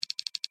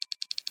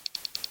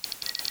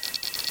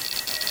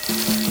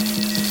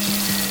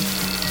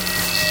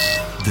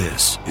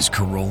This is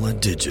Corolla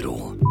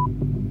Digital.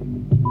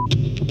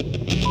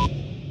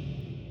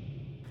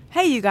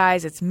 Hey, you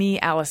guys, it's me,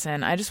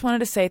 Alison. I just wanted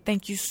to say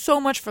thank you so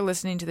much for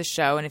listening to the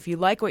show. And if you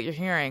like what you're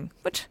hearing,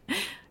 which,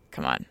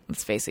 come on,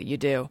 let's face it, you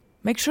do,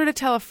 make sure to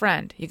tell a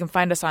friend. You can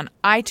find us on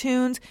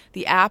iTunes,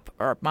 the app,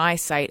 or my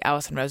site,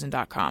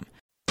 AlisonRosen.com.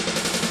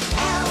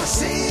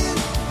 Alison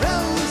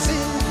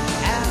Rosen.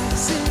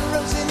 Alison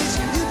Rosen is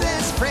your new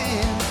best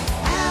friend.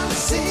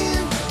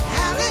 Alison,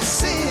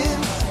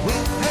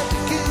 with her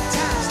good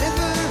times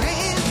never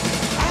end.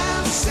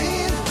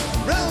 Alison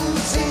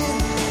Rosen,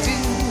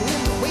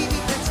 doing the wavy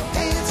pencil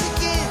dance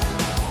again.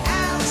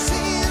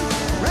 Alison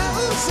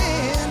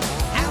Rosen,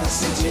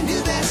 Alison's your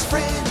new best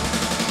friend.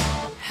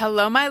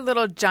 Hello, my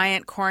little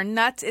giant corn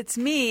nuts. It's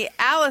me,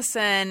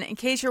 Alison. In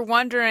case you're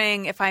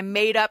wondering if I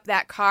made up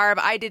that carb,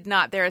 I did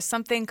not. There is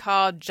something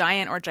called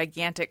giant or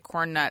gigantic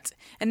corn nuts,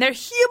 and they're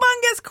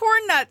humongous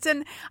corn nuts.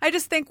 And I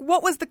just think,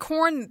 what was the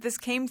corn that this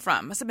came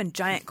from? Must have been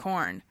giant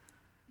corn.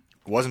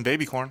 It wasn't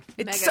baby corn.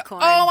 Mega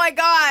corn. Oh my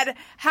God!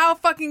 How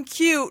fucking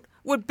cute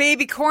would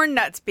baby corn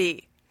nuts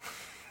be?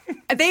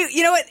 They,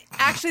 you know what?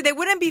 Actually, they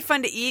wouldn't be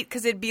fun to eat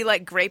because it'd be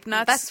like grape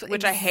nuts,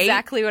 which I hate.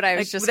 Exactly what I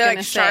was just they're going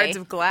like to say. shards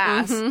of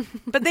glass.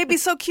 But they'd be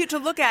so cute to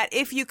look at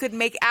if you could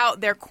make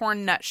out their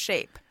corn nut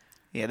shape.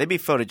 Yeah, they'd be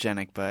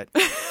photogenic, but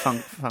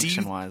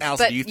function-wise.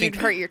 Alison, But do you think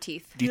you'd hurt your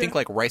teeth. Do you think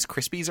like Rice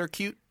Krispies are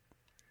cute?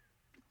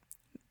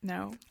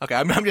 No. Okay,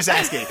 I'm just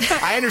asking.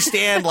 I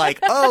understand, like,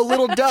 oh,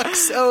 little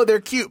ducks, oh, they're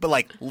cute, but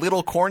like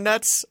little corn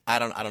nuts, I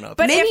don't know.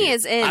 But Minnie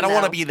is in, I don't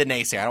want to though. be the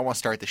naysayer. I don't want to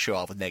start the show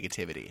off with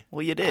negativity.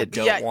 Well, you I did.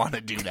 don't want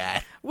to do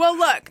that. Well,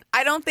 look,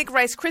 I don't think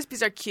Rice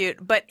Krispies are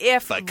cute, but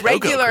if Like Cocoa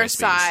regular Krispies.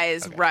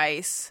 size Okay.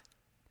 rice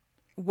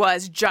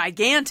was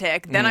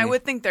gigantic, then I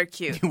would think they're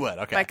cute. You would,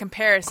 okay. By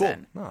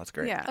comparison. Cool. No, that's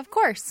great. Yeah. Of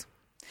course.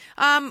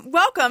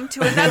 Welcome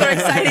to another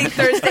exciting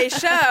Thursday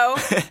show.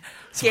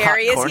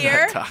 Gary is Corn nut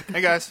here. talk.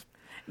 Hey, guys.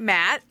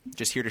 Matt,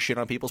 Just here to shit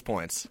on people's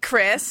points.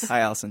 Chris,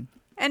 Hi, Alison.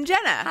 and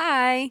Jenna.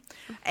 Hi.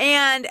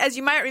 And as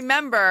you might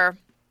remember,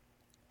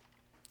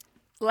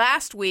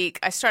 last week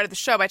I started the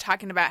show by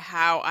talking about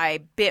how I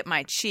bit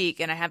my cheek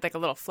and I had like a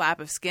little flap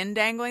of skin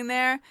dangling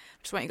there.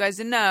 Just want you guys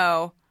to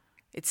know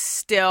it's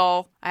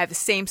still, I have the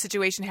same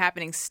situation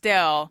happening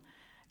still.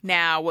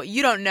 Now, what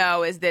you don't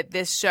know is that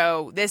this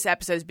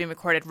episode is being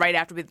recorded right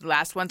after we did the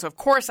last one, so of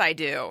course I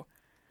do.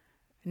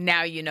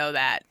 Now you know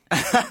that.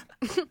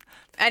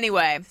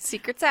 Anyway,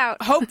 Secret's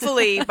out.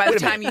 hopefully by the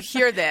time you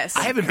hear this,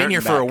 I haven't been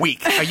here for a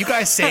week. Are you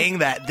guys saying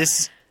that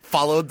this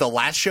followed the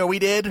last show we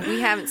did?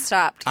 We haven't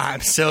stopped.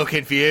 I'm so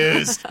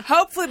confused.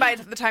 hopefully by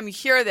the time you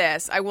hear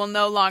this, I will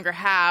no longer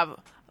have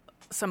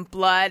some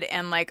blood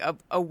and like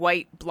a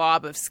white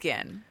blob of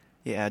skin.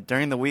 Yeah,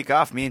 during the week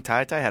off, me and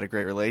Tai had a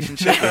great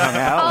relationship. We hung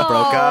out, we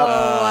broke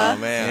up. Oh,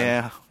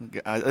 man.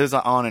 Yeah, it was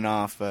on and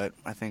off, but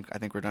I think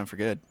we're done for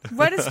good.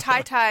 What is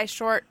tie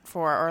short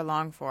for or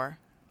long for?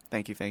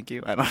 Thank you.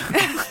 I don't know.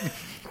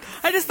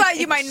 I just thought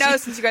you might know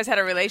since you guys had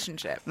a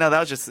relationship. No, that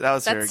was her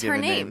That's her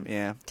given name.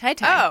 Yeah, Tai.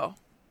 Oh,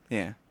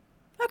 yeah.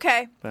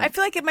 okay. But- I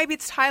feel like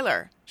it's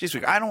Tyler. She's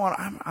weird. I don't want.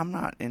 I'm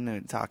not into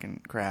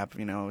talking crap.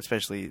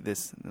 Especially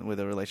this with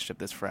a relationship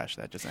this fresh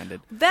that just ended.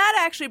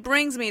 That actually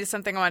brings me to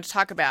something I want to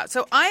talk about.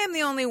 So I am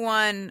the only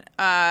one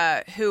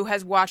who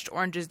has watched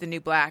Orange is the New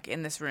Black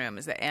in this room,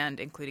 and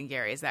including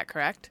Gary. Is that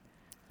correct?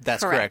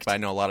 That's Correct. correct, but I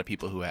know a lot of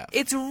people who have.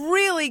 It's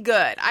really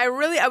good. I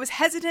was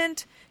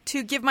hesitant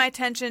to give my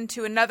attention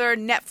to another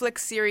Netflix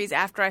series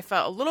after I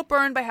felt a little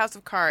burned by House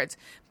of Cards,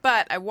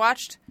 but I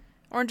watched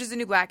Orange is the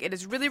New Black. It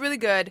is really, really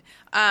good.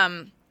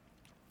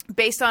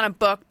 Based on a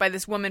book by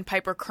this woman,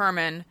 Piper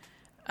Kerman,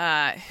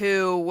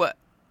 who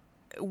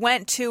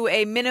went to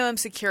a minimum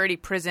security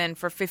prison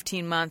for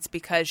 15 months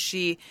because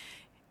she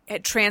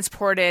had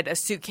transported a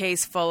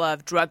suitcase full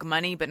of drug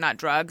money, but not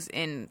drugs,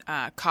 in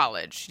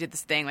college. She did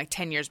this thing like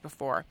 10 years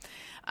before.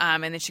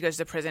 And then she goes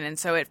to prison. And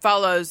so it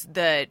follows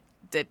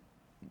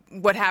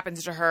what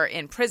happens to her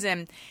in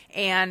prison.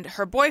 And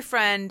her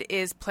boyfriend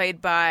is played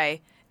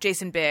by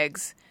Jason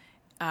Biggs.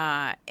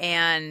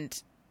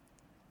 And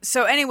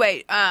so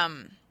anyway,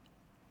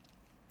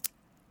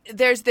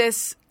 there's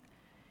this,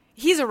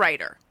 he's a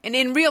writer. And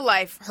in real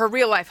life, her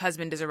real life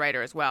husband is a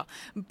writer as well.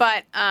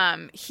 But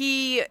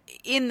he,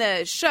 in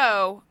the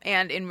show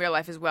and in real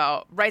life as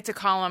well, writes a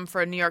column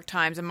for New York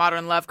Times, a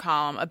modern love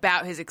column,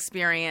 about his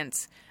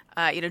experience,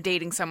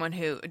 dating someone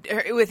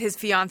with his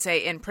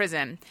fiance in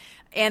prison.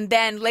 And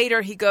then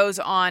later he goes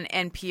on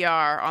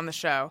NPR on the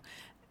show.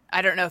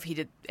 I don't know if he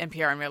did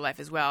NPR in real life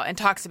as well, and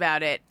talks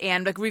about it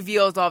and like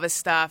reveals all this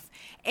stuff.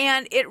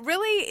 And it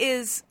really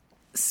is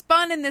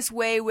spun in this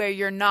way where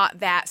you're not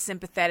that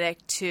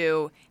sympathetic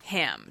to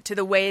him, to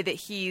the way that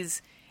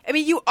he's, I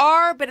mean, you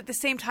are, but at the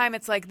same time,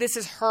 it's like, this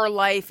is her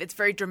life. It's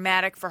very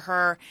dramatic for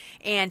her.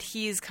 And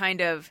he's kind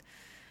of,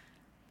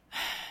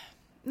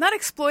 not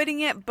exploiting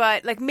it,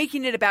 but like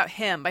making it about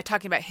him by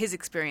talking about his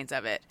experience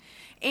of it.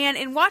 And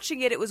in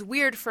watching it, it was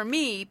weird for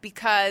me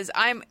because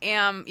I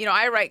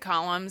write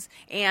columns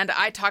and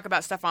I talk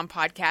about stuff on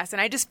podcasts,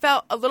 and I just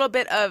felt a little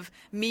bit of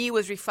me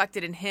was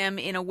reflected in him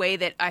in a way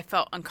that I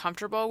felt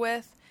uncomfortable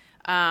with.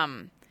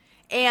 And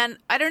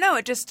I don't know,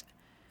 it just...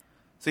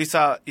 So you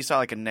saw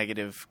like a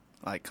negative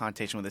like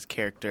connotation with his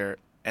character,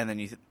 and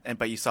then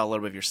but you saw a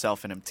little bit of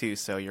yourself in him too.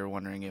 So you're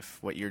wondering if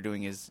what you're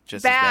doing is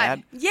just as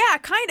bad. Yeah,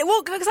 kind of.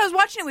 Well, because I was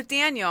watching it with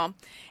Daniel,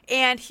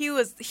 and he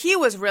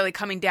was really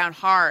coming down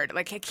hard.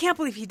 Like, I can't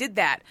believe he did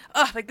that.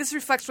 Ugh, like this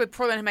reflects really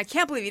poorly on him. I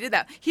can't believe he did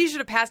that. He should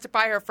have passed it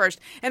by her first.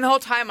 And the whole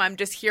time I'm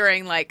just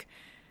hearing like,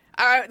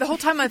 the whole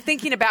time I'm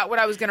thinking about what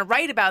I was going to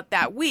write about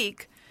that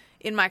week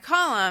in my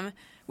column,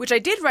 which I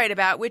did write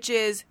about, which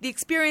is the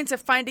experience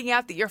of finding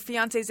out that your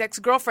fiance's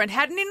ex-girlfriend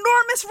had an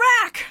enormous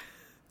rack.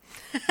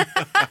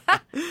 I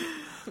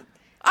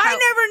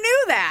never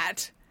knew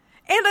that.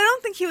 And I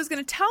don't think he was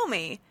going to tell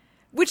me.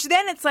 Which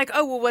then it's like,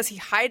 oh, well, was he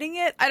hiding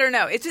it? I don't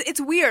know. It's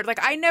weird. Like,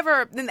 I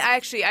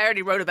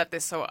already wrote about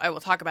this, so I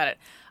will talk about it.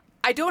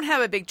 I don't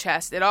have a big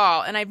chest at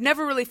all, and I've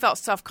never really felt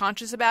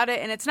self-conscious about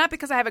it. And it's not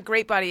because I have a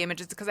great body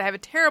image. It's because I have a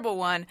terrible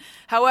one.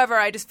 However,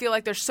 I just feel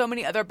like there's so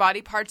many other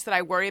body parts that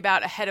I worry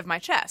about ahead of my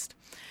chest.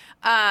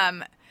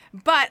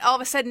 But all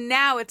of a sudden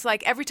now it's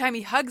like every time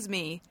he hugs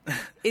me,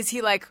 is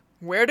he like,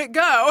 where'd it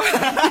go?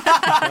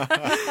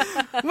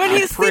 When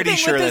he's pretty sleeping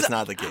sure with that's his,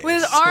 not the case. with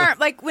his arm,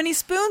 like when he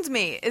spoons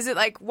me, is it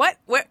like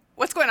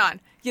what's going on?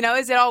 You know,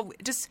 is it all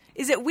just?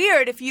 Is it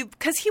weird if you?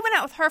 Because he went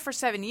out with her for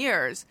 7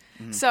 years,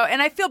 so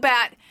and I feel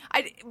bad.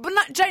 But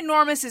not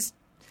ginormous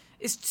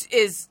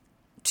is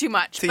too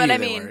much. To but you I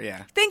they mean, were,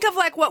 yeah. think of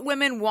like what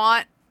women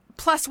want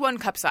plus 1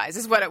 cup size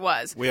is what it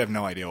was. We have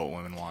no idea what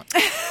women want.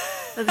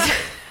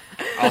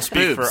 I'll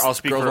speak I'll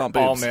speak Girls for want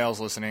all boobs. males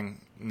listening.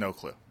 No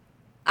clue.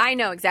 I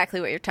know exactly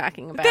what you're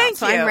talking about. Thank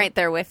so you. I'm right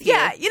there with you.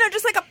 Yeah, you know,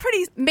 just like a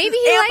pretty Maybe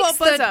he ample likes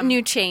the bosom.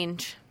 new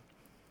change.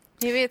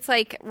 Maybe it's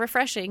like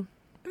refreshing.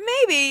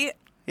 Maybe.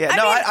 Yeah, I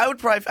no, mean- I would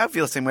probably I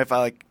feel the same way if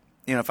I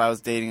if I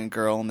was dating a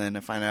girl and then I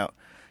find out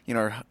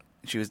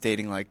she was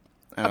dating like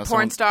I don't know, porn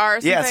someone- star or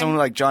Yeah, something? someone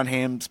like John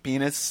Hamm's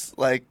penis,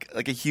 like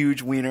a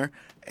huge wiener,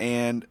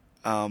 and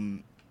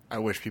I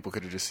wish people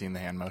could have just seen the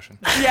hand motion.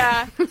 Yeah.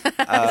 yeah, Pretty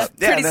and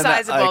then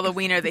that, sizable, like, the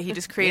wiener that he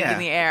just created Yeah. in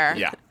the air.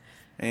 Yeah.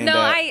 And, No,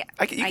 you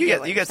I get, get what you you're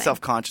get saying.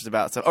 self-conscious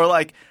about stuff. Or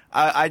like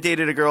I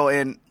dated a girl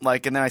and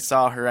then I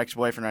saw her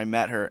ex-boyfriend. I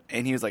met her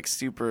and he was like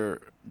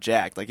super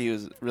jacked, like he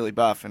was really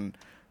buff. And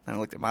then I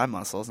looked at my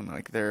muscles and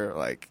like they're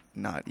like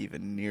not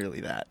even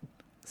nearly that.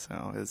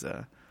 So it was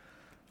I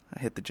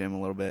hit the gym a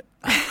little bit.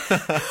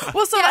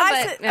 Well, so Yeah,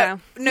 I but, said, yeah.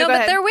 no, go but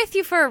ahead. they're with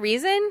you for a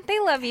reason. They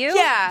love you.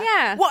 Yeah.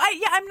 Yeah. Well,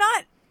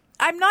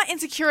 I'm not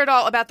insecure at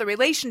all about the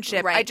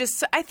relationship. Right.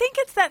 I think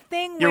it's that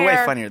thing You're where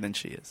way funnier than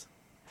she is.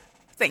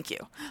 Thank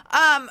you.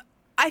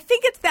 I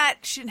think it's that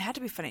she didn't have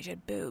to be funny. She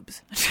had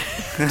boobs.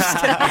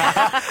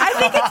 I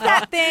think it's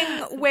that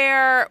thing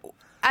where,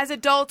 as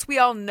adults, we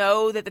all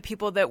know that the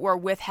people that we're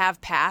with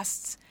have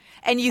pasts,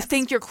 and you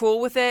think you're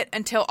cool with it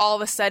until all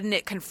of a sudden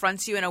it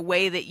confronts you in a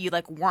way that you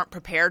like weren't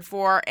prepared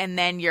for, and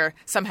then you're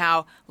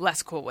somehow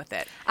less cool with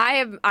it.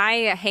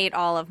 I hate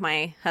all of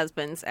my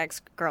husband's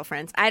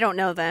ex-girlfriends. I don't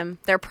know them.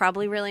 They're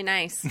probably really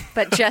nice,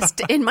 but just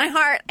in my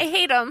heart, I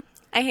hate them.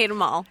 I hate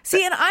them all.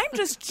 See, and I'm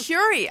just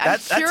curious.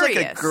 That's like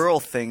a girl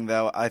thing,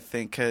 though, I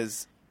think,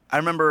 because I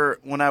remember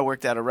when I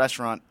worked at a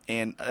restaurant,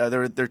 and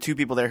there were 2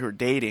 people there who were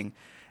dating,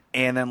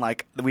 and then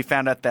like we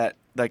found out that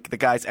like the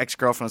guy's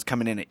ex-girlfriend was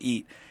coming in to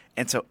eat,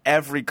 and so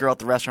every girl at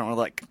the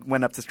restaurant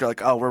went up to this girl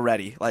like, "Oh, we're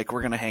ready. Like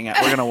we're gonna hang out.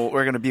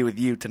 We're gonna be with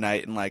you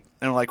tonight," and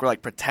we're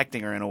like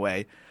protecting her in a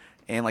way.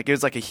 And like it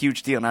was like a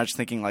huge deal, and I was just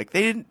thinking like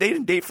they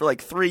didn't date for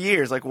like 3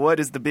 years. Like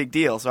what is the big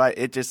deal? So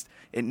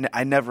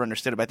I never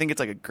understood it. But I think it's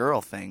like a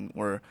girl thing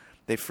where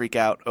they freak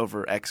out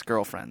over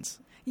ex-girlfriends.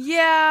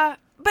 Yeah,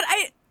 but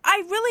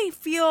I really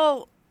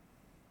feel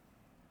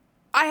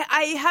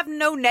I have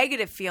no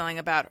negative feeling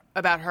about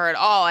her at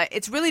all.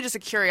 It's really just a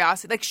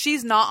curiosity. Like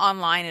she's not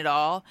online at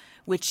all,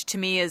 which to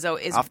me is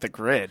Off the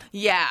grid.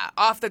 Yeah,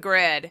 off the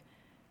grid.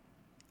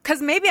 Because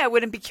maybe I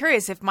wouldn't be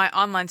curious if my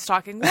online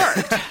stalking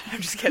worked.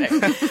 I'm just kidding.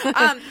 No,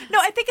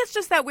 I think it's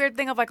just that weird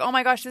thing of like, oh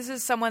my gosh, this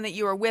is someone that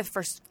you were with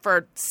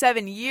for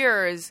 7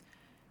 years.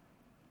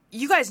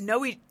 You guys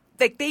know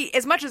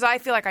as much as I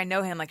feel like I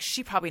know him, like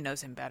she probably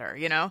knows him better.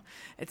 You know,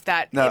 it's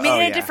that. No, I mean, in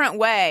a yeah. different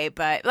way.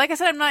 But like I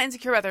said, I'm not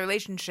insecure about the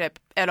relationship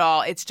at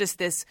all. It's just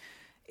this.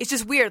 It's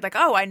just weird. Like,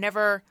 oh, I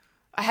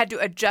had to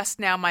adjust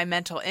now my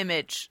mental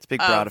image. It's a big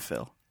bra to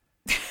fill.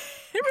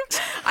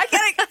 I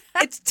get it.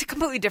 It's a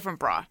completely different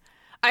bra.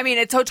 I mean,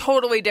 it's a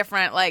totally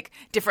different, like,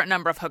 different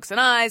number of hooks and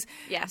eyes.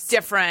 Yes.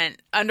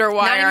 Different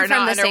underwire. Not even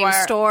from the same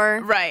underwire.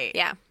 store. Right.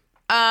 Yeah.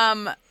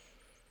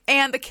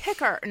 And the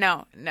kicker.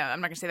 No, I'm not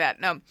going to say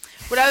that. No.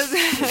 What I was.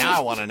 Now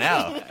I want to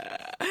know.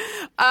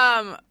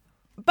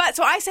 But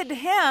so I said to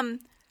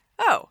him,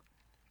 oh.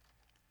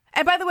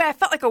 And by the way, I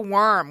felt like a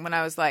worm when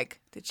I was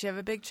like, did she have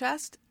a big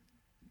chest?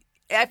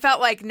 I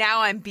felt like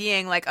now I'm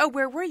being like, oh,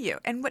 where were you?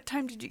 And what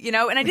time did you, you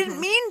know? And I didn't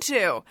mean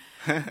to.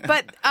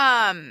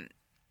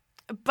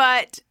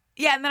 But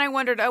yeah, and then I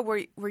wondered, oh,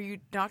 were you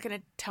not going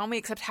to tell me?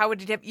 Except how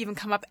would it have even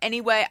come up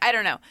anyway? I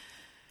don't know.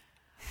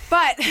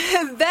 But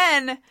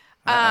then,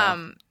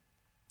 oh,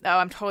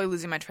 I'm totally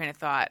losing my train of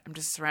thought. I'm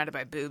just surrounded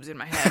by boobs in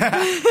my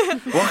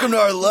head. Welcome to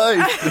our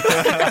life.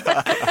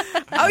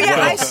 Oh, yeah.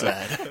 Well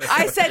said.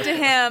 I said to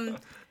him,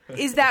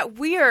 is that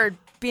weird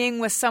being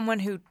with someone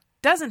who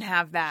doesn't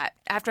have that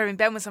after having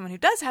been with someone who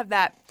does have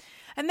that?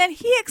 And then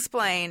he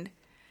explained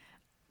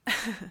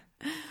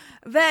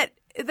that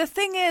the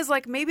thing is,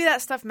 like, maybe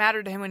that stuff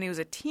mattered to him when he was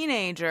a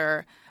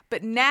teenager,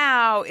 but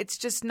now it's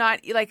just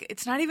not, like,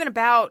 it's not even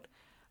about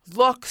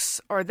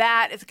looks or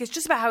that. It's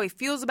just about how he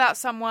feels about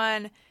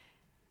someone.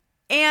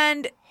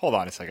 And Hold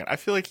on a second. I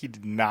feel like he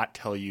did not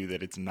tell you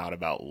that it's not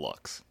about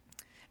looks.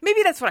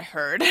 maybe that's what I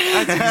heard.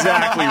 That's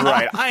exactly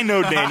right. I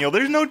know Daniel.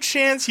 There's no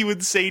chance he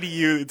would say to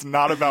you it's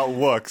not about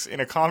looks in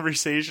a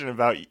conversation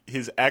about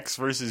his ex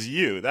versus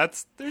you.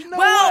 There's no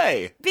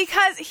way.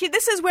 Because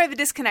this is where the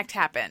disconnect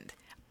happened.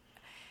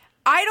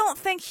 I don't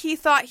think he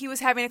thought he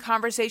was having a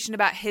conversation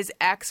about his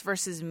ex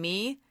versus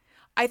me.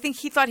 I think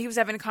he thought he was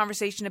having a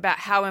conversation about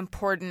how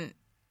important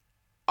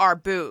are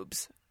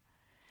boobs.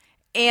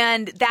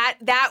 And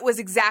that was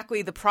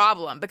exactly the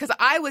problem, because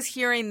I was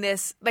hearing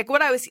this, like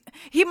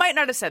he might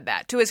not have said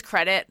that, to his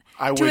credit.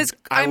 I would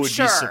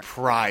be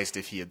surprised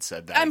if he had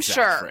said that I'm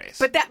exact sure. phrase.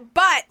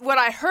 But what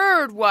I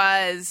heard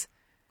was,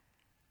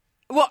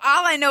 well,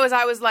 all I know is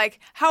I was like,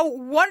 how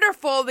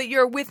wonderful that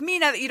you're with me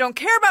now that you don't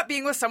care about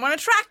being with someone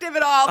attractive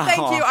at all.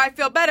 Thank you. I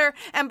feel better.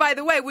 And by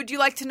the way, would you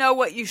like to know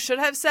what you should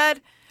have said?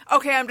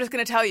 Okay, I'm just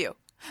going to tell you.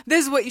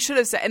 This is what you should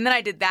have said. And then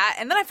I did that.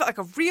 And then I felt like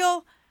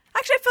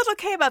actually, I felt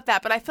okay about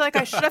that, but I feel like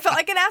I felt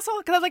like an asshole,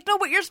 because I was like, no,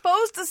 what you're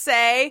supposed to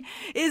say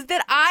is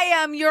that I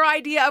am your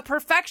idea of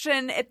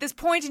perfection at this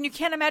point, and you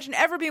can't imagine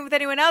ever being with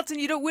anyone else,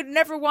 and you would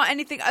never want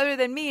anything other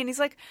than me. And he's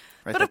like,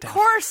 but of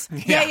course.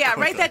 Yeah,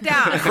 write that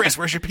down. Chris,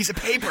 where's your piece of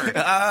paper?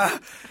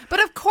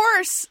 But of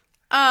course,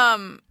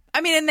 and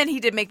then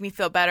he did make me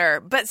feel better,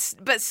 but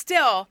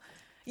still,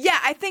 yeah,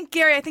 I think,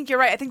 Gary, I think you're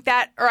right.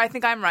 I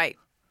think I'm right.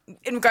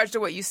 In regards to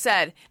what you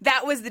said,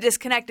 that was the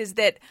disconnect, is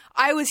that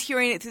I was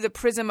hearing it through the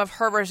prism of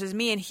her versus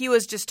me, and he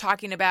was just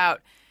talking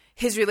about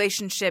his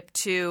relationship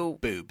to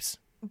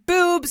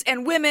Boobs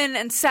and women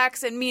and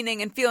sex and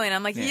meaning and feeling.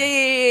 I'm like,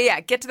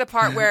 yeah. Get to the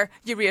part where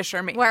you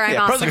reassure me. Where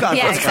I'm pros and awesome. cons,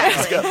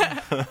 Yeah,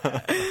 pros and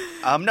cons.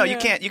 exactly. No,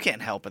 you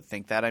can't help but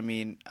think that. I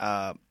mean,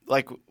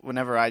 like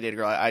whenever I date a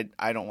girl,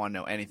 I don't want to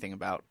know anything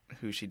about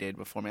who she dated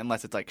before me,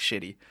 unless it's like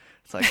shitty.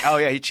 It's like, oh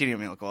yeah, he cheated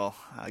on me. Like, well,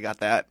 I got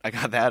that.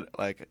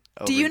 Like,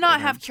 Do you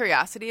not have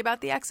curiosity about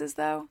the exes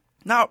though?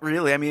 Not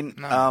really. I mean,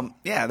 No.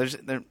 yeah.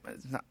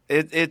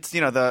 It's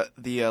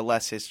the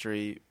less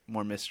history,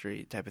 more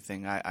mystery type of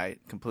thing. I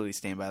completely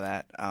stand by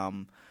that.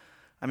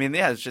 I mean,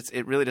 yeah,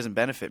 it really doesn't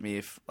benefit me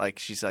if, like,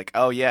 she's like,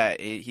 oh yeah,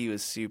 he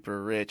was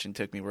super rich and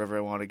took me wherever I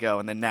want to go,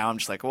 and then now I'm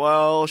just like,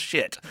 well,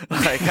 shit.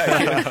 Like,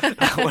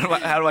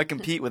 how do I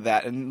compete with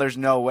that? And there's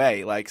no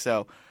way. Like,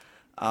 so,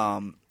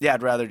 yeah,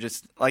 I'd rather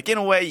just, like, in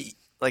a way,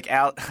 like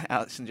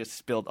Alison just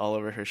spilled all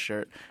over her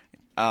shirt.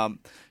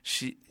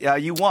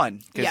 You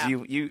won because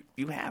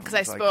you have, because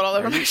I spilled all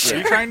over my shirt. Are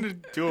you trying to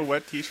do a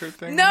wet T-shirt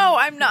thing? No,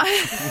 I'm not.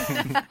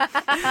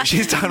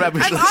 She's talking about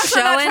I'm also not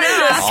Showing trying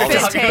to off. all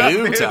this spit take.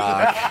 boob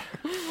talk.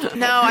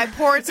 No, I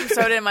poured some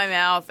soda in my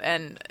mouth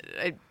and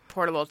I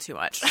poured a little too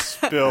much.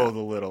 Spilled a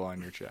little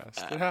on your chest.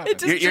 It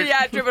happened. It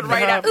just driven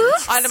right up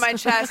onto my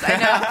chest. I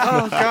know.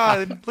 Oh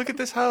God! Look at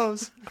this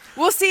hose.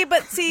 Well, see,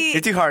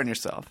 You're too hard on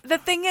yourself. the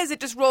thing is, it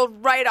just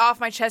rolled right off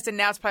my chest, and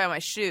now it's probably on my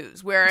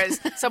shoes. Whereas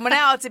someone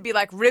else, it'd be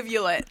like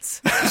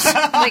rivulets,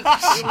 like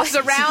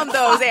surround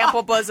those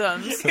ample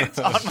bosoms,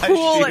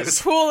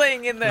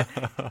 pooling in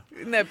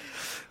the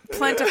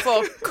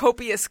plentiful,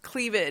 copious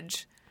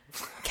cleavage,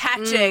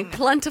 catching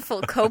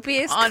Plentiful,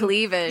 copious on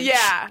cleavage.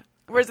 Yeah.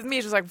 Whereas with me,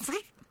 it's just like.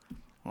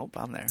 Oh,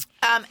 I'm there.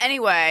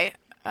 Anyway,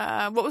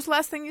 what was the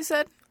last thing you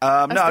said? No,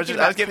 I was thinking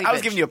about giving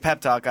cleavage. you a pep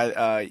talk.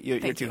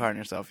 You're Thank too you. hard on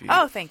yourself.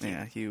 Oh, thank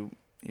you.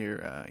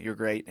 Yeah, you're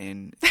great,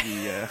 and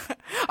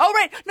Oh,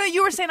 right. No,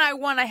 you were saying I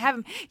won. I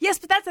haven't. Yes,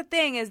 but that's the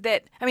thing is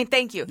that,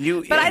 thank you.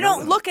 But I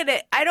don't look at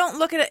it.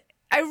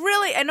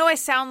 I know I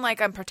sound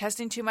like I'm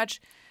protesting too much,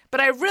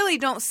 but I really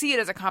don't see it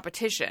as a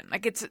competition.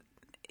 Like it's,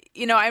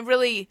 I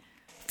really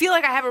feel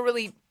like I had a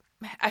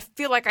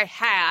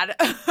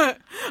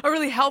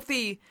really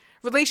healthy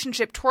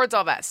relationship towards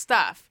all that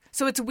stuff.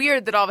 So it's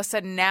weird that all of a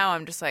sudden now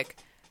I'm just like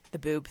the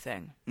boob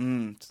thing.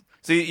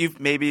 So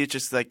maybe it's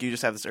just like you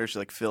just have this urge to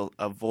like fill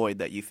a void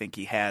that you think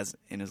he has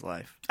in his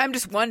life. I'm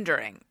just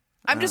wondering.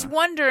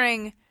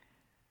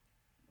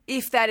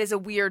 If that is a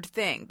weird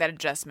thing, that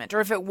adjustment, or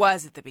if it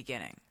was at the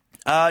beginning.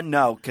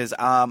 No, because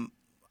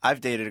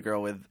I've dated a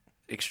girl with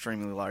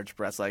extremely large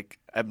breasts, like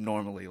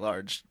abnormally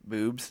large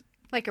boobs.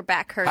 Like her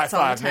back hurts High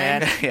all five, the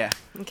time. man. Yeah.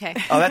 Okay.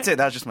 Oh, that's it.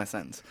 That was just my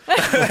sentence.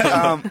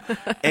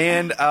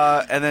 And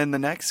then the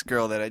next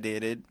girl that I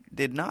dated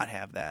did not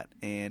have that,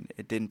 and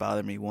it didn't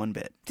bother me one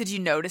bit. Did you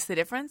notice the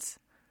difference?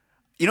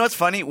 You know what's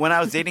funny? When I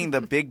was dating the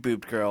big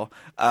boobed girl,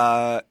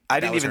 I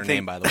didn't even her think.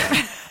 name, by the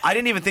way. I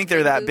didn't even think they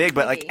were that big,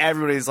 but like Booby.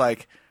 everybody's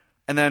like.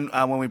 And then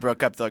when we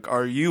broke up, they're like,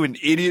 "Are you an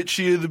idiot?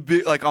 She had the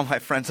big." Like all my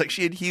friends, like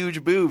she had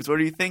huge boobs. What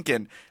are you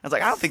thinking? I was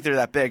like, I don't think they're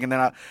that big. And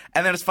then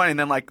it's funny. And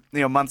then like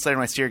months later,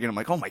 when I see her again, I'm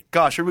like, oh my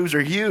gosh, her boobs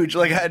are huge.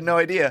 Like I had no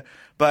idea.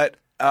 But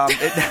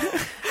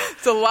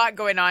It's a lot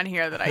going on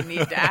here that I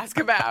need to ask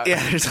about.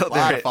 yeah, there's A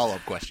lot of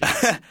follow-up questions.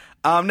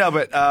 no,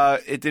 but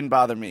it didn't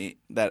bother me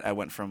that I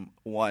went from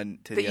one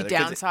to That the you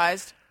other. 'Cause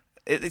downsized.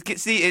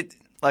 it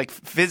like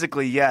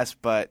physically yes,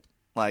 but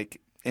like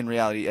in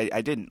reality,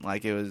 I didn't.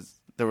 Like it was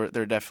there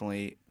were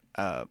definitely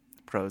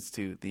pros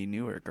to the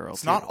newer girls.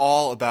 It's not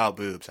all about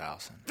boobs,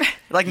 Allison.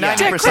 like Yeah.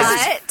 90%.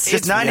 Cut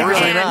Just 90%.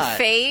 really and not.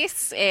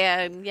 face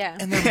and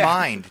And their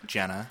mind,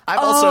 Jenna. I've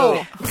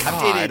God.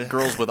 dated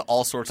girls with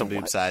all sorts of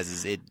boob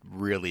sizes. It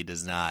really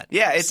does not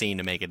seem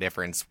to make a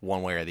difference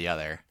one way or the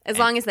other. as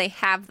long as they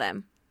have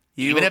them.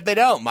 Even if they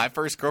don't. My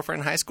first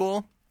girlfriend in high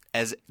school,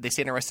 as they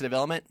say in Arrested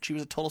Development, she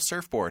was a total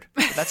surfboard.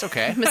 But that's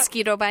okay.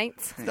 Mosquito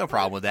bites. No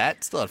problem with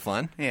that. Still had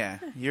fun. Yeah,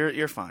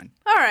 you're fine.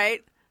 All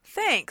right.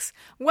 Thanks.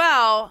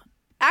 Well,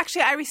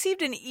 actually, I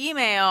received an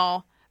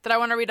email that I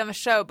want to read on the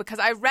show because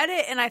I read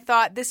it and I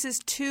thought this is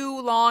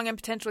too long and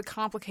potentially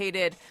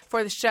complicated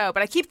for the show.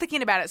 But I keep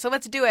thinking about it, so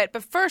let's do it.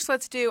 But first,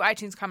 let's do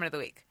iTunes Comment of the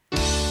Week.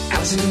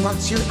 Alison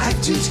wants your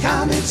iTunes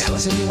comments.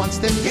 Alison wants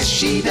them, yes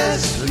she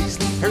does. Please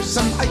leave her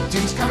some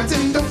iTunes comments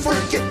and don't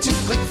forget to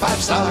click 5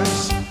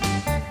 stars.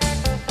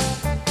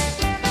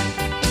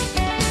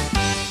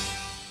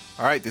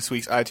 All right, this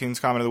week's iTunes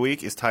comment of the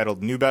week is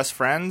titled New Best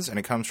Friends, and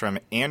it comes from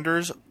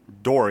Anders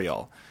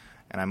Doriel.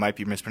 And I might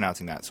be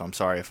mispronouncing that, so I'm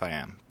sorry if I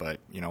am. But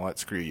you know what?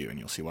 Screw you, and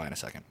you'll see why in a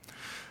second.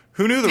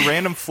 Who knew the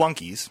random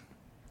flunkies,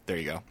 there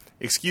you go,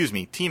 excuse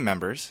me, team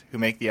members, who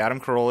make the Adam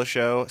Carolla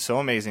show so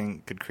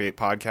amazing could create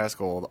podcast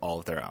gold all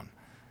of their own?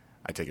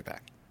 I take it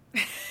back.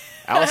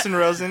 Alison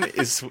Rosen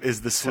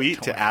is the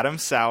sweet to Adam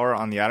Sour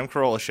on the Adam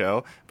Carolla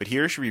show, but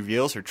here she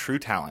reveals her true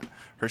talent.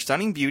 Her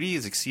stunning beauty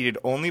is exceeded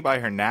only by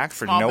her knack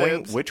for Small knowing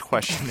boobs. which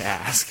question to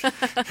ask.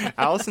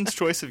 Allison's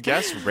choice of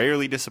guests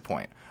rarely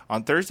disappoint.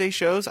 On Thursday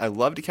shows, I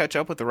love to catch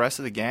up with the rest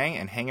of the gang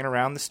and hanging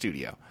around the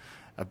studio.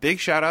 A big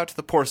shout out to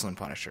the Porcelain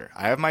Punisher.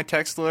 I have my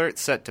text alert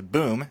set to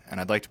boom, and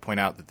I'd like to point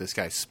out that this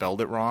guy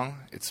spelled it wrong.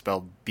 It's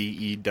spelled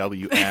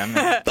B-E-W-M.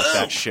 Get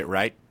that shit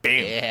right.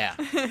 Bam.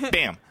 Yeah.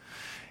 Bam.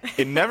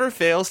 It never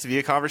fails to be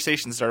a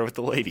conversation starter with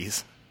the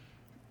ladies.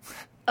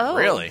 Oh.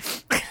 Really?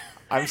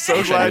 I'm so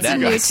I glad did that you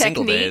in my guys.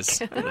 single technique.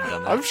 days. I would've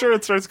done that. I'm sure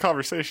it starts a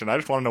conversation. I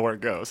just want to know where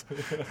it goes.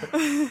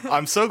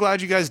 I'm so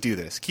glad you guys do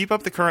this. Keep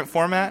up the current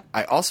format.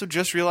 I also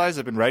just realized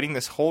I've been writing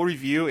this whole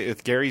review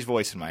with Gary's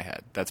voice in my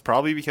head. That's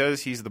probably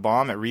because he's the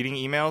bomb at reading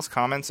emails,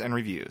 comments, and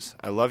reviews.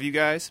 I love you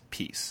guys.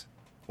 Peace.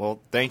 Well,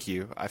 thank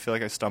you. I feel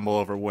like I stumble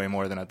over way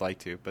more than I'd like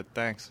to, but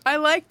thanks. I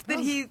liked that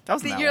wasn't that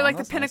that you're long. like the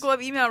That's pinnacle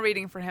of email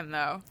reading for him,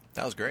 though.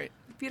 That was great.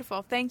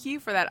 Beautiful. Thank you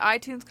for that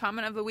iTunes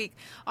Comment of the Week.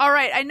 All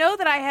right. I know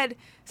that I had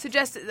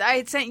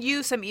sent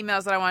you some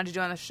emails that I wanted to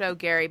do on the show,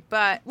 Gary,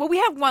 but, well, we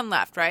have one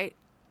left, right?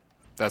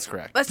 That's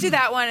correct. Let's do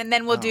that one, and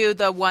then we'll do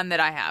the one that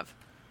I have.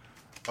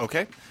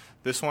 Okay.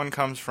 This one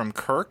comes from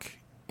Kirk,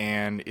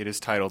 and it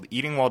is titled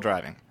Eating While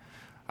Driving.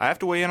 I have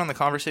to weigh in on the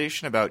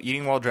conversation about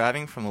eating while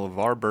driving from the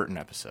LeVar Burton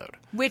episode.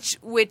 Which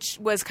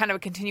was kind of a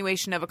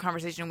continuation of a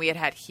conversation we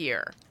had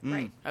here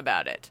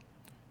about it.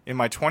 In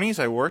my 20s,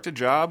 I worked a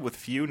job with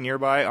few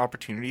nearby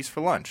opportunities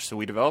for lunch, so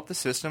we developed the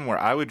system where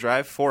I would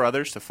drive 4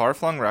 others to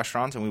far-flung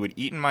restaurants and we would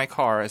eat in my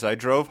car as I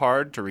drove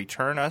hard to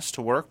return us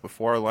to work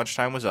before our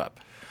lunchtime was up.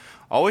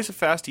 Always a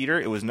fast eater,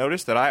 it was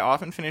noticed that I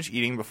often finished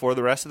eating before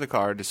the rest of the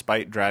car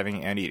despite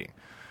driving and eating.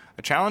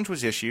 A challenge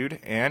was issued,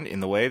 and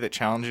in the way that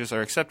challenges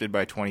are accepted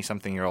by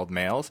 20-something-year-old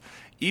males,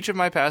 each of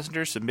my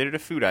passengers submitted a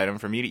food item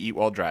for me to eat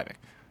while driving.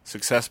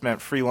 Success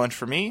meant free lunch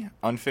for me,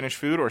 unfinished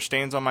food or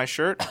stains on my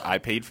shirt, I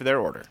paid for their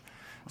order.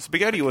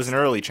 Spaghetti was an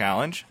early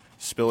challenge.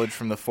 Spillage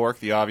from the fork,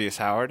 the obvious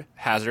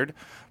hazard.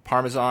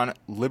 Parmesan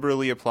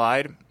liberally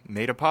applied,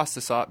 made a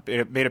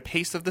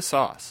paste of the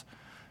sauce.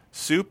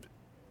 Soup,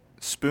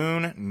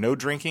 spoon, no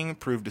drinking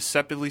proved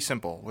deceptively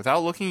simple.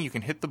 Without looking, you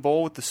can hit the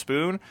bowl with the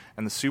spoon,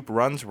 and the soup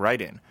runs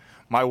right in.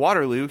 My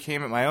Waterloo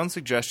came at my own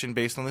suggestion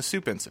based on the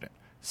soup incident.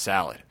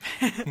 Salad.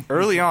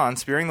 Early on,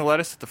 spearing the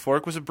lettuce with the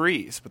fork was a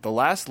breeze, but the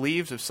last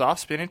leaves of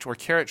soft spinach or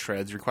carrot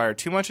shreds required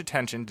too much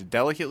attention to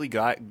delicately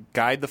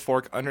guide the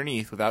fork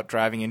underneath without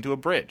driving into a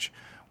bridge.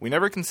 We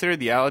never considered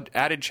the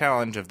added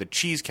challenge of the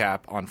cheese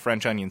cap on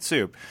French onion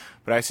soup,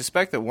 but I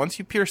suspect that once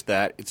you pierce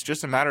that, it's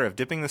just a matter of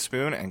dipping the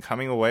spoon and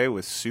coming away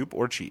with soup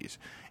or cheese.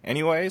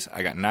 Anyways,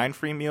 I got 9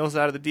 free meals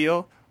out of the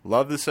deal.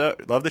 Love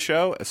the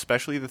show,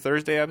 especially the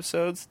Thursday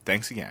episodes.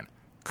 Thanks again.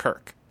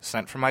 Kirk.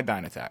 Sent from my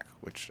Dine Attack,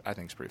 which I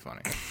think is pretty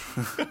funny.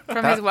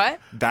 From his what?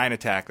 Dine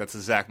Attack, that's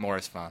a Zach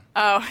Morris phone.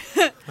 Oh.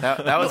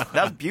 That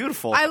was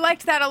beautiful. I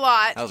liked that a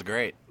lot. That was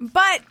great.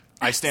 But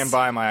I stand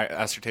by my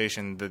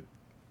assertion that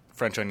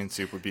French onion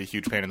soup would be a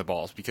huge pain in the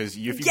balls because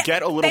if you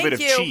get a little bit of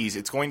thank you. cheese,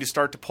 it's going to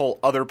start to pull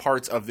other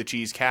parts of the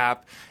cheese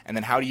cap, and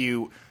then how do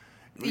you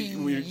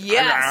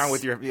Yes.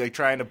 with your like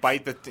trying to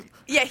bite the thing.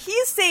 Yeah,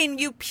 he's saying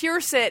you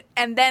pierce it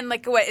and then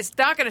like what? It's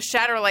not going to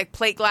shatter like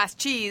plate glass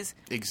cheese.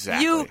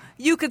 Exactly.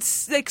 You could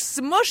like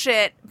smush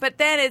it, but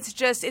then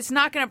it's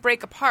not going to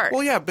break apart.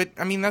 Well, yeah, but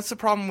I mean that's the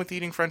problem with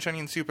eating French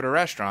onion soup at a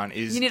restaurant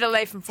is You need a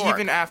knife and fork.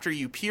 Even after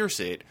you pierce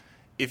it,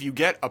 if you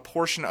get a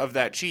portion of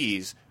that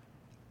cheese,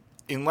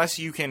 unless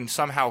you can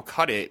somehow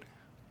cut it,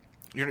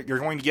 you're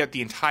going to get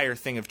the entire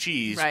thing of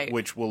cheese, Right.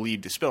 which will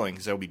lead to spilling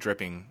because they'll be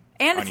dripping.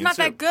 And it's onion not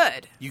that soup.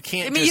 good. You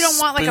can't I mean, just you don't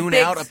want like a spoon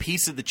big out a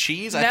piece of the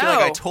cheese. I No. feel like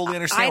I totally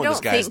understand I what don't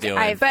this guy's think doing.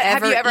 I've But have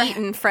ever you ever-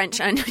 eaten French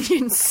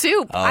onion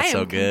soup. Oh, I am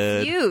so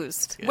good.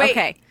 confused. Wait,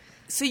 Okay.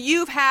 So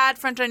you've had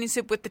French onion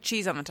soup with the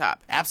cheese on the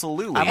top.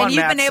 Absolutely. I'm And on you've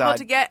been Matt's able side.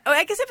 to get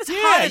I guess if it's Yeah,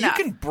 hot you enough.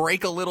 can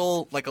break a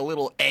little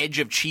edge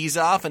of cheese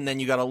off, and then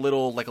you got a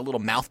little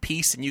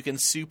mouthpiece, and you can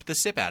soup the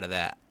sip out of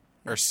that.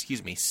 Or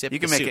excuse me, sip You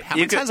the can make soup. it- How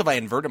you many can- times have I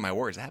inverted my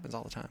words? It happens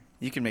all the time.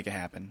 You can make it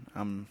happen.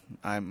 I'm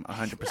 100%.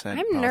 I'm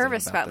positive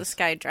nervous about this this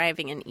guy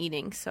driving and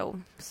eating so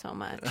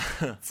much.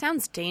 It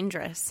sounds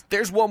dangerous.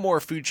 There's one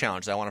more food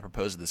challenge that I want to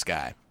propose to this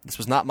guy. This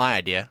was not my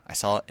idea. I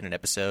saw it in an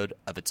episode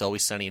of It's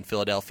Always Sunny in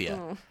Philadelphia.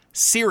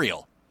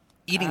 Cereal.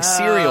 Eating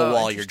cereal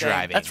while you're interesting.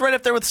 driving. That's right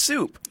up there with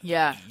soup.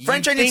 Yeah.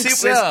 French You onion think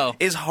soup so?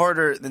 is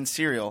harder than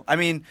cereal. I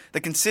mean, the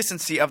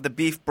consistency of the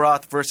beef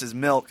broth versus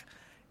milk.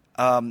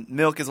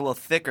 Milk is a little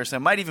thicker, so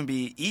it might even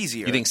be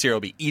easier. You think cereal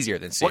will be easier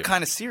than soup? What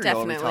kind of cereal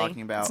are we Definitely.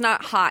 talking about? It's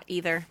not hot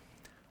either.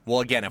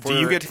 Well, again, if Do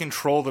you get to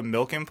control the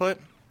milk input?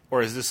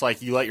 Or is this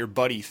like you let your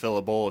buddy fill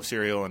a bowl of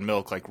cereal and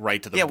milk like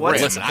right to the Yeah, brim?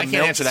 what's Listen, the I can't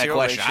milk answer that cereal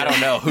question. I ratio?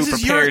 don't know who This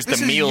is prepares this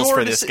the is meals your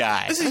for this deci-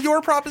 guy. This is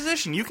your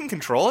proposition. You can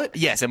control it.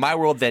 Yes, in my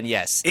world, then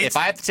yes. It's- If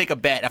I have to take a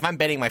bet, if I'm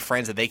betting my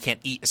friends that they can't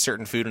eat a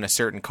certain food in a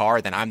certain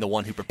car, then I'm the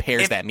one who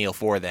prepares that meal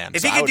for them.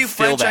 If So he I could would do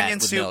fill French that onion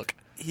with soup, milk.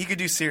 he could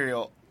do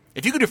cereal.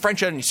 If you could do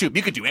French onion soup,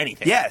 you could do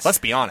anything. Yes. Let's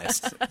be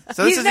honest.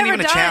 So this isn't even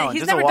a challenge.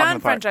 He's This is a never walk in done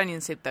the park. French onion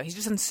soup though. He's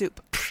just done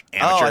soup.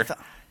 Amateur.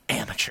 I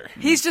Amateur.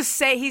 He's just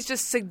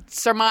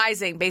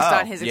surmising based Oh,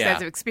 on his yeah.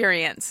 extensive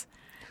experience.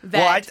 Well,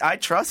 That I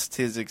trust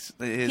his He's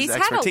expertise.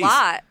 had a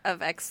lot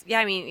of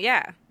yeah.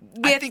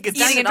 with I think it's- eating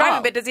Done and it driving,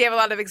 all. but does he have a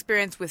lot of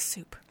experience with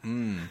soup?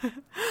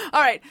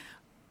 All right.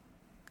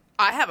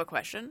 I have a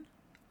question.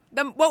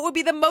 What would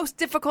be the most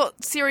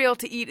difficult cereal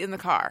to eat in the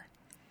car?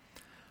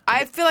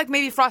 I feel like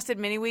maybe Frosted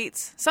Mini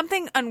Wheats.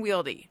 Something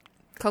unwieldy.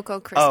 Cocoa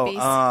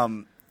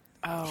Krispies.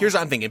 Here's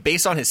what I'm thinking.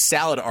 Based on his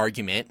salad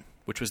argument,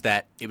 which was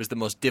that it was the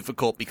most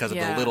difficult because of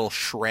Yeah. the little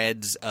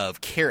shreds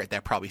of carrot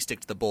that probably stick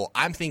to the bowl,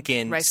 I'm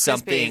thinking Rice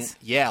something, Krispies.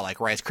 yeah, like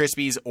Rice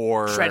Krispies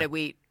or Shredded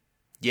wheat.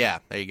 Yeah,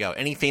 there you go.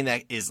 Anything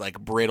that is like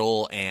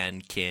brittle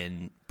and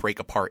can break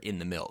apart in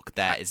the milk,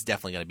 that is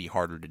definitely going to be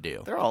harder to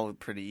do. They're all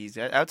pretty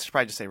easy. I would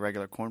probably just say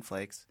regular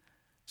cornflakes,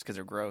 just because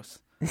they're gross.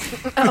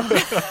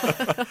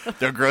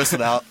 They're gross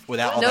without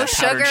all No that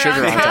powdered sugar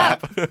sugar on on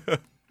top. top.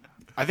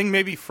 I think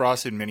maybe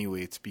Frosted Mini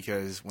Wheats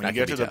because when That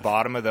you could get be to the tough.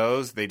 bottom of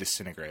those, they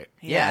disintegrate.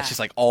 Yeah, it's just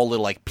like all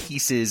little like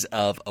pieces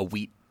of a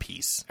wheat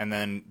piece. And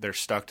then they're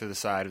stuck to the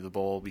side of the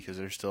bowl because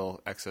there's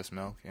still excess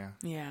milk. Yeah.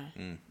 Yeah.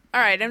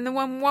 All right, and then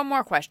one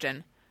more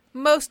question.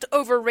 Most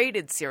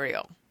overrated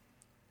cereal.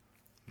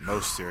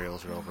 Most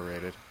cereals are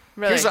overrated.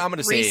 Really? Here's what I'm going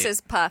to say.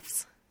 Reese's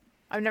Puffs.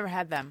 I've never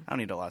had them. I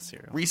don't eat a lot of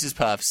cereal. Reese's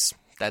Puffs,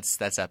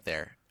 that's up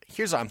there.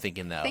 Here's what I'm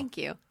thinking though. Thank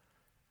you.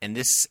 And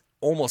this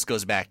almost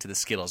goes back to the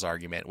Skittles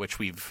argument, which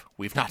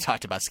we've not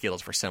talked about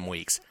Skittles for some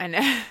weeks. I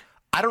know.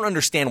 I don't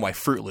understand why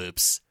Fruit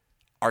Loops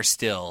are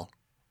still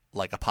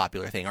like a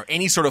popular thing, or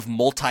any sort of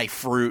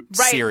multi-fruit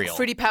Right. cereal.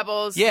 Fruity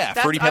Pebbles. Yeah,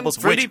 That's- Fruity Pebbles.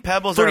 Fruity which-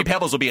 Pebbles Fruity are-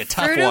 Pebbles will be a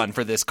tough Fruity- one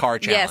for this car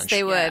challenge. Yes,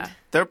 they would.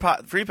 Yeah.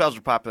 Fruity Pebbles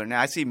are popular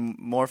now. I see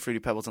more Fruity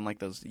Pebbles in like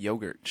those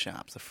yogurt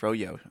shops, the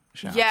Froyo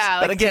shops. Yeah,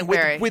 But like again,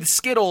 Pinkberry. with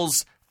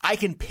Skittles, I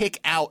can pick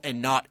out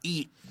and not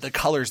eat the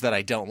colors that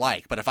I don't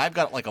like. But if I've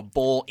got like a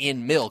bowl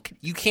in milk,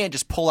 you can't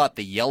just pull out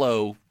the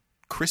yellow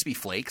crispy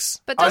flakes.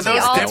 But Are don't they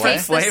those all different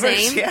taste the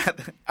flavors? same? Yeah,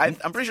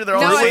 I'm pretty sure they're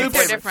all No, the I same think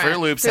they're flavor. different. Fruit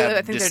Loops Fruit- I have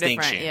think they're different,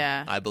 distinction.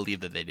 yeah. I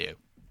believe that they do.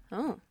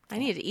 Oh, I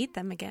need to eat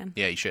them again.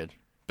 Yeah, you should.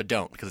 But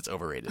don't, because it's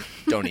overrated.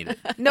 Don't eat it.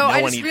 No,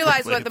 I one just eats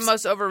realized Fruit what the Loops.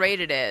 most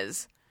overrated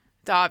is.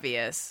 It's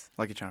obvious.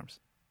 Lucky Charms.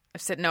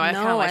 I've said no. I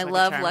kinda No, like I Lucky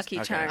love Charms. Lucky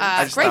Okay. Charms.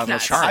 I just Grape thought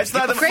Nuts. Charms. I just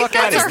thought the, Grape fuck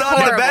out Nuts of are it.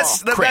 horrible.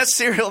 the Chris. best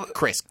cereal.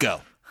 Chris,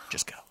 go.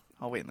 Just go.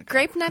 I'll wait in the car.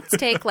 Grape nuts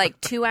take like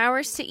 2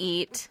 hours to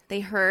eat.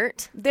 They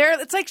hurt.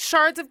 It's like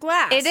shards of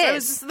glass. It It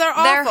is. was- they're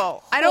They're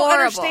awful. I don't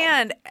horrible.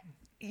 understand.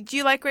 Do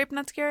you like grape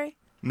nuts, Gary?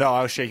 No,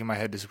 I was shaking my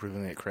head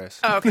disapprovingly at Chris.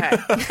 Okay.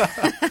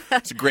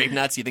 So grape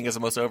nuts, you think is the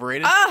most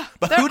overrated?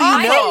 but they're who do you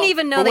I know? didn't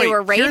even know But they wait,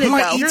 were rated here's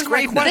my- though. here's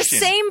my The question.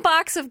 same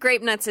box of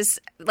grape nuts is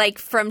like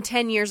from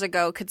 10 years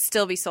ago could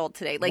still be sold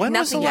today. Like When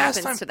was the nothing last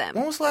happens time, to them.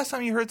 When was the last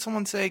time you heard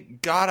someone say,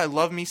 "God, I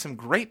love me some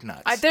grape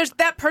nuts"? There's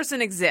that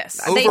person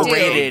exists. They do,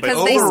 Overrated, because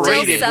But they still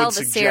overrated sell would the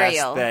suggest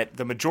cereal. that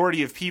the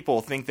majority of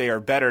people think they are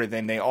better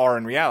than they are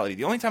in reality.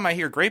 The only time I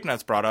hear grape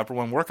nuts brought up are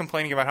when we're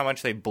complaining about how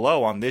much they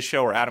blow on this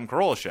show or Adam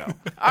Carolla's show.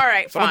 All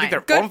right, So I don't fine. think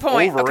they're Good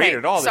point. overrated Okay,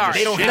 at all. They're sorry. just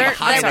They don't shit. have a They're,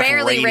 high they're enough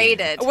barely rating.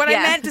 rated. What Yeah,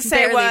 I meant to say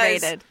barely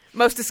was rated.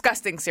 most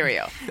disgusting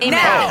cereal. Amen.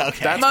 Now, Okay.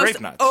 That's most grape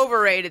nuts.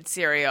 overrated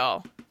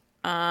cereal.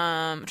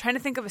 I'm trying to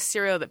think of a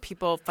cereal that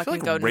people fucking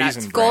like go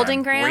Raisin nuts. Bran.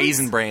 Golden Grams?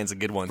 Raisin Bran's a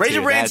good one, Raisin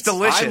too. Bran's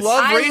delicious. I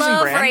love I Raisin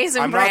love Bran.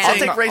 Raisin I'm Bran. not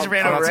saying, I'll take Raisin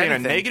Bran I'm over not saying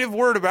anything. a negative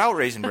word about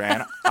Raisin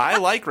Bran. I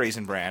like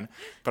Raisin Bran,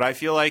 but I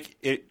feel like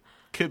it.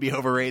 Could be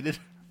overrated.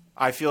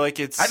 I feel like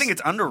it's. I think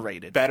it's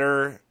underrated.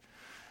 better.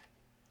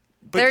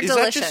 But They're is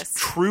delicious. that just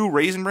true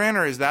Raisin Bran,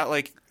 or is that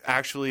like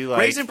actually like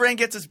Raisin Bran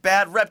gets its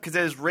bad rep because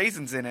there's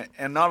raisins in it,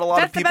 and not a lot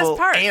That's of the people best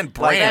part. And like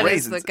bran. That is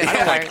raisins. the good I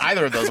don't part. like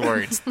either of those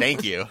words.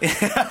 Thank you. I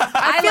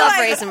feel love like-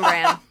 Raisin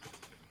Bran.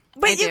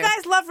 But I you do.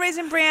 guys love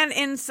Raisin Bran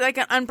in like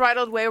an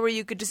unbridled way where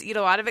you could just eat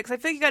a lot of it. Because I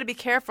feel like you got to be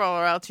careful,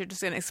 or else you're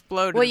just going to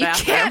explode. Well, in the you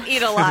bathroom. can't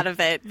eat a lot of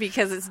it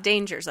because it's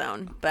danger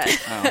zone. But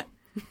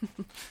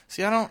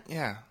See, I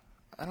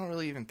don't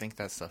really even think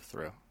that stuff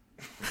through.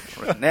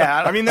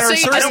 Yeah, I mean, there so are you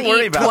certain. just don't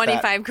worry eat about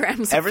 25 that.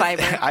 grams of Everything.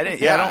 fiber. I don't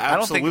think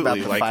about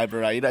absolutely. the Like,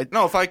 fiber I eat.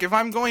 No, if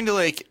I'm going to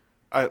like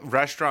a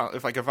restaurant,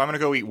 if I'm going to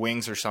go eat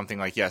wings or something,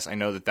 like yes, I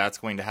know that that's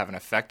going to have an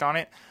effect on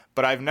it.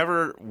 But I've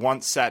never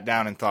once sat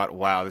down and thought,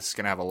 "Wow, this is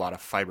going to have a lot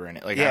of fiber in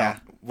it." Like, Yeah.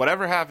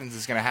 whatever happens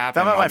is going to If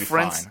happen. I'm at I'll my be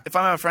friend's, fine. if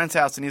I'm at my friend's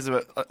house and he's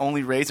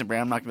only Raisin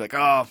Bran, I'm not gonna be like,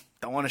 oh,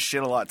 don't want to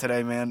shit a lot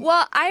today, man.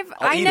 Well, I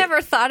eat never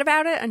thought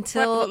about it What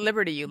until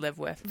liberty you live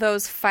with.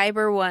 those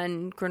Fiber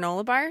One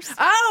granola bars.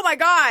 Oh my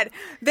God!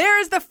 There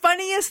is the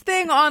funniest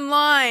thing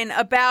online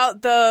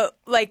about the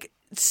like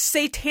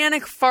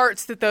satanic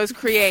farts that those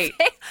create.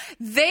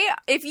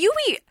 If you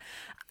eat,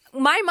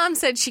 my mom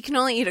said she can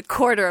only eat a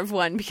quarter of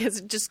one because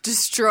it just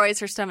destroys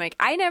her stomach.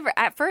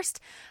 At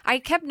first, I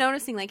kept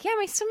noticing like, yeah,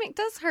 my stomach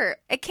does hurt.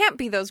 It can't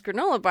be those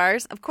granola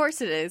bars. Of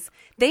course it is.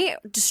 They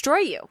destroy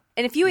you.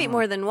 And if you eat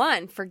more than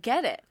one,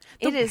 forget it.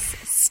 It is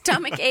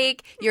stomach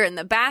ache. You're in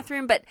the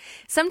bathroom. But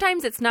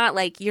sometimes it's not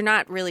like you're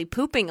not really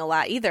pooping a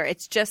lot either.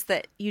 It's just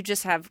that you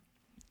just have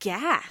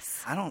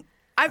gas.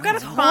 I've got to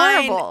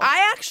find. horrible.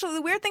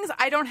 The weird thing is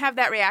I don't have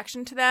that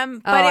reaction to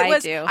them. But Oh, it I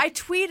was. do. I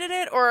tweeted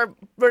it or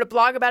wrote a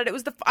blog about it. It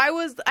was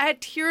I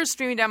had tears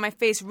streaming down my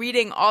face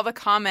reading all the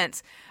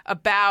comments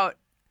about.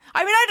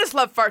 I mean, I just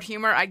love fart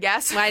humor, I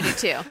guess. I do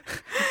too.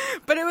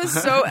 But it was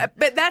so.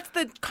 But that's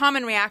the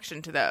common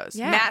reaction to those.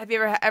 Yeah. Matt, have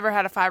you ever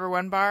had a Fiber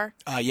One bar?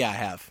 Yeah, I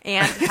have.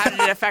 And how did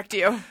it affect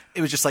you?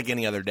 It was just like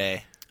any other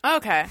day.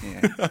 Okay.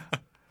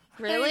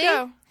 Really?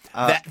 There you go.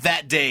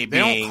 That day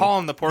They being don't call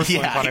him the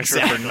porcelain Yeah, Punisher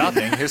exactly. for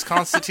nothing. His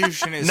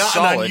constitution is not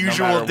solid, an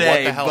unusual no matter day,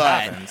 what the hell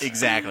but happens.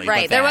 exactly.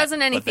 Right, but there that- wasn't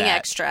but anything that-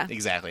 extra.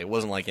 Exactly, it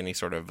wasn't like any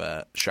sort of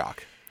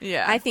shock.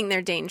 Yeah. I think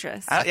they're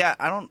dangerous. I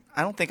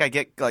don't think I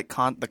get like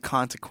the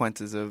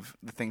consequences of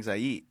the things I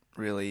eat.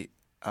 Really,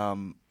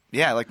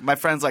 yeah. Like my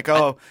friend's like,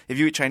 oh, if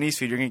you eat Chinese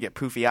food, you're gonna get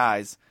poofy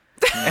eyes.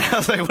 And I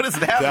was like, what does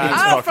that mean?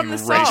 That's Oh, fucking from the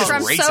racist. salt.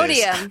 From racist.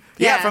 sodium.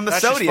 Yeah, from the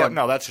That's just sodium.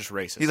 no, that's just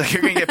racist. He's like,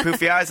 you're gonna get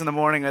poofy eyes in the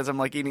morning as I'm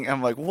like eating.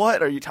 I'm like,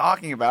 what are you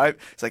talking about?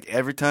 It's like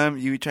every time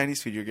you eat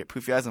Chinese food, you get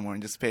poofy eyes in the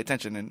morning. Just pay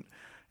attention.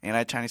 And I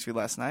had Chinese food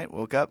last night.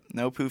 Woke up,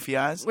 no poofy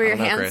eyes. Were your I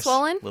don't know, hands Chris.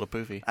 swollen? Little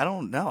poofy. I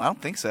don't know. I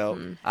don't think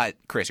so.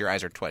 Chris, your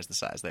eyes are twice the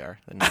size they are.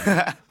 My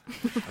eyes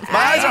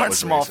That aren't was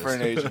small racist. for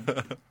an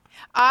Asian.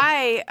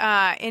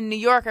 I in New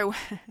York, I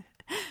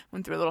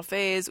went through a little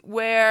phase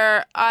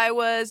where I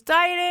was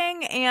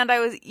dieting and I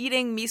was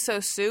eating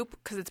miso soup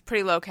because it's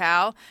pretty low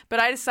cal. But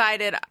I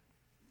decided,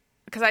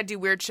 because I do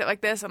weird shit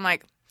like this, I'm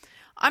like,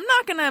 I'm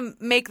not gonna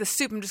make the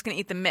soup. I'm just gonna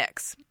eat the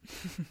mix.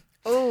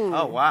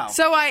 Oh wow.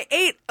 So I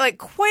ate like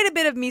quite a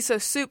bit of miso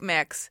soup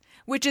mix,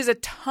 which is a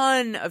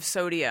ton of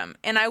sodium.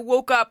 And I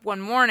woke up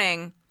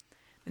the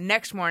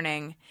next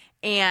morning,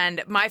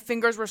 and my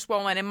fingers were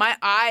swollen, and my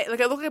eye,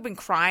 like I looked like I've been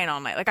crying all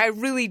night. Like I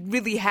really,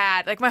 really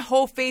had, like my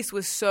whole face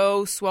was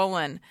so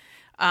swollen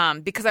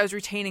because I was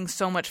retaining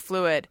so much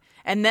fluid.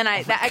 And then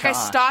I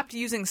stopped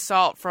using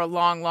salt for a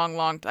long,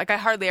 like I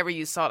hardly ever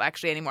use salt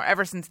actually anymore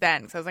ever since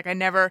then. So I was like, I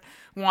never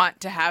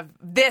want to have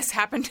this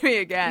happen to me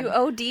again. You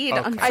OD'd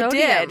on I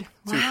sodium. did.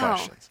 Two Wow.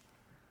 questions.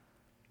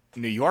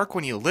 New York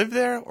when you lived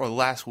there or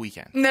last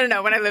weekend?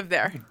 No, when I lived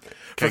there.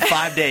 For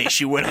 5 days,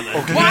 she went on the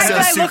Why did miso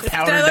I soup look-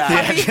 powder did I look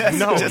diet. happy?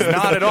 No,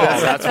 not at all.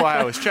 That's why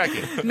I was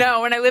checking.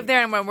 No, when I lived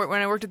there and when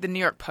I worked at the New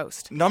York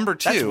Post. Number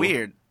two. That's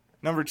weird.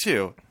 Number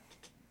two.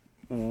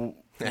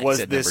 He Was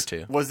said this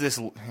number two. was this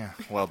yeah,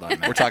 well done.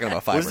 man. We're talking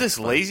about fiber. Was this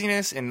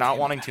laziness in not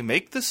wanting to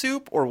make the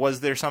soup, or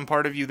was there some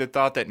part of you that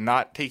thought that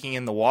not taking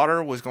in the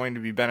water was going to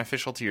be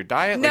beneficial to your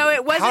diet? No,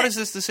 it wasn't. How does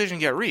this decision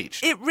get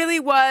reached? It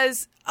really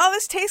was, oh,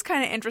 this tastes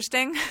kind of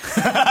interesting.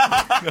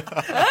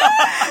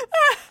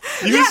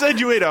 You said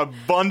you ate a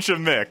bunch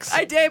of mix.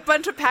 I did a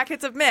bunch of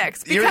packets of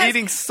mix. You're because-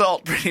 eating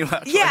salt pretty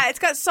much. Yeah, it's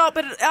got salt,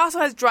 but it also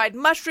has dried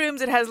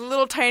mushrooms. It has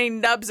little tiny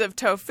nubs of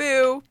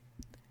tofu.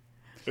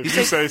 If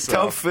you say so.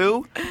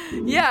 Tofu?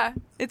 Yeah,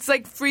 it's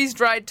like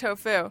freeze-dried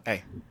tofu.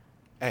 Hey,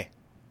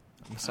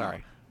 I'm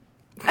sorry.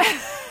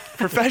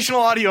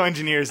 professional audio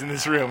engineers in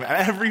this room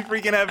at every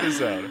freaking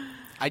episode.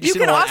 I just You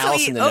didn't can want also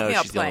Alison eat to know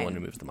oatmeal she's the only plain. one who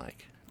moves the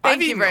mic.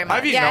 Thank you very much.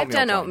 I've eaten Yeah, I've oatmeal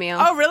done plain. oatmeal.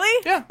 Oh,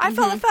 really? Yeah. I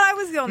thought I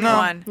was the only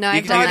one. No, You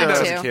I've can done do that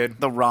those too. as a kid.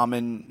 The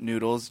ramen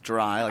noodles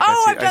dry. Like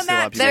Oh, I I've see, done I see a lot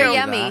that of people They're do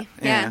yummy.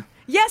 that. Yeah.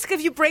 Yes,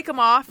 because you break them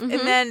off, and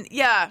then,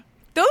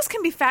 those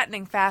can be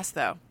fattening fast,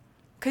 though.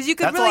 Because you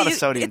could That's a really lot of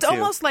sodium, it's too.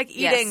 almost like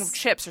eating Yes.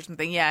 chips or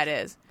something. Yeah, it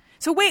is.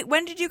 So wait,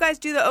 when did you guys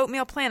do the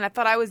oatmeal plan? I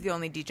thought I was the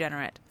only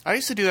degenerate. I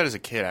used to do that as a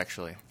kid,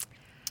 actually.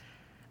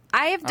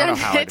 I have I don't done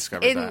know how I it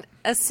discovered in that.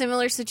 a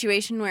similar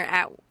situation where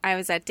I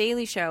was at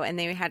Daily Show and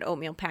they had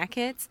oatmeal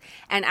packets,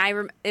 and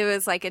it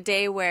was like a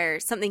day where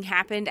something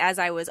happened as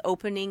I was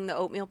opening the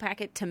oatmeal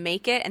packet to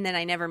make it, and then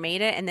I never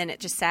made it, and then it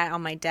just sat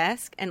on my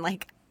desk, and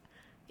like,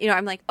 you know,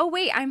 I'm like, oh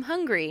wait, I'm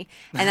hungry,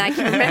 and I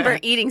can remember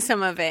eating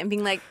some of it and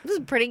being like, this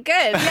is pretty good.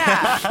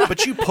 Yeah,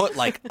 But you put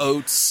like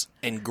oats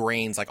and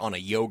grains like on a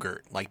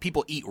yogurt. Like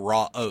people eat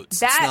raw oats. It's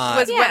That not-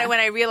 was Yeah. when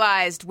I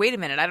realized, wait a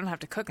minute, I don't have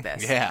to cook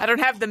this. Yeah. I don't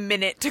have the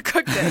minute to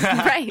cook this.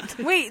 right.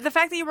 Wait, the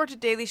fact that you worked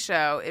at Daily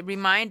Show, it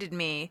reminded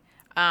me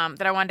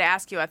that I wanted to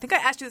ask you. I think I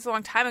asked you this a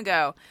long time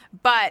ago,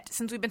 but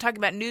since we've been talking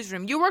about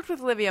Newsroom, you worked with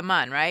Olivia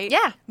Munn, right?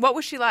 Yeah. What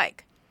was she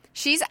like?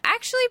 She's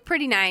actually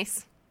pretty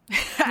nice.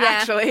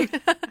 Actually.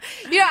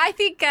 I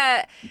think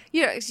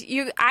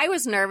I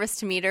was nervous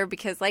to meet her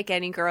because, like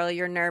any girl,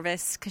 you're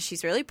nervous because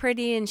she's really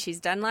pretty and she's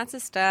done lots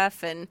of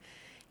stuff, and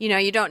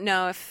you don't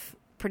know if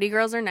pretty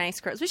girls are nice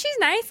girls, but she's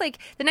nice. Like,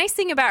 the nice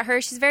thing about her,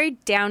 she's very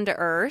down to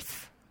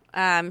earth.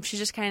 She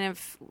just kind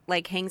of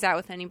like hangs out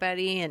with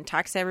anybody and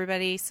talks to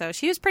everybody, so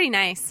she was pretty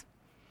nice.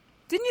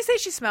 Didn't you say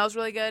she smells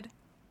really good?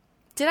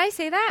 Did I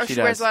say that? Or she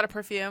does. wears a lot of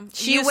perfume?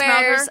 She You smelled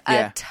wears her?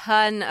 Yeah. a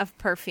ton of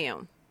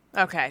perfume,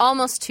 Okay.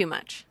 almost too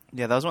much.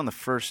 Yeah, that was one of the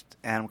first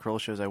Adam Carolla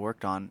shows I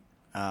worked on.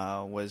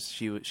 Was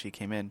she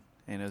came in,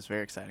 and it was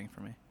very exciting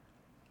for me.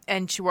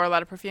 And she wore a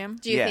lot of perfume?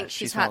 Do you Yeah, think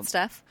she she's hot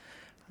smelled- stuff?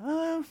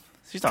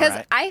 She's all Because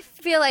right. I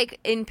feel like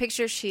in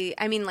pictures,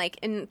 like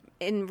in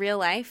real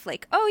life,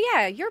 like, oh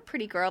yeah, you're a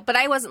pretty girl, but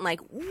I wasn't like,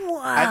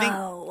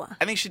 whoa.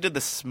 I think she did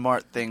the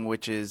smart thing,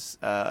 which is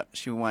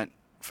she went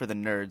for the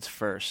nerds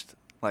first.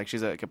 Like,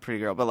 she's like a pretty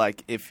girl, but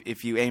like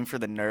if you aim for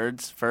the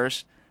nerds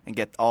first and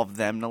get all of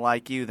them to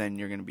like you, then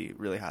you're going to be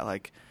really high.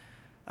 Like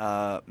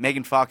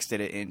Megan Fox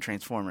did it in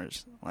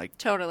Transformers. Like,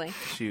 Totally.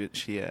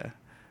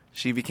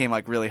 she became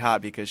like really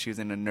hot because she was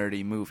in a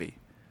nerdy movie.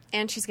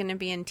 And she's going to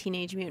be in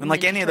Teenage Mutant And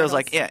like Ninja any of those,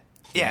 like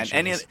Turtles.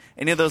 and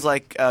any of those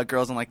like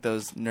girls in like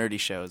those nerdy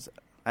shows.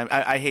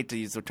 I hate to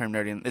use the term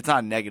nerdy. It's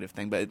not a negative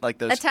thing, but like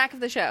those. Attack of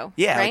the Show.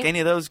 Yeah, right? like any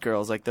of those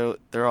girls, like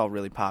they're all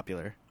really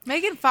popular.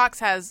 Megan Fox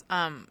has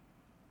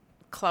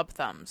club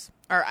thumbs.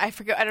 Or I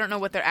forget, I don't know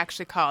what they're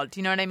actually called. Do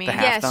you know what I mean? The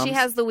half Yes, thumbs? she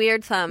has the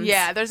weird thumbs.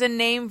 Yeah, there's a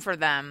name for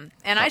them.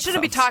 And I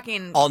shouldn't be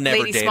talking I'll never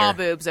lady date small her.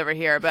 boobs over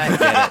here,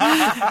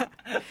 but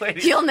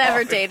You'll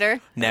never date her.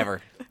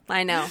 Never.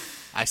 I know.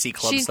 I see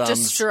club She's thumbs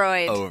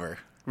destroyed. over.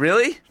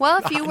 Really? Well,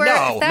 if you were,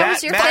 No, if that was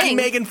Matt- your Matt- thing.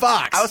 Megan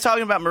Fox. I was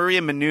talking about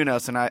Maria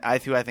Menounos,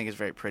 and who I think is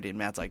very pretty, and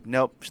Matt's like,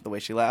 nope, the way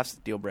she laughs,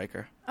 deal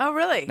breaker. oh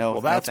really? No,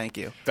 Well, no, that's thank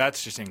you.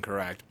 That's just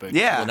incorrect. But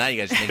Yeah. Well, now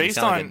you guys just make me Based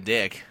sound like on- a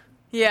dick.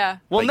 Yeah.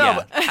 Well, But no,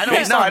 yeah.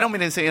 but I don't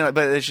mean to say,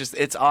 but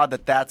it's odd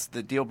that that's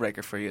the deal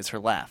breaker for you is her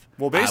laugh.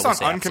 Well, based I will on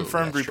say absolutely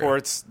unconfirmed that's true.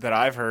 reports that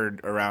I've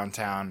heard around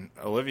town,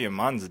 Olivia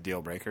Munn's a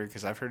deal breaker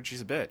because I've heard she's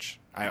a bitch.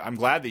 I'm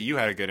glad that you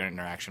had a good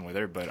interaction with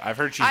her, but I've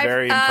heard she's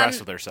very impressed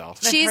with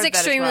herself. She's heard that as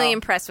extremely well.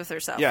 impressed with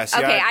herself. Yeah, see,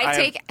 okay, I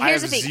take. have-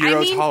 Here's I the have thing. zero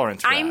I mean,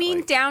 tolerance for I that, mean,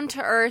 like- down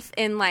to earth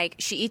in like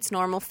she eats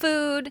normal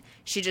food.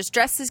 She just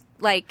dresses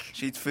like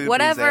She eats food,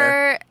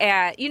 whatever.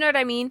 You know what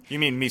I mean? You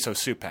mean miso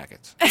soup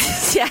packets?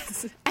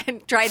 Yes,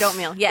 and dried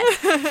oatmeal.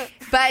 Yes,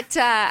 but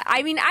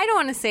I mean, I don't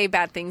want to say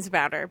bad things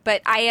about her,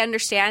 but I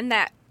understand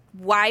that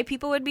why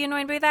people would be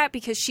annoyed by that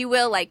because she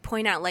will like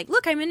point out like,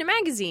 look, I'm in a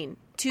magazine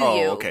to you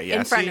okay, yeah.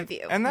 in front See, of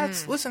you. And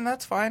that's listen,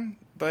 that's fine,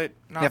 but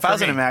not If for I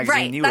was me. in a magazine,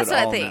 Right, you that's would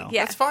what I all think, know.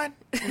 yeah. That's fine.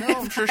 You know,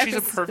 I'm sure she's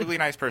a perfectly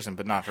nice person,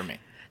 but not for me.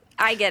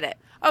 I get it.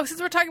 Oh, since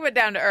we're talking about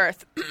down to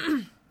earth,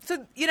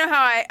 so you know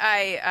how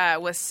I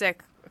was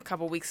sick a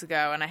couple weeks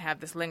ago and I have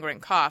this lingering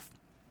cough.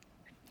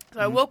 So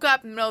I woke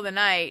up in the middle of the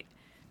night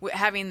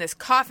having this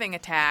coughing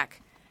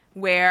attack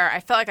where I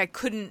felt like I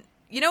couldn't.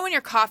 You know when you're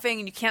coughing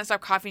and you can't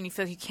stop coughing and you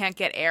feel like you can't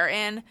get air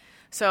in?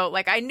 So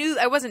like I knew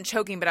I wasn't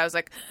choking, but I was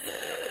like,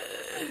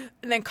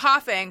 and then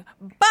coughing.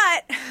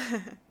 But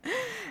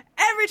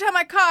every time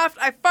I coughed,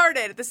 I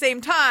farted at the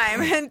same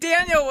time, and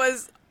Daniel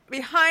was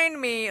behind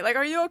me, like,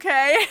 "Are you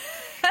okay?"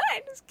 And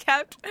I just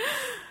kept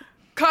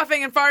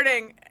coughing and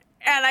farting,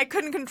 and I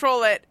couldn't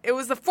control it. It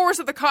was the force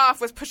of the cough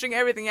was pushing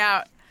everything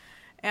out,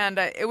 and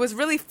it was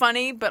really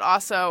funny, but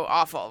also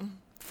awful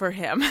for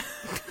him.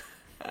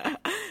 I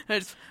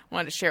just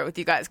wanted to share it with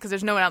you guys because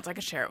there's no one else I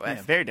could share it with.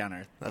 Yeah, very down to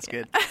earth. That's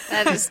good.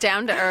 That is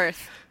down to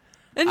earth.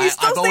 And you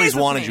still I've always stays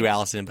with wanted me. you,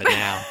 Allison, but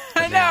now.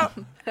 I know.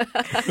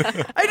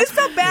 I just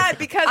felt bad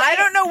because I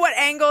don't know what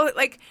angle.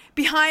 Like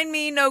behind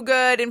me, no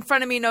good. In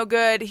front of me, no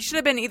good. He should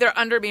have been either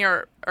under me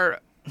or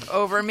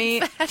over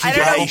me. I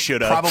don't know. He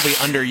should have. Probably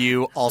under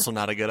you. Also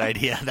not a good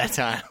idea at that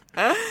time.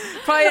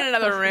 Probably in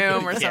another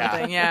room or Yeah.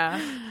 something.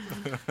 Yeah.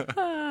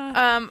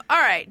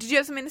 All right. Did you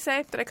have something to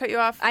say? Did I cut you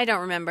off? I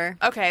don't remember.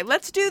 Okay.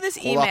 Let's do this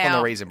Hold email. off on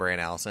the Raisin Bran,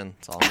 Allison.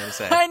 That's all I'm going to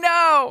say. I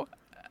know.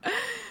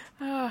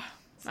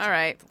 All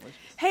right.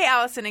 Hey,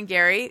 Alison and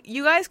Gary.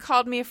 You guys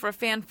called me for a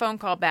fan phone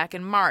call back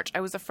in March.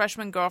 I was a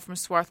freshman girl from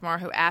Swarthmore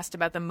who asked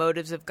about the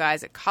motives of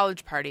guys at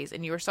college parties,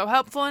 and you were so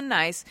helpful and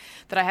nice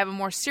that I have a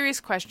more serious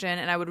question,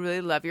 and I would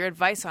really love your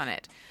advice on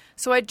it.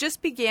 So I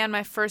just began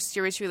my first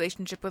serious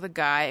relationship with a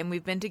guy, and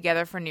we've been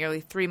together for nearly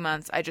 3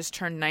 months. I just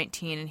turned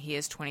 19, and he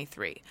is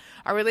 23.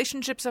 Our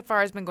relationship so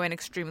far has been going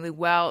extremely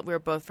well. We're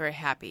both very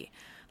happy.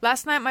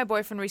 Last night, my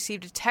boyfriend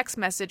received a text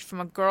message from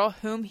a girl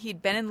whom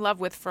he'd been in love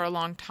with for a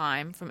long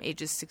time, from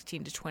ages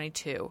 16 to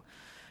 22,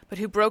 but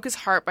who broke his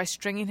heart by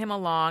stringing him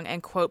along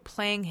and, quote,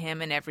 playing him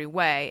in every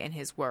way, in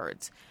his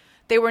words.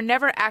 They were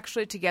never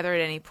actually together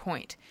at any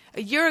point.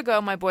 A year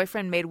ago, my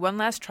boyfriend made one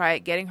last try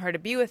at getting her to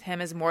be with him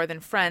as more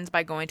than friends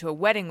by going to a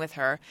wedding with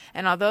her,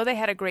 and although they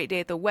had a great day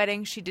at the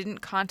wedding, she didn't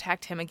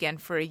contact him again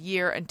for a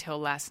year until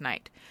last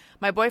night.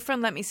 My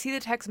boyfriend let me see the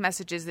text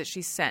messages that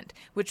she sent,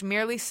 which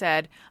merely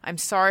said, "I'm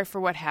sorry for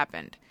what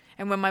happened."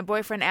 And when my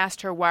boyfriend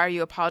asked her, "Why are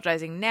you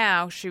apologizing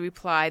now?" she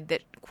replied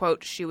that,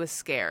 quote, she was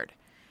scared.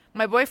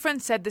 My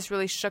boyfriend said this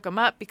really shook him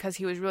up because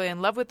he was really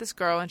in love with this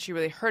girl and she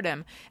really hurt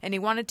him, and he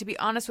wanted to be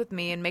honest with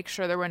me and make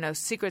sure there were no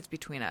secrets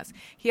between us.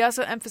 He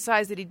also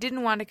emphasized that he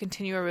didn't want to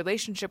continue a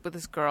relationship with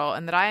this girl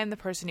and that I am the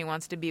person he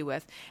wants to be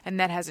with, and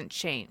that hasn't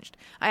changed.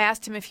 I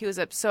asked him if he was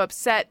so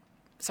upset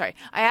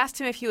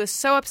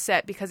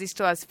because he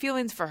still has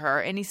feelings for her,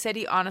 and he said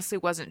he honestly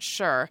wasn't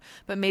sure,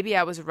 but maybe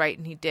I was right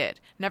and he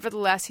did.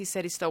 Nevertheless, he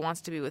said he still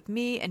wants to be with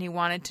me, and he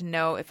wanted to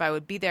know if I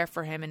would be there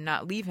for him and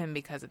not leave him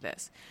because of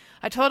this.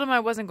 I told him I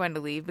wasn't going to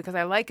leave because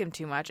I like him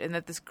too much and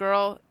that this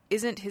girl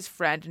isn't his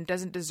friend and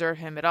doesn't deserve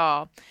him at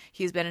all.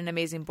 He has been an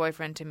amazing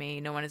boyfriend to me.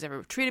 No one has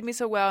ever treated me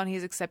so well, and he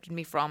has accepted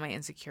me for all my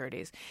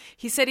insecurities.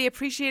 He said he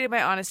appreciated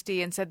my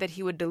honesty and said that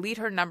he would delete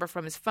her number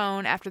from his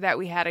phone. After that,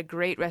 we had a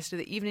great rest of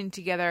the evening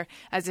together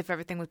as if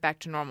everything was back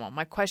to normal.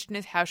 My question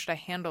is, how should I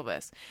handle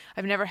this?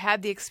 I've never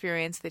had the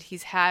experience that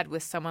he's had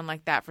with someone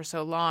like that for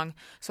so long,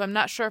 so I'm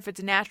not sure if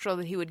it's natural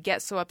that he would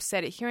get so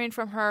upset at hearing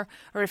from her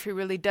or if he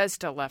really does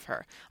still love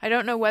her. I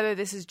don't know whether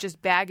this is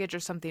just baggage or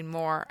something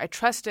more. I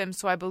trust him,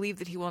 so I believe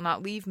that he will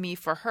not leave me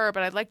for her,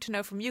 but I'd like to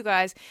know from you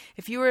guys,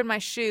 if you were in my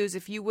shoes,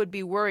 if you would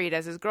be worried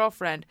as his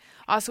girlfriend.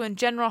 Also, in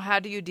general, how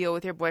do you deal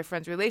with your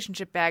boyfriend's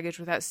relationship baggage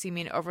without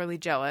seeming overly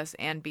jealous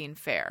and being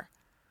fair?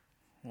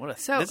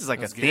 This is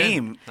like a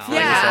theme. for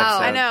Yeah, this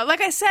episode. I know.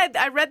 Like I said,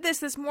 I read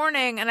this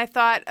morning, and I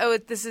thought, oh,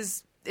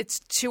 it's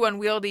too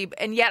unwieldy,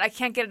 and yet I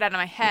can't get it out of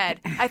my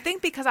head. I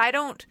think because I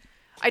don't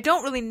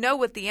really know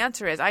what the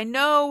answer is.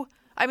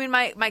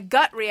 My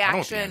gut reaction. I know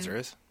what the answer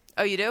is.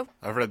 Oh, you do?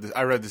 I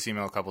read this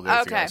email a couple days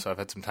Okay. ago, so I've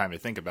had some time to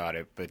think about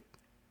it. But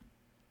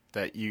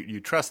that you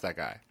trust that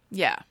guy.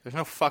 Yeah. There's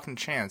no fucking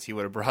chance he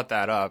would have brought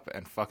that up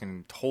and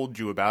fucking told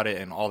you about it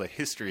and all the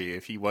history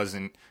if he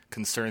wasn't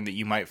concerned that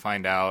you might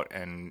find out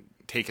and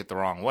take it the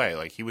wrong way.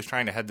 Like, he was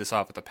trying to head this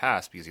off at the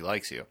pass because he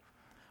likes you.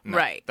 No,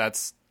 Right.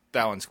 That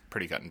one's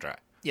pretty cut and dry.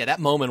 Yeah, that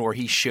moment where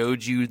he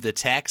showed you the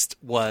text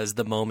was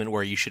the moment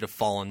where you should have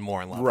fallen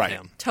more in love Right. with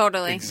him.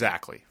 Totally.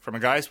 Exactly. From a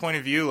guy's point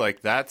of view,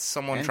 like, that's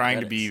someone And trying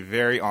to credits. be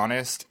very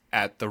honest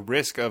at the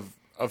risk of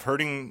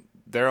hurting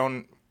their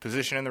own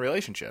position in the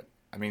relationship.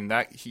 I mean,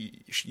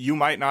 you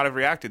might not have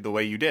reacted the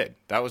way you did.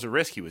 That was a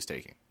risk he was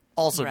taking.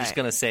 Also, Right. just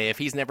going to say, if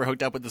he's never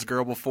hooked up with this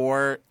girl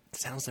before, it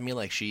sounds to me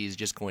like she's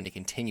just going to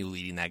continue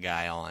leading that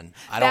guy on.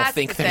 I don't That's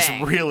think the there's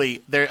thing.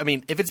 really there. I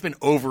mean, if it's been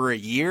over a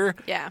year,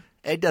 Yeah.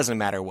 it doesn't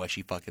matter what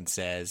she fucking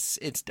says.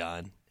 It's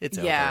done. It's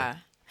Yeah.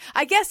 over.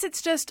 I guess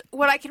it's just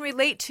what I can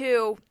relate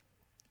to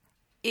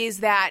is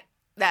that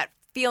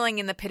feeling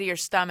in the pit of your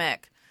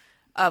stomach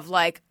of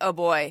like, oh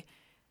boy,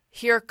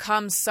 here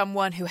comes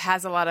someone who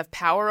has a lot of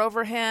power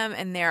over him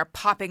and they're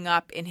popping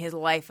up in his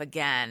life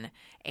again.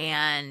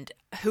 And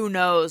who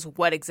knows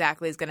what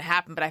exactly is going to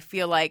happen. But I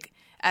feel like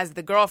as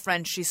the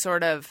girlfriend, she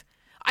sort of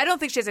 – I don't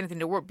think she has anything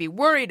to be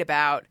worried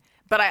about,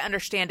 but I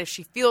understand if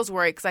she feels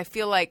worried because I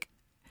feel like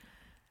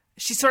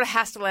she sort of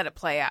has to let it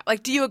play out.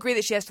 Like, do you agree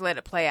that she has to let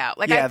it play out?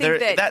 Like, Yeah, I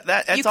think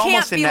that's you can't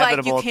almost be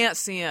inevitable. like, you can't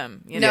see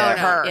him. You No, know,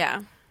 no, her.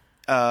 yeah.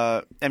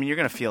 I mean, you're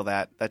going to feel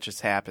that. That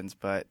just happens.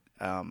 But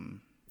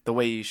the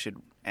way you should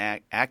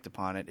act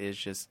upon it is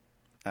just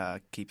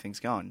keep things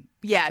going.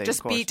 Yeah, Stay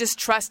just the course. just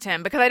trust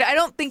him because I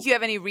don't think you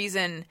have any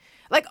reason.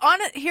 Like,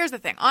 here's the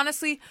thing.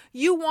 Honestly,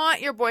 you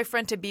want your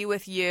boyfriend to be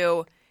with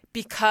you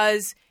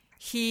because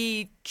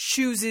he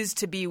chooses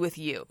to be with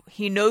you.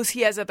 He knows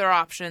he has other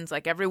options,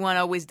 like everyone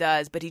always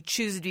does, but he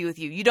chooses to be with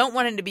you. You don't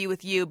want him to be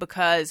with you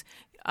because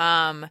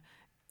of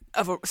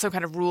some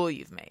kind of rule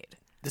you've made.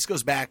 This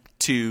goes back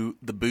to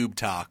the boob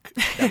talk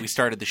that we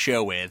started the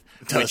show with.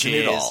 Doesn't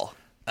it all?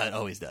 It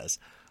always does.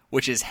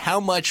 Which is, how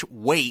much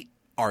weight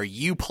are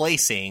you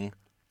placing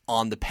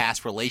on the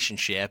past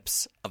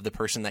relationships of the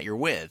person that you're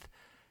with?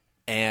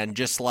 And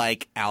just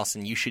like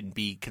Alison, you shouldn't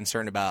be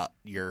concerned about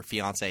your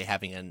fiance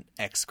having an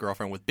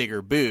ex-girlfriend with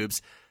bigger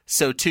boobs.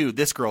 So, too,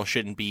 this girl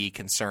shouldn't be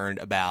concerned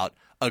about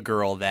a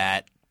girl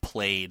that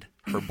played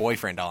her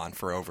boyfriend on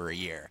for over a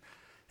year.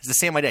 It's the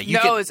same idea.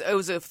 It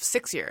was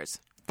 6 years.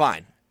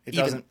 Fine. It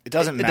Even-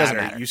 doesn't it matter. doesn't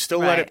matter. You still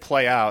let Right. it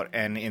play out,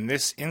 and in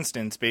this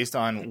instance, based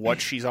on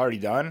what she's already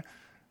done,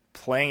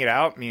 playing it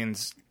out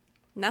means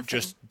Nothing.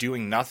 just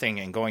doing nothing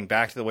and going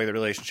back to the way the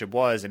relationship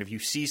was. And if you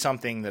see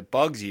something that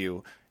bugs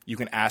you, you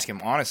can ask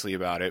him honestly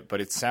about it. But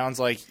it sounds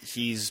like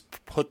he's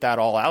put that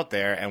all out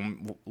there,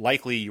 and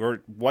likely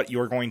what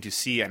you're going to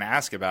see and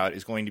ask about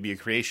is going to be a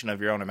creation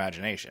of your own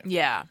imagination.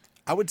 Yeah.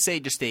 I would say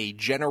just a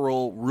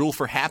general rule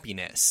for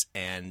happiness,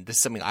 and this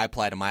is something I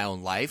apply to my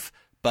own life,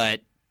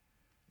 but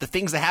the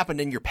things that happened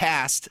in your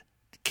past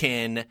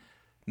can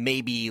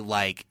maybe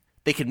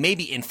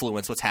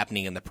influence what's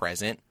happening in the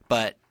present,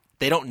 but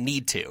they don't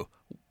need to.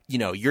 You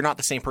know, you're not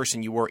the same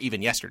person you were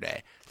even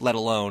yesterday, let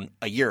alone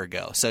a year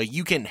ago. So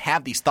you can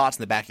have these thoughts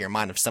in the back of your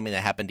mind of something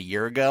that happened a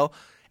year ago,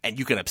 and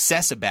you can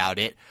obsess about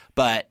it,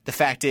 but the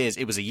fact is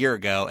it was a year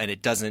ago, and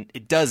it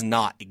does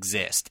not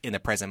exist in the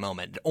present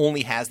moment. It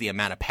only has the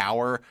amount of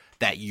power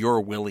that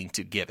you're willing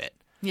to give it.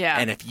 Yeah.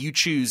 And if you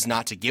choose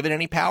not to give it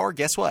any power,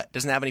 guess what? It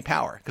doesn't have any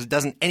power because it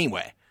doesn't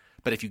anyway.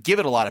 But if you give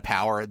it a lot of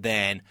power,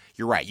 then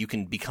you're right. You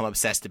can become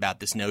obsessed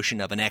about this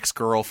notion of an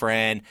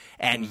ex-girlfriend,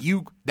 and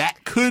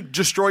that could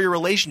destroy your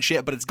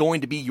relationship, but it's going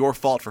to be your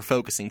fault for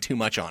focusing too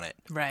much on it.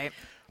 Right.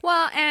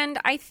 Well, and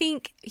I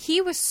think he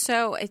was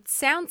it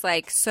sounds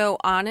like so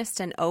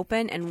honest and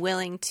open and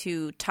willing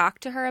to talk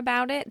to her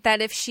about it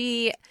that if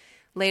she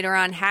later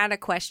on had a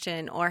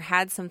question or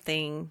had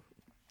something,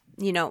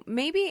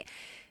 maybe,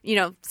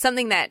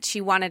 something that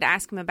she wanted to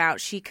ask him about,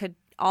 she could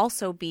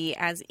also be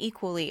as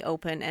equally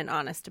open and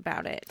honest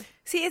about it.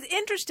 See, it's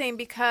interesting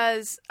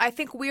because I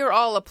think we are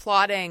all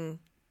applauding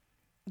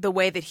the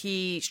way that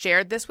he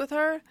shared this with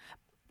her,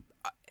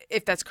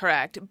 if that's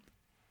correct.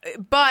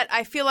 But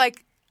I feel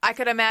like I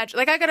could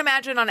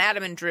imagine on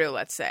Adam and Drew,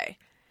 let's say.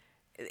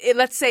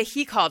 Let's say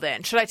he called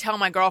in. Should I tell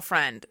my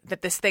girlfriend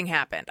that this thing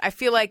happened? I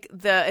feel like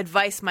the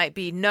advice might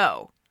be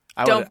no.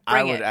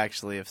 I would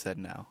actually have said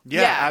no.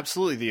 Yeah,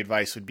 absolutely. The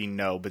advice would be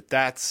no, but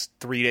that's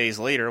 3 days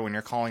later when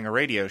you're calling a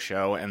radio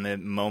show and the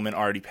moment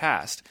already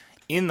passed.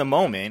 In the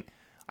moment,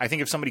 I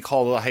think if somebody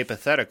called a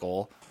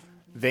hypothetical,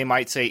 they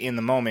might say in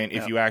the moment,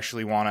 if you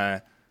actually want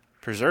to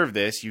preserve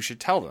this, you should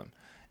tell them.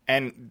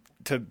 And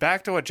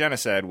back to what Jenna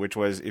said, which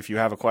was if you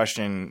have a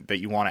question that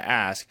you want to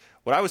ask,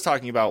 what I was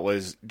talking about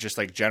was just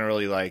like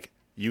generally like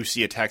you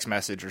see a text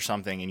message or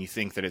something and you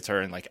think that it's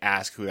her and like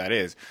ask who that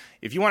is.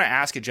 If you want to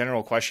ask a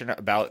general question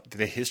about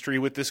the history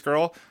with this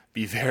girl,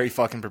 be very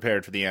fucking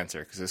prepared for the answer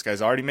because this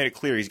guy's already made it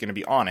clear he's going to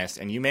be honest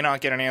and you may not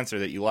get an answer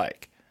that you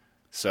like.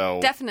 So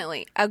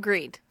Definitely.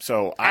 Agreed.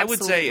 So I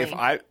would say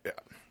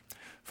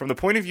from the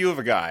point of view of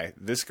a guy,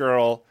 this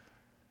girl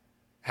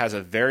has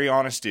a very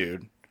honest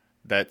dude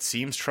that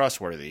seems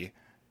trustworthy,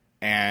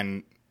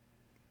 and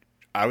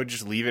I would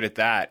just leave it at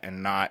that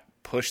and not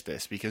push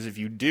this because if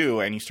you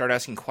do and you start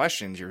asking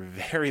questions, you're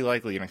very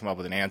likely going to come up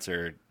with an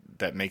answer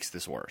that makes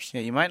this worse.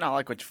 Yeah, you might not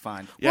like what you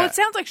find. Yeah. Well, it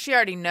sounds like she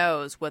already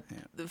knows what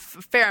the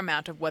fair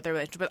amount of what their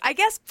relationship. But I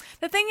guess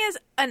the thing is,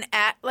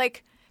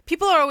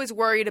 people are always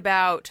worried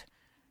about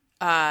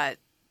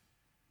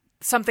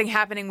something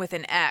happening with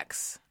an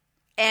ex,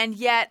 and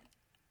yet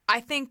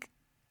I think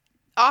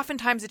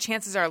oftentimes the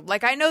chances are,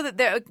 like, I know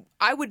that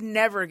I would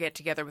never get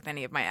together with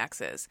any of my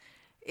exes.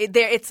 I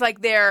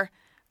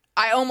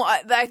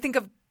think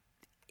of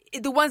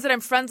the ones that I'm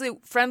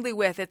friendly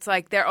with. It's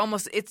like they're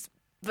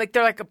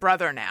like a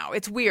brother now.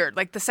 It's weird.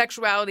 Like the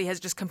sexuality has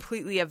just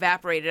completely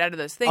evaporated out of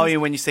those things. Oh,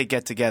 when you say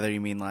get together,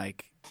 you mean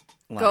like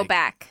Go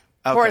back.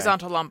 Okay.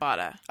 Horizontal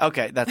lambada.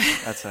 Okay, that's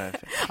what I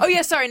think. Oh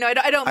yeah, sorry. No, I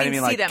don't mean didn't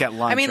mean, see like, them. get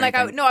lunch I mean or like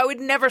anything. I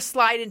would never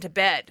slide into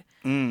bed.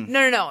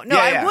 No.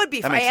 Yeah, I would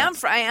be. that I makes am.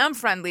 sense. I am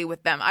friendly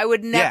with them. I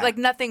would never like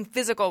nothing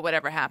physical would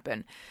ever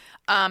happen.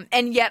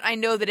 And yet I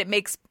know that it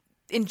makes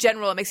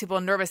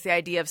people nervous, the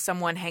idea of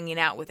someone hanging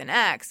out with an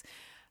ex.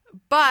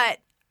 But,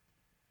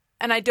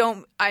 and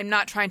I'm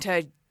not trying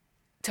to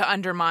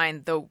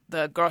undermine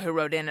the girl who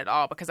wrote in at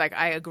all because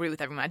I agree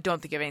with everyone. I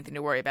don't think you have anything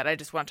to worry about. I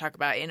just want to talk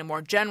about it in a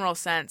more general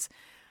sense.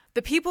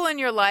 The people in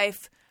your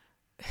life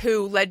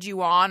who led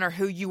you on or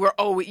who you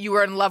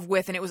were in love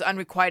with and it was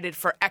unrequited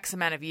for X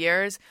amount of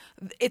years,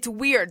 it's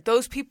weird.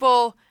 Those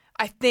people,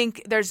 I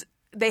think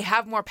they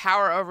have more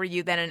power over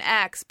you than an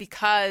ex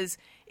because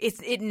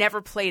it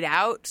never played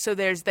out. So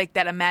there's like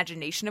that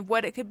imagination of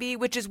what it could be,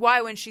 which is why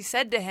when she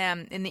said to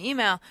him in the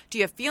email, do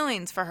you have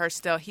feelings for her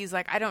still? He's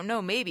like, I don't know,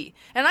 maybe.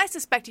 And I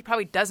suspect he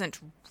probably doesn't.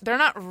 They're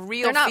not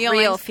real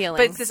feelings.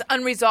 But it's this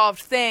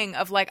unresolved thing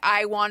of like,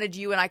 I wanted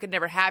you and I could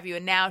never have you.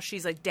 And now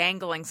she's like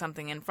dangling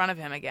something in front of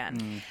him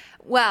again.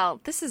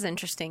 Well, this is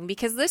interesting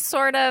because this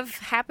sort of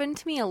happened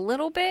to me a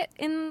little bit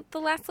in the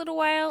last little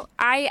while.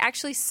 I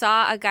actually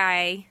saw a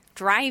guy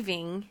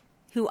driving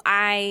who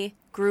I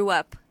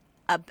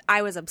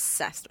was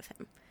obsessed with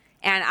him.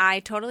 And I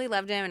totally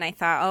loved him, and I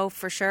thought, oh,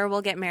 for sure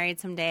we'll get married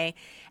someday.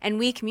 And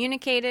we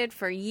communicated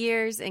for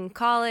years in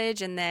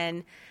college, and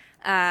then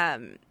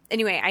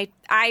anyway,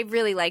 I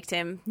really liked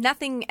him.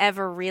 Nothing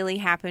ever really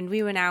happened.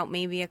 We went out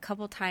maybe a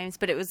couple times,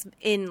 but it was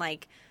in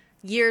like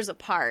years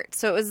apart.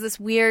 So it was this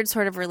weird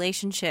sort of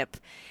relationship.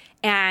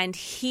 And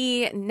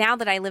he, now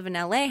that I live in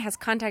LA, has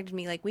contacted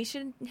me like, we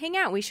should hang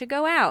out, we should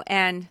go out.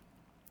 And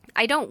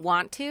I don't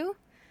want to,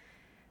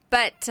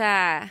 but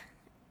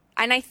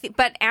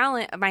but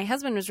Alan, my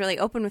husband, was really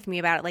open with me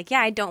about it. Like, yeah,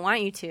 I don't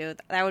want you to.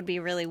 That would be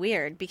really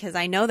weird because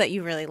I know that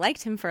you really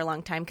liked him for a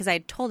long time because I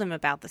had told him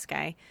about this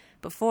guy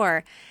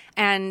before.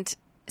 And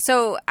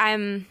so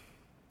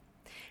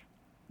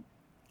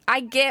I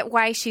get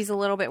why she's a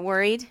little bit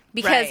worried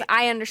because Right.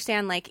 I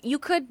understand, like, you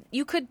could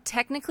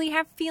technically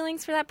have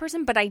feelings for that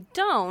person, but I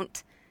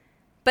don't.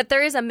 But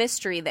there is a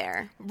mystery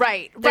there.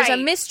 Right. There's a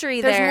right.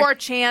 mystery There's there. more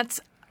chance.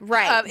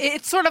 Right.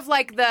 It's sort of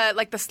like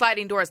the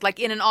sliding doors. Like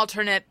in an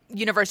alternate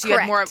universe, you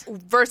have more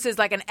Correct. versus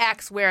like an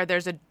X where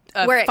there's a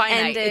Where it finite.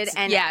 ended It's-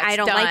 and yeah, it's I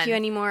don't like done. you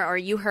anymore or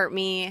you hurt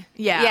me.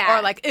 Yeah.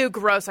 Or like, ew,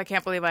 gross, I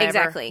can't believe I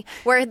Exactly.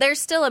 Where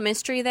there's still a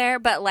mystery there,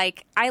 but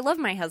like I love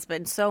my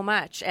husband so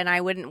much and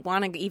I wouldn't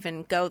want to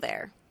even go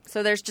there.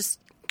 So there's just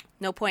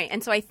no point.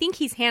 And so I think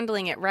he's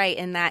handling it right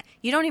in that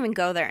you don't even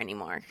go there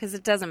anymore because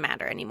it doesn't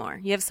matter anymore.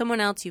 You have someone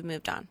else, you've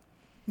moved on.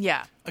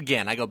 Yeah.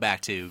 Again, I go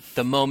back to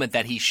the moment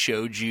that he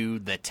showed you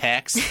the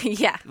text.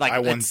 Yeah. Like,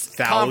 I that's-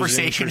 1000%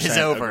 conversation is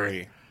over.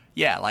 agree.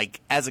 Yeah, like,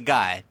 as a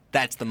guy,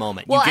 that's the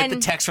moment. Well, you get the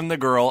and- text from the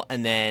girl,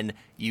 and then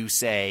you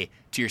say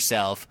to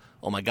yourself,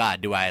 oh my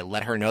God, do I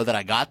let her know that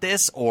I got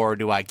this, or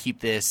do I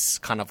keep this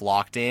kind of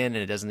locked in, and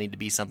it doesn't need to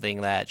be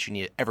something that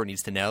she ever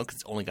needs to know, because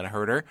it's only going to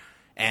hurt her?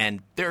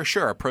 And there are,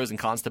 sure, pros and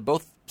cons to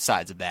both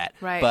sides of that.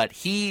 Right. But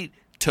he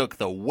took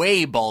the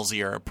way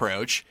ballsier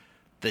approach.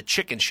 The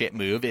chicken shit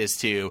move is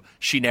to,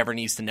 she never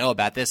needs to know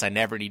about this. I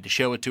never need to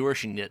show it to her.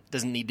 She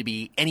doesn't need to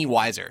be any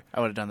wiser.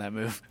 I would have done that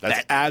move.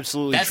 That's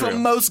absolutely That's true. what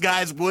most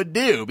guys would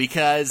do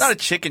because It's not a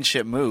chicken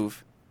shit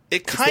move.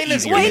 It kind of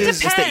easier move.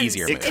 is. It's the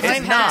easier move. It It's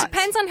kind not. It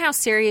depends on how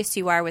serious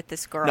you are with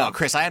this girl. No,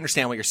 Chris, I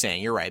understand what you're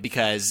saying. You're right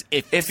because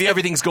if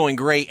everything's going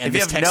great and If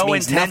you this have text no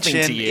means intention,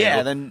 nothing to you,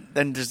 yeah,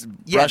 then just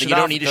yeah, brush then it you off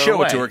don't need to and show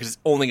throw it to away. her because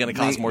it's only going to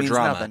cause more Means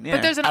drama. nothing, yeah.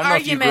 But there's an I don't know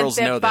if you argument girls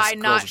know that this by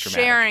girls not are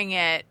dramatic. sharing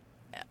it,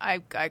 I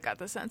got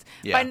the sense.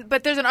 Yeah.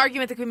 But there's an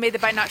argument that can be made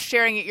that by not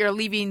sharing it, you're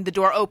leaving the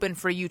door open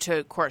for you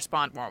to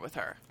correspond more with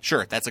her.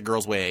 Sure, that's a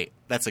girl's way.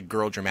 That's a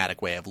girl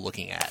dramatic way of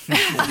looking at Yeah,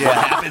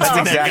 happens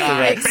when that exactly guy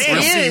right.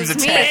 receives a Excuse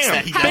me. text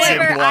that he doesn't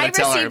However, want I to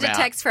tell her received a about.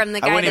 text from the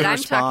I guy wouldn't that I'm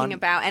even talking respond.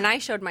 about, and I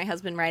showed my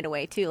husband right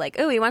away too. Like,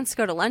 oh, he wants to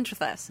go to lunch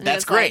with us. And he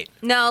That's was like, great.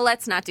 no,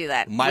 let's not do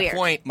that. My Weird.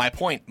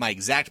 point, my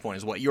exact point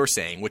is what you're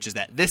saying, which is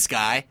that this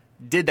guy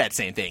did that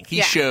same thing. He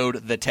Yeah.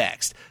 showed the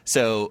text.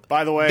 So,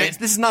 By the way-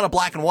 this is not a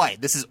black and white.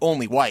 This is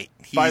only white.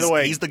 By the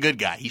way- he's the good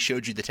guy. He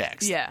showed you the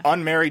text. Yeah.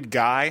 Unmarried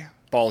guy,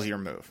 ballsier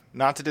move.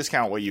 Not to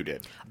discount what you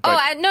did. Oh,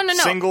 but no.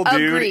 Single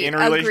dude Agreed, in a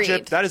relationship,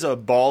 agreed. that is a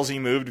ballsy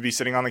move to be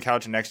sitting on the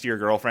couch next to your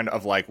girlfriend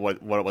of like what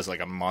it was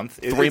like a month.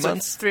 3 It's a-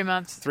 months? 3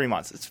 months. 3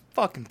 months. It's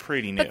fucking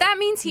pretty new. But that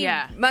means he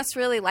Yeah. must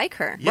really like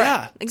her.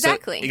 Yeah.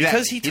 Exactly. So-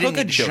 because he He didn't took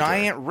a need to show it to her.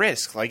 giant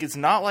risk. Like it's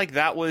not like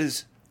that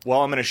was,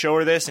 well, I'm going to show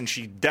her this and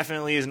she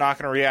definitely is not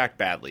going to react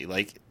badly.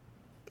 Like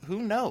who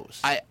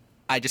knows?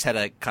 I just had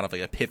a kind of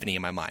like epiphany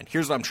in my mind.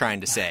 Here's what I'm trying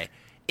to say.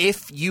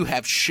 If you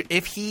have,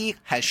 if he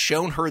has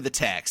shown her the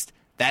text,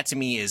 that to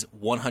me is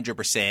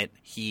 100%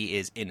 he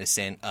is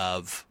innocent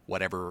of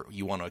whatever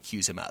you want to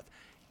accuse him of.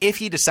 If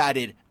he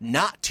decided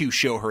not to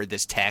show her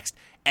this text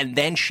and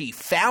then she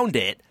found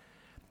it,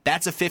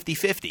 that's a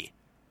 50-50.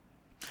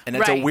 And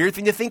that's a Right. weird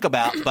thing to think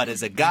about, but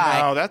as a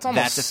guy, no, that's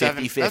almost a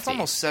 50-50. That's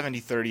almost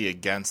 70-30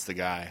 against the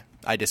guy.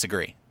 I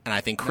disagree. And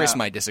I think Chris No.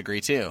 might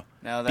disagree too.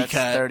 No, that's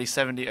because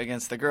 30-70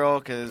 against the girl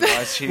because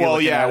why is she Well,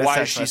 looking yeah, at his why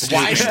text is she messages?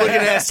 why is she looking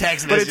at his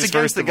text But messages it's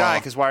against first the of guy all?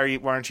 because why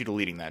aren't you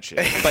deleting that shit?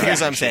 But here's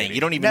what I'm saying.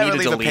 You don't even Never need to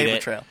leave a delete paper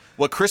it. trail.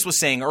 What Chris was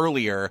saying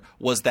earlier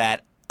was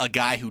that a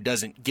guy who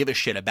doesn't give a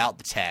shit about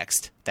the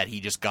text that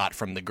he just got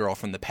from the girl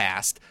from the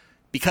past,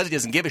 because he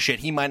doesn't give a shit,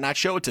 he might not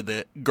show it to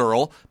the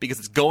girl because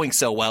it's going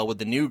so well with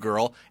the new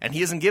girl, and he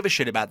doesn't give a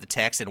shit about the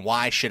text, and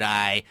why should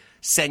I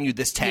send you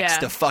this text Yeah.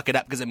 to fuck it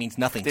up because it means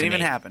nothing to Didn't me.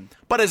 even happen.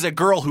 But as a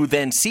girl who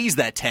then sees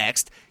that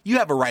text, you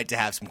have a right to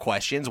have some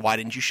questions. Why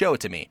didn't you show it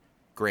to me?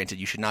 Granted,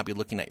 you should not be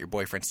looking at your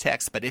boyfriend's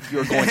text, but if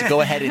you're going to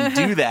go ahead and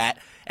do that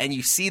and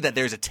you see that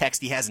there's a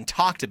text he hasn't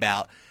talked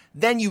about,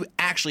 then you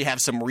actually have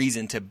some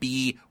reason to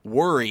be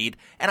worried.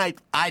 And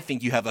I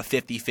think you have a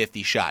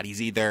 50-50 shot.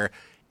 He's either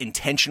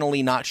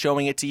intentionally not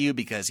showing it to you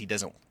because he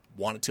doesn't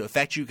want it to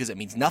affect you because it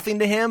means nothing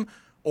to him,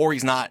 or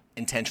he's not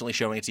intentionally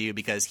showing it to you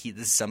because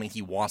this is something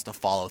he wants to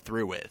follow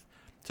through with.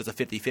 So it's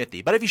a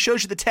 50-50. But if he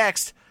shows you the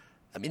text,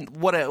 I mean,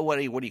 what are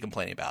you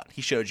complaining about?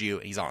 He showed you,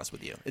 he's honest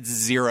with you. It's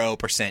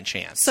 0%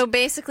 chance. So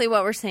basically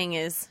what we're saying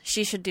is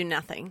she should do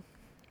nothing.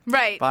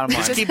 Right. Bottom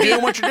line. just keep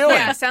doing what you're doing.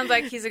 Yeah, sounds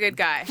like he's a good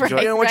guy. Keep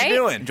doing what right? you're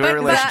doing. Enjoy the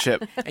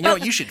relationship. And you know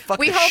what? You should fuck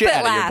We the hope shit it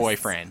out of your lasts.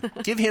 boyfriend.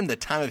 Give him the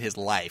time of his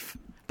life.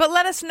 But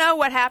let us know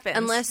what happens.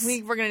 Unless-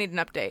 we're going to need an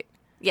uptate.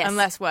 Yes.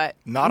 Unless what?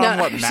 Not No, on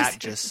what no, Matt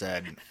just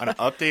said. An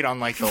update on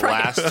like the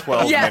last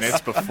 12 Yes.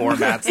 minutes before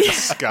Matt's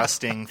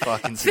disgusting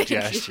fucking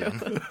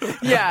suggestion.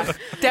 Yeah,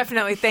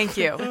 definitely. Thank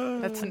you.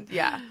 That's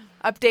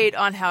update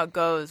on how it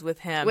goes with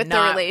him. With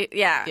not- the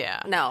yeah.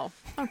 Yeah. No.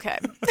 Okay.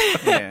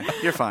 Yeah,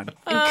 you're fine.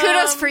 And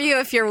kudos for you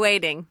if you're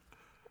waiting.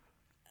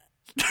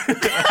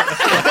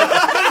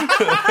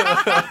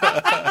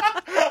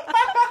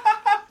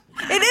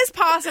 It is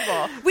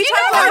possible. We You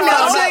talked never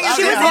about know. it.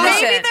 She was I'm-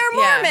 innocent. Maybe they're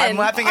Yeah. Mormon. I'm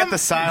laughing at the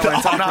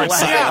silence. I'm not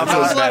laughing. Yeah, I'm I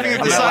was not laughing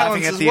at the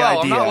silence at as the well.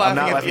 idea. I'm not I'm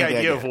laughing not at the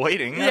idea of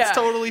waiting. Yeah. That's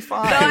totally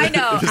fine. No, I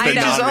know. I His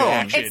know.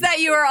 own. It's that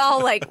you were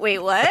all like, wait,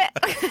 what?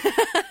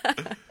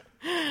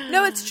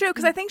 No, it's true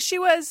because I think she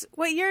was.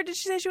 What year did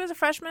she say she was a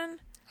freshman?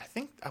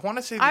 I want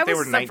to say I that they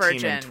was were a 19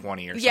 virgin. and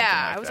 20 or something Yeah,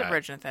 like I was that. a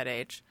virgin at that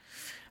age.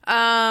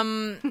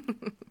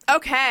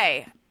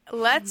 Okay,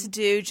 let's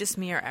do just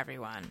me or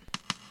everyone.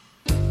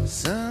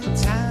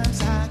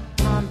 Sometimes I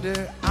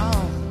ponder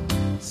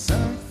on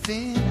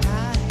something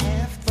I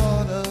have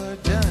thought or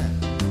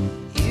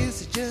done.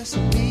 Is it just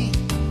me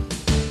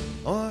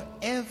or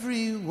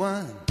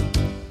everyone?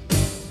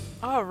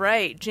 All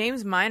right,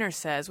 James Miner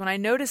says, when I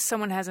notice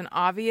someone has an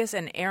obvious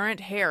and errant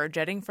hair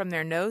jutting from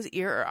their nose,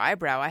 ear, or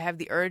eyebrow, I have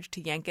the urge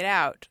to yank it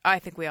out. I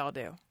think we all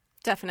do.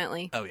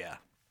 Definitely. Oh yeah.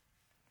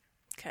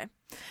 Okay.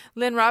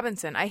 Lynn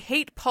Robinson, I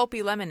hate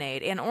pulpy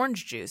lemonade and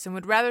orange juice and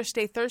would rather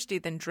stay thirsty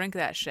than drink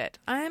that shit.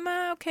 I'm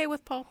okay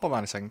with pulp. Hold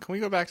on a second. Can we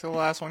go back to the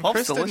last one?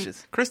 Pulp's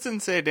delicious. Chris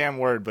didn't say a damn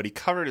word, but he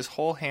covered his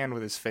whole hand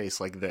with his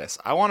face like this.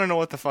 I want to know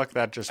what the fuck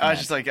that just meant. I was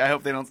just like, I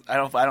hope they don't. I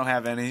don't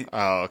have any.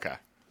 Oh, okay.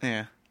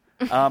 Yeah.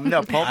 No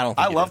pulp. I don't think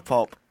I you love do.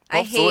 pulp. I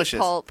Pulp's hate delicious.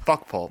 pulp.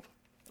 Fuck pulp.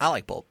 I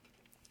like pulp.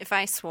 If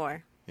I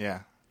swore.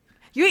 Yeah.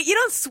 You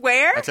don't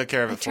swear? I took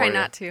care of it I for try you.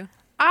 not to.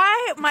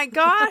 My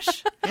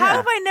gosh. How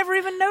have I never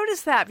even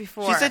noticed that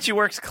before? She said she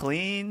works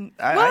clean.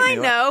 Well, I knew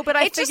it. know, but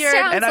I It just figured.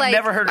 sounds And I've like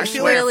never heard her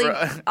swear really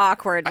for-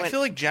 awkward. I when- feel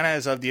like Jenna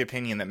is of the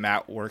opinion that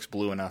Matt works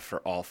blue enough for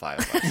all five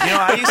of us. You know,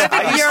 I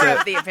used You're to.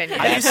 of the opinion.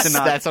 I used to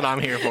not. That's what I'm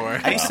here for.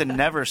 I used to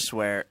never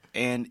swear,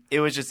 and it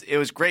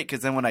was great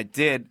because then when I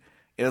did,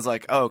 it was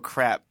like, oh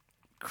crap,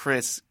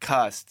 Chris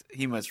cussed.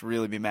 He must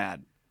really be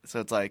mad. So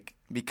it's like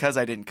because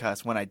I didn't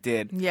cuss when I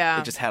did, Yeah.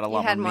 it just had a you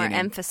lot had more more meaning.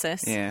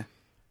 emphasis. Yeah.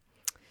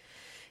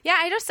 Yeah,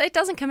 it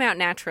doesn't come out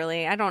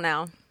naturally. I don't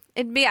know.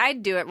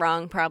 I'd do it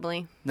wrong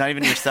probably. Not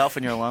even yourself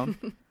when you're alone.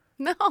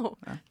 No,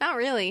 not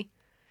really.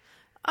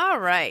 All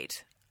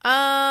right.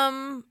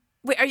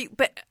 Wait, are you?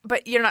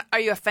 But you're not. Are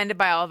you offended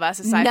by all of us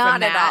aside Not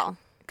from at Matt? all.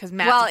 Because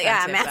Matt's Well,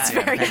 yeah, offensive, Matt's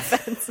but- very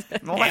offensive.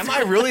 Am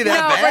I really that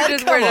No, bad? we're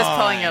just Come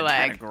pulling your on.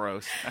 leg.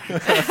 Gross.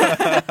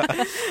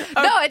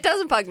 No, it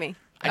doesn't bug me.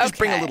 I just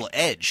bring a Okay. little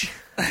edge.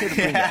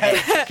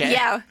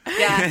 Yeah,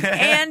 yeah.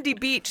 Andy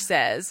Beach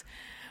says,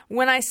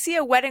 when I see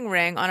a wedding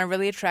ring on a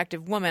really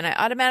attractive woman, I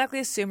automatically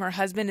assume her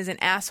husband is an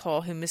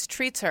asshole who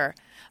mistreats her.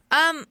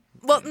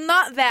 Well,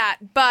 not that,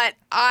 but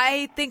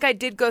I think I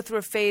did go through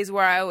a phase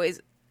where I always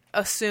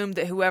assumed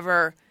that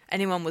whoever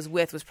anyone was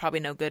with was probably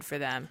no good for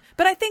them.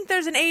 But I think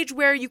there's an age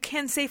where you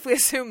can safely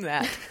assume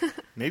that.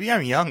 Maybe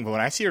I'm young, but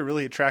when I see a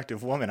really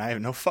attractive woman, I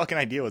have no fucking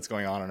idea what's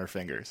going on her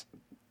fingers.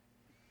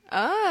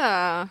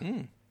 Ah.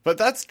 But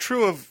that's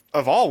true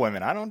of all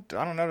women. I don't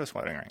notice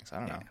wedding rings. I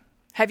don't know.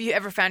 Have you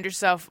ever found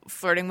yourself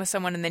flirting with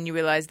someone and then you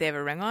realize they have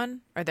a ring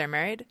on or they're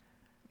married?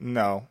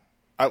 No.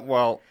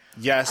 Well,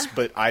 yes,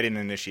 but I didn't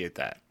initiate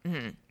that.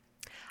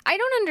 I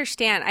don't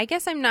understand. I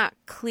guess I'm not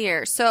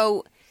clear.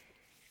 So,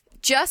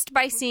 just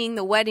by seeing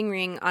the wedding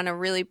ring on a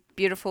really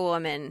beautiful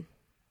woman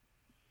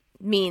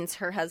means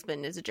her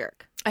husband is a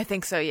jerk. I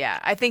think so, yeah.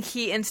 I think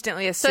he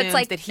instantly So assumes it's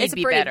like that he'd it's a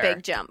be pretty better.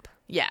 big jump.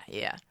 Yeah,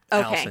 yeah.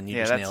 Okay. Alison, you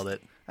Yeah, just that's- nailed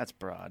it. That's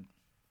broad.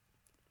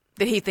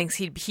 That he thinks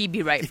he'd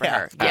be right for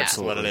her. Yeah.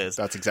 Absolutely. what it is.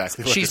 That's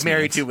exactly what She's this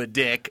married means. to a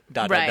dick. ...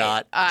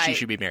 Right. She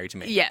should be married to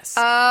me. Yes.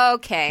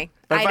 Okay.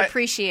 But if I'd I-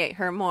 appreciate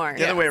her more.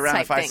 The other way around,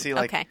 type if I thing. see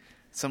like Okay.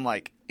 some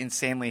like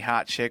insanely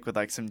hot chick with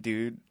like some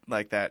dude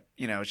like that,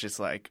 you know, it's just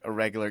like a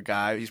regular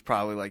guy. He's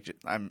probably like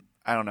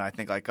I don't know. I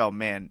think like, oh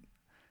man,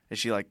 is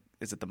she like?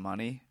 Is it the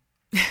money?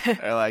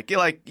 Or like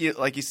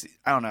you see?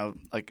 I don't know.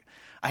 Like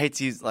I hate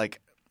to use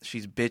like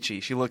she's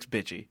bitchy. She looks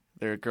bitchy.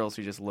 There are girls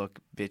who just look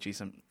bitchy,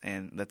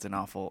 and that's an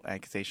awful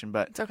accusation.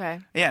 But it's okay.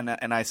 yeah,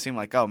 and I assume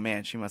like, oh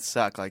man, she must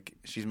suck. Like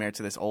she's married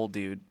to this old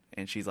dude,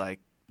 and she's like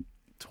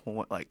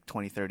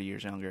 20, 30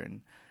 years younger,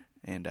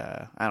 and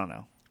I don't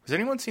know. Has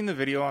anyone seen the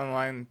video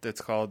online that's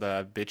called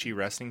Bitchy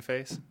Resting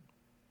Face?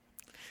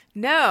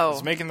 No.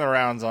 It's making the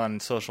rounds on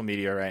social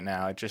media right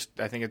now. I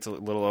think it's a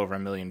little over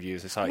 1 million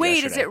views. I saw it Wait,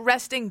 yesterday. is it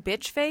resting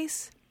bitch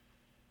face?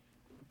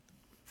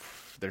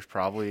 There's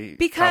probably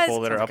Because- a couple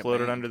that are Sounds like a uploaded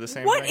band. under the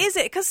same What thing. is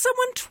it? Because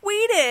someone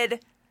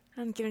tweeted.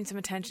 I'm giving some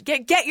attention. Get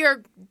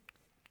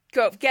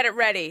it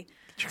ready.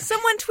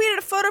 Someone tweeted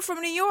a photo from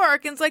New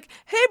York and it's like,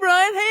 "Hey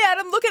Brian, hey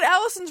Adam, look at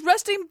Allison's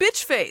resting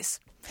bitch face."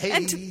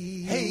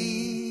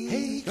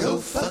 Hey, go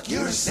fuck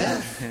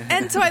yourself.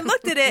 And so I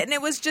looked at it and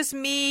it was just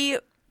me,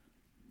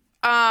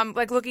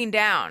 like looking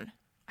down.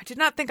 I did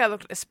not think I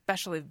looked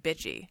especially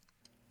bitchy.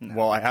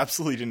 Well, I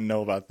absolutely didn't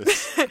know about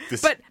this.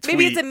 But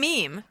maybe tweet. it's a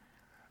meme.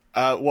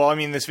 Well, I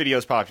mean, this video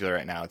is popular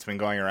right now. It's been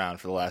going around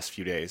for the last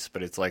few days,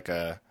 but it's like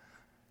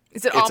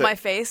Is it It's all a- my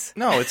face?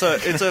 no, it's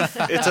a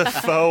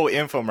faux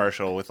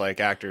infomercial with like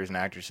actors and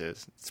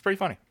actresses. It's pretty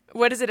funny.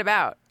 What is it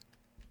about?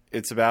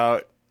 It's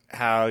about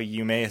how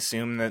you may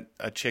assume that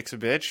a chick's a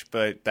bitch,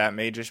 but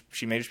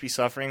she may just be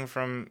suffering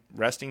from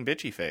resting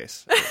bitchy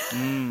face.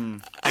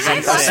 A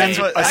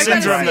syndrome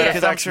see that it.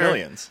 affects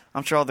millions.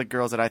 I'm sure all the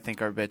girls that I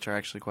think are a bitch are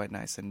actually quite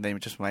nice, and they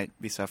just might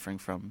be suffering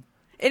from.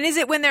 And is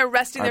it when they're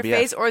resting their RBF.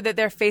 face, or that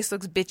their face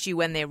looks bitchy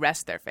when they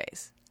rest their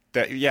face?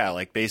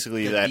 Like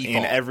basically The that default.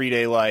 in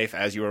everyday life,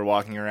 as you are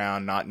walking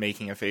around, not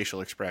making a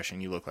facial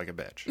expression, you look like a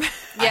bitch.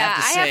 Yeah, have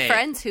to I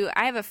say-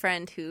 have a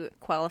friend who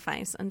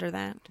qualifies under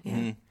that.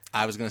 Yeah.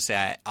 I was going to say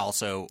I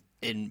also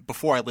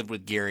before I lived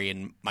with Gary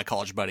and my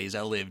college buddies,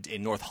 I lived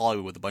in North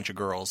Hollywood with a bunch of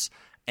girls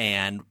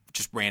and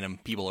just random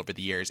people over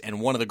the years.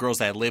 And one of the girls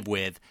that I lived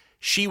with,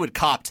 she would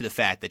cop to the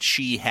fact that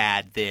she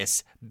had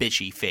this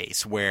bitchy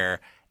face where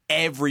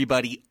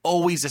everybody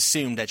always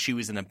assumed that she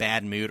was in a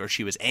bad mood or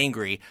she was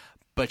angry.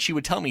 But she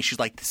would tell me, she's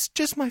like, this is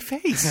just my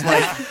face.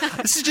 Like,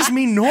 this is just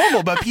me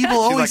normal. But people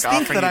always like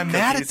think offering that you I'm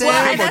mad at cookies. them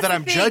Well, or that's that the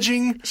I'm thing.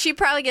 judging. She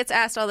probably gets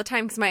asked all the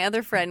time because my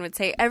other friend would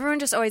say, everyone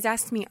just always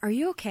asks me, are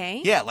you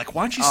okay? Yeah, like,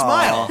 why don't you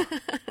smile?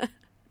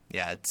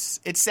 Yeah, it's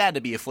sad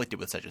to be afflicted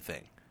with such a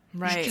thing.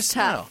 Right. Just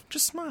Tough. smile.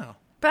 Just smile.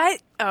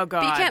 But oh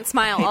god, But you can't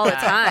smile all the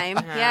time.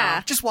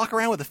 Yeah. Just walk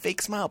around with a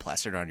fake smile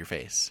plastered on your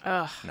face.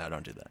 Ugh. No,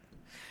 don't do that.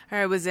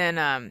 I was in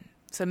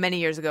so many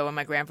years ago when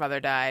my grandfather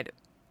died.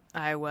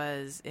 I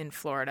was in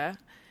Florida,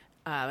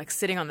 like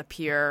sitting on the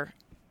pier,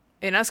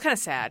 and I was kind of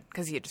sad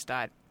because he had just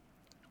died.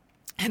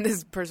 And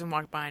this person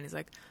walked by and he's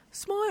like,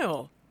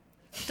 "Smile."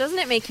 Doesn't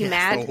it make you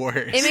mad? the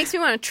worst. It makes me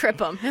want to trip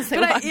them as they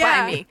But walk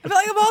by me. I feel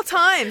like of all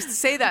times to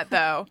say that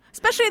though,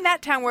 especially in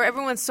that town where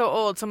everyone's so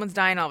old, someone's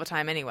dying all the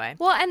time anyway.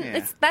 Well,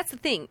 and that's the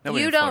thing.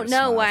 Nobody You in don't Florida know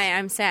smiles. why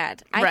I'm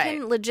sad. I Right.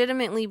 can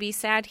legitimately be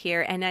sad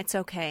here, and that's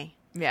okay.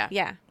 Yeah,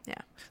 Yeah. yeah.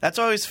 That's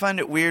why I always find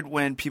it weird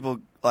when people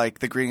like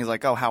the greeting is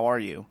like, "Oh, how are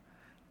you?"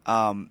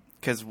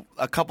 Because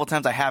a couple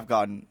times I have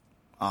gotten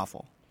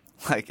awful,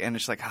 like, and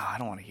it's like, "Oh, I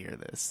don't want to hear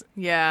this."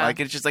 Yeah. Like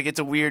it's just like it's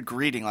a weird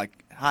greeting,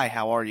 like, "Hi,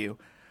 how are you?"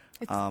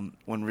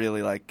 When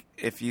really, like,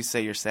 if you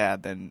say you're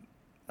sad, then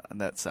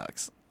that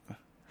sucks.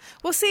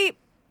 Well, see,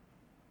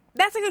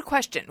 that's a good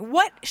question.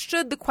 What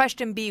should the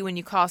question be when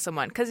you call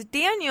someone? Because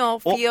Daniel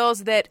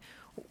feels that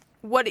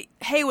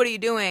hey, what are you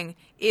doing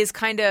is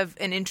kind of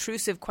an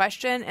intrusive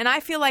question, and I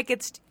feel like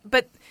it's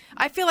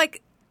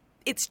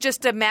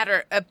just a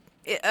matter of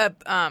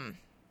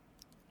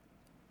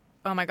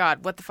oh my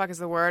god, what the fuck is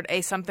the word?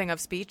 A something of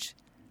speech.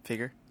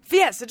 Figure.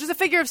 Yes, it's just a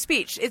figure of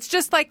speech. It's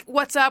just like,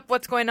 what's up?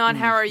 What's going on?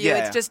 How are you?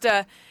 yeah. It's just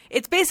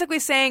it's basically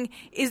saying,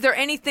 is there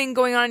anything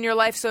going on in your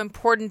life so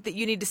important that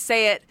you need to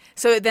say it?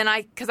 So then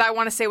because I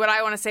want to say what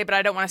I want to say, but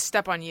I don't want to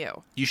step on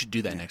you. You should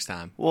do that next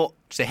time. Well,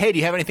 Say, hey, do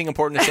you have anything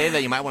important to say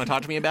that you might want to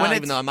talk to me about, When even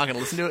it's- though I'm not going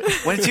to listen to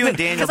it? when it's you and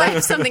Daniel, Because I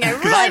have something I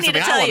Because I really have need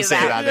to something I tell want you to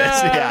say about.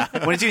 about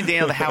this. Yeah. when it's you and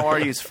Daniel, the "How are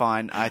you" is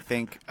fine. I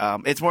think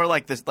it's more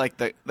like this, like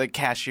the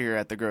cashier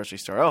at the grocery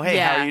store. Oh, hey,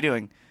 how Yeah. are you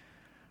doing?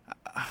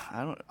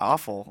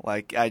 Awful.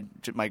 Like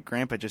my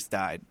grandpa just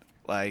died.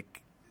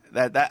 Like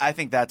that. I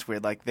think that's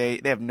weird. Like they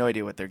have no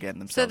idea what they're getting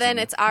themselves. So then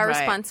into. it's our Right.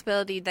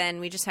 responsibility. Then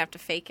we just have to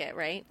fake it,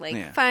 right? Like,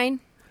 Yeah. fine,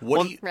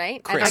 What do you,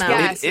 right? Chris, I don't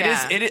know. guess. It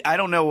Yeah. is. It is. I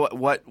don't know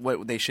what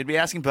they should be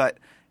asking, but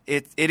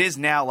it is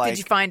now like Did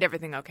you find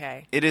everything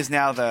okay? it is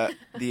now the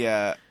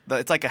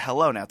it's like a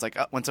hello now. It's like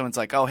when someone's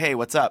like, "Oh, hey,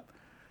 what's up?"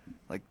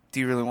 Like, do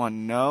you really want to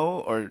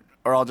know, or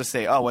I'll just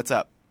say, "Oh, what's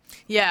up?"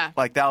 Yeah.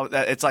 Like that.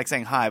 It's like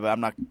saying hi, but I'm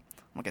not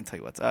gonna tell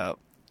you what's up.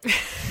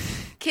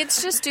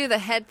 Kids just do the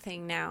head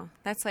thing now.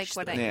 That's like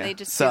what Yeah. they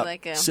just Sup. do,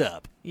 like a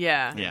Sup?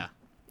 Yeah. Yeah.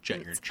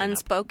 Jet your chin up.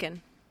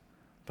 unspoken.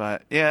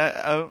 But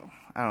yeah,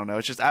 I don't know.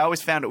 It's just I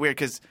always found it weird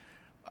because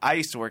I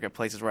used to work at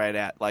places where I'd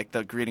at like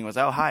the greeting was,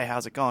 "Oh, hi,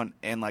 how's it going?"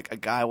 And like a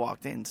guy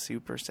walked in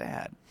super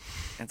sad,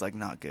 and it's like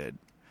not good.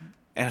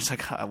 And it's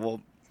like,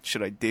 well,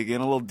 should I dig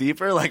in a little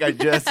deeper? Like I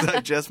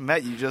just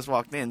met you, just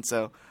walked in,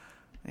 so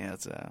yeah,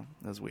 that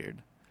was weird.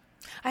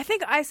 I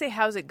think I say,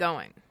 how's it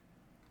going?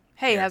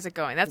 Hey, how's it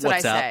going? That's what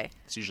What's I up? say.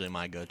 It's usually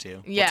my go-to.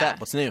 What's Yeah. up?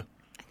 What's new?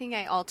 I think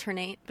I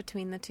alternate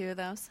between the two of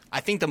those. I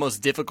think the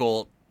most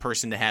difficult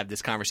person to have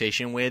this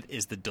conversation with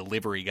is the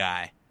delivery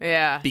guy.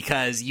 Yeah.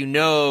 Because you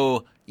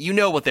know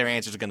what their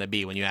answer is going to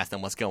be when you ask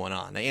them what's going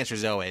on. The answer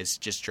is always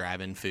just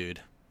driving food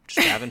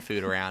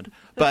around.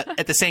 But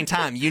at the same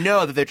time, you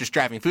know that they're just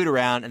driving food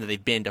around and that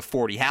they've been to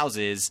 40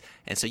 houses.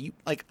 And so you,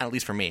 like, at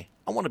least for me,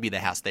 I want to be the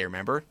house they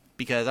remember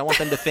because I want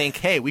them to think,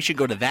 hey, we should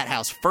go to that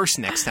house first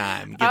next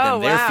time. Give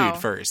them their wow.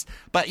 food first.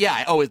 But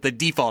yeah, the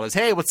default is,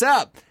 hey, what's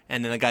up?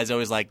 And then the guy's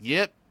always like,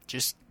 yep,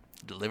 just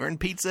delivering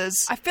pizzas.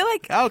 I feel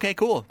like Oh, okay,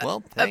 cool.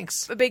 Well,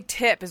 thanks. a big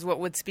tip is what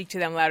would speak to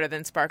them louder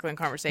than sparkling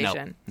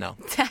conversation. No.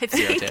 I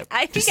Zero think, tip.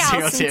 I think Just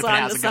zero Alison's tip and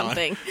on how's to it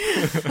going?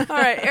 something. All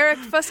right, Eric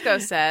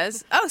Fusco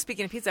says,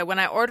 speaking of pizza, when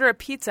I order a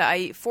pizza, I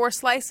eat 4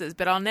 slices,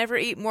 but I'll never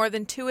eat more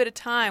than 2 at a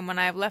time when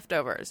I have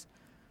leftovers.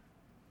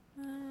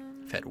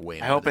 I've had way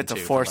I more hope than it's a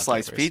 2 for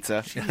 4-slice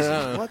leftovers.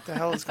 pizza. What the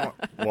hell is going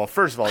on? Well,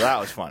 first of all, that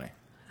was funny.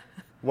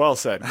 Well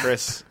said,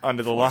 Chris,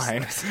 under the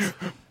line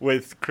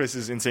with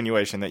Chris's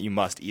insinuation that you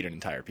must eat an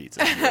entire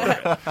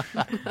pizza.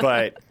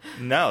 But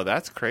no,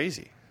 that's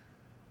crazy.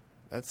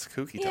 That's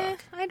kooky Yeah,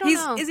 talk. I don't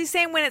know. Is he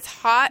saying when it's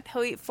hot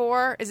he'll eat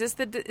 4? Is this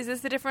the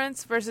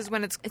difference versus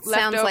when it's It left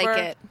sounds over? like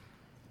it.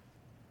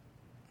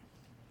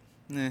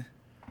 Nah.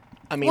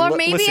 I mean, Or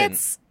maybe listen,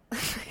 it's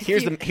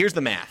here's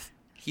the math.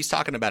 He's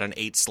talking about an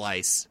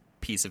 8-slice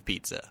piece of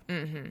pizza.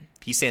 Mm-hmm.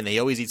 He's saying that he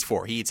always eats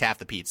 4. He eats half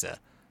the pizza,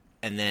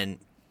 and then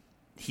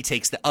he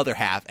takes the other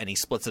half and he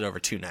splits it over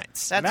 2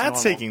 nights. That's Matt's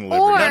normal. taking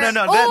Or, liberties.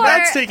 No, or,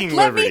 that's taking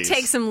let liberties. me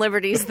take some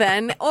liberties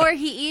then. Or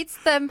he eats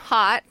them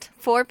hot,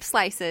 4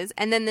 slices,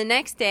 and then the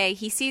next day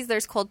he sees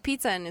there's cold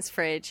pizza in his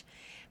fridge,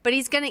 but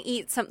he's going to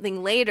eat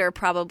something later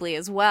probably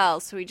as well,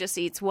 so he just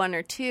eats 1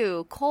 or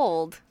 2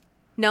 cold,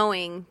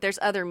 knowing there's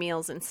other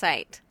meals in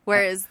sight.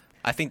 Whereas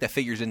I think that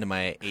figures into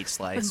my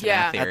 8-slice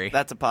Yeah. theory.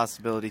 That's a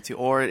possibility too.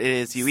 Or it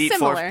is you eat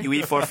Similar. 4. You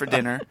eat 4 for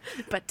dinner.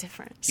 but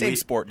different. Same You eat-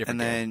 sport,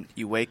 different And day. then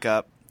you wake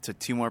up to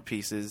 2 more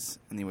pieces,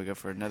 and then you wake up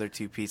for another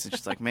 2 pieces.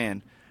 Just like,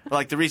 man,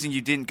 like the reason you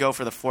didn't go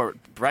for the 4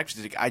 breakfast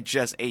is I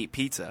just ate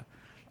pizza.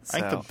 I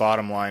think So- the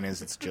bottom line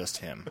is it's just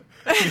him.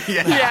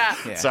 Yeah.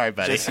 Yeah, Sorry,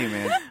 buddy. Just you,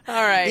 man. All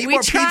right. Eat We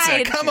more pizza,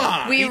 tried. come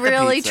on. We Eat the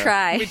really pizza.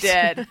 tried. We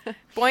did.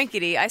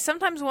 Boinkity. I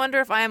sometimes wonder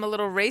if I am a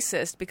little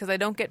racist because I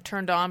don't get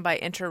turned on by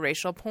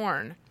interracial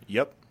porn.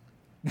 Yep.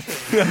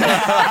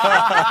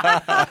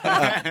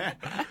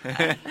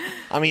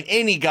 I mean,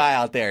 any guy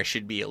out there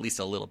should be at least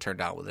a little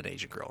turned on with an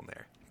Asian girl in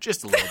there.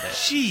 Just a little bit.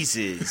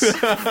 Jesus.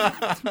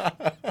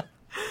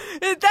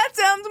 That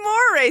sounds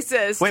more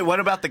racist. Wait, what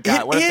about the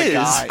guy? What if the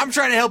guy? I'm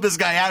trying to help this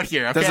guy out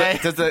here, okay?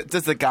 Does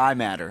the guy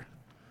matter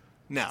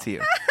No. to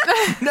you?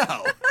 No.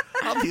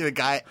 I don't think the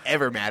guy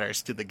ever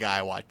matters to the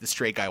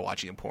straight guy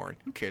watching a porn.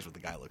 Who cares what the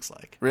guy looks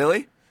like?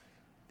 Really?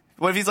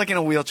 What if he's like in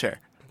a wheelchair?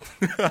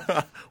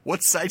 What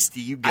sites do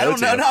you go I don't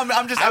to? know. No,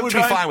 I'm just. I I'm would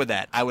trying- be fine with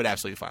that. I would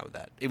absolutely be fine with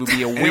that. It would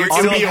be a it weird. would Are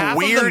still we be half of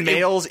weird the-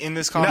 males in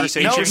this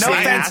conversation no saying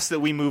offense. ask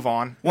that we move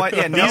on? What?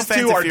 Yeah, no These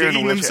offense two if are you're in a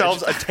digging wheelchair.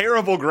 themselves a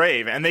terrible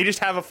grave, and they just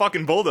have a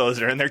fucking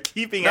bulldozer, and they're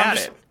keeping I'm at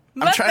just- it.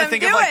 I'm Let trying to them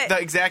think do of like it. the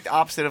exact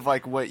opposite of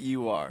like what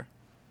you are.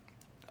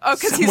 Oh,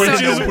 because he's Someone so,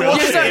 who's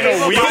you're so in a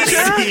able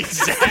wheelchair? bodied. the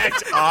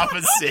exact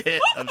opposite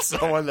of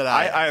someone that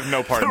I have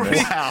no part in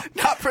this. Wow. Not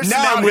Now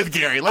personality. I'm with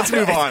Gary. Let's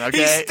move on, okay?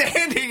 He's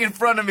standing in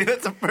front of me.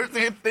 That's the first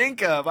thing I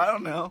think of. I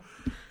don't know.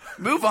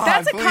 Move on,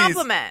 That's a please.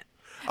 compliment.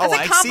 Oh, That's a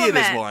I compliment. see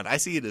it as one. I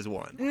see it as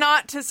one.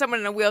 Not to someone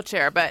in a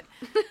wheelchair, but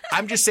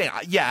I'm just saying,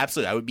 yeah,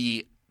 absolutely. I would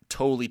be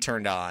totally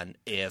turned on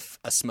if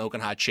a smoking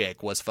hot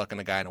chick was fucking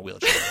a guy in a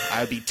wheelchair. I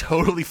would be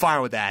totally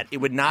fine with that. It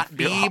would not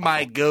be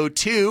my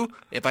go-to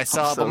if I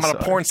saw so I'm on a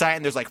sorry. porn site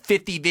and there's like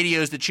 50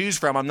 videos to choose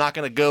from. I'm not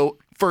going to go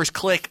first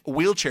click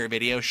wheelchair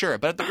video, sure.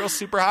 But if the girl's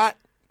super hot,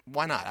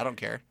 why not? I don't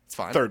care. It's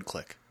fine. Third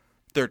click.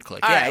 Third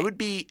click. All Yeah, right. it would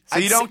be. So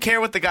you don't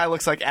care what the guy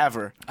looks like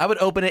ever. I would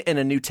open it in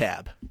a new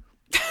tab.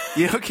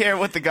 You don't care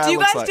what the guy do you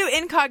looks guys like. do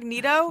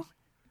incognito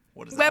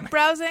What is web that?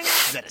 browsing?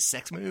 Is that a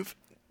sex move?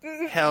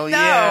 Hell No.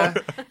 yeah.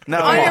 No.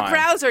 On your on.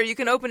 browser, you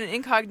can open an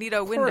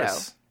incognito window.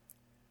 Yes.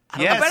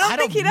 But I don't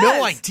think he no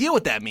does. idea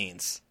what that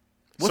means.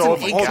 What's So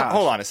an hold, gosh.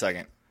 hold on a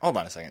second. Hold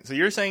on a second. So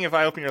you're saying if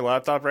I open your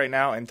laptop right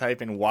now and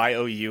type in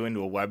YOU into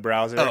a web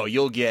browser? Oh,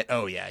 you'll get.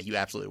 Oh, yeah, you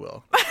absolutely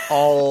will.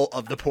 All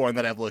of the porn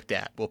that I've looked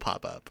at will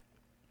pop up.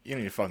 You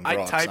need to fucking grow I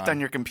up, typed son. on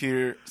your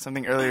computer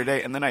something earlier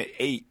today, and then I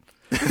ate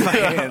with my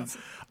hands.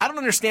 I don't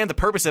understand the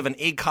purpose of an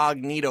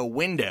incognito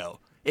window.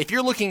 If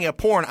you're looking at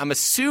porn, I'm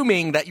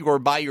assuming that you are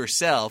by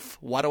yourself.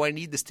 Why do I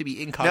need this to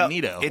be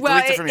incognito? it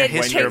Well, deletes it from your it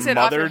When history. your takes it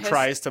off mother your his-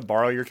 tries to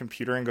borrow your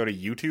computer and go to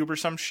YouTube or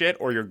some shit,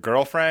 or your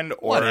girlfriend,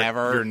 or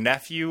Whatever. your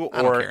nephew,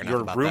 I don't or care enough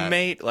your about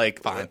roommate,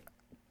 like Fine.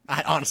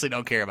 I honestly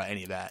don't care about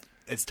any of that.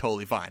 It's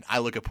totally fine. I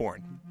look at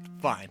porn.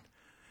 Fine.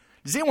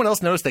 Does anyone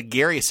else notice that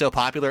Gary is so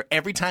popular?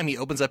 Every time he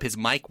opens up his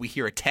mic, we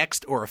hear a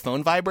text or a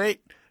phone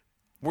vibrate.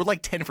 We're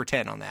like 10 for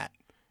 10 on that.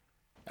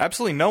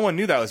 Absolutely no one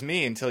knew that was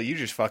me until you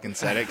just fucking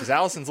said it, because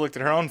Allison's looked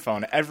at her own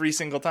phone every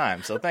single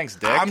time. So thanks,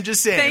 Dick. I'm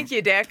just saying. Thank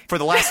you, Dick. For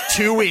the last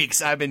 2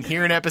 weeks, I've been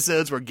hearing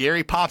episodes where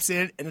Gary pops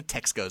in and a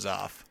text goes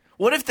off.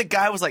 What if the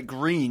guy was like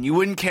green? You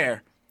wouldn't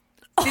care.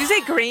 Did you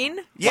say green?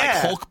 Yeah. Like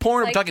Hulk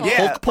porn? Like We're talking Hulk.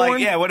 Yeah, Hulk porn?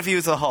 like, yeah. What if he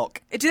was a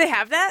Hulk? Do they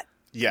have that?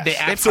 yes. They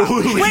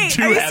absolutely Wait,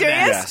 do are you have serious?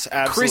 that. Yes,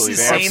 absolutely. is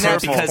They have saying that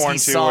purple because porn he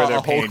too, saw where a they're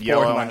Hulk painted porn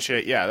yellow and last-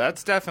 shit. Yeah,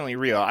 that's definitely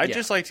real. I'd Yeah.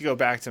 just like to go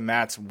back to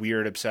Matt's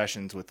weird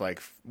obsessions with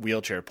like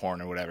wheelchair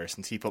porn or whatever,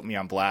 since he put me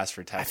on blast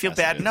for text I feel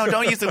bad. messages. No,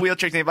 don't use the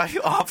wheelchair thing. But I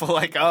feel awful.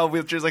 Like, oh,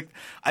 wheelchairs. Like,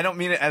 I don't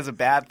mean it as a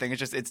bad thing. It's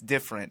just it's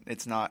different.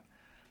 It's not.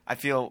 I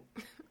feel.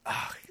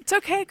 It's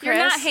okay, Chris. You're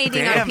not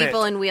hating on Damn it.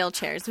 people in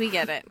wheelchairs. We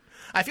get it.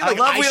 I feel I like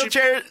love should-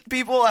 wheelchair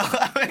people.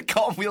 I would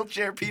call them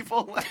wheelchair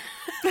people.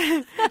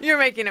 You're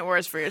making it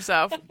worse for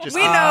yourself.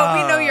 We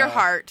know your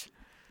heart.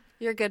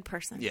 You're a good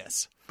person.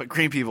 Yes. But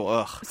green people,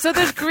 ugh. So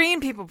there's green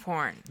people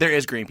porn. There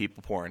is green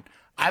people porn.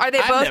 Are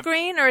they both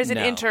green or is it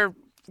No.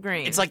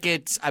 inter-green? It's like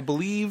I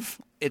believe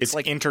It's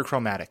like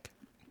interchromatic.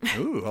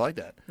 Ooh, I like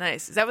that.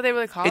 nice. Is that what they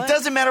really call it? It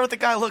doesn't matter what the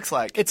guy looks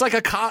like. It's like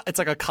a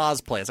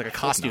cosplay. It's like a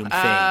costume thing.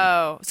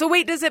 Oh. So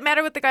wait, does it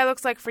matter what the guy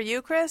looks like for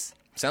you, Chris?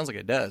 Sounds like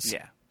it does.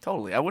 Yeah,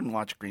 totally. I wouldn't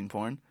watch green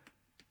porn.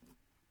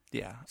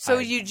 Yeah. So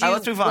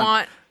let's move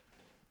on.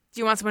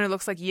 do you want someone who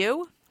looks like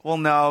you? Well,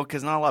 no,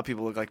 because not a lot of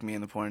people look like me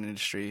in the porn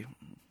industry.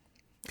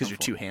 Because you're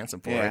too handsome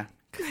for Yeah.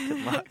 it.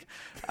 Good luck.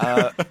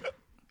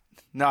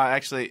 No,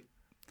 actually,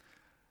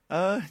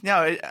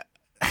 no.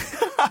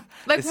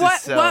 Like This what?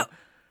 is so-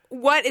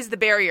 What is the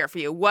barrier for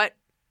you? What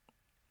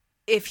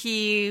if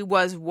he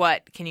was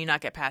what? Can you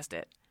not get past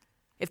it?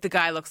 If the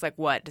guy looks like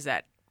what, does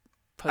that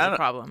pose I a don't-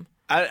 problem?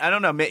 I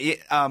don't know.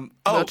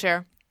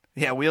 Wheelchair.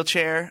 Yeah,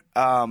 wheelchair.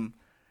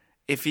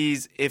 If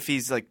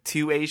he's like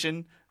too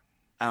Asian,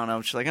 I don't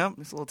know. She's like, oh,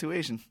 it's a little too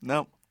Asian.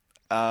 No.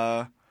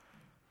 That's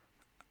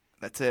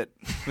it.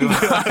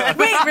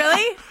 Wait,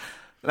 really?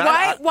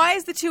 Why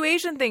is the too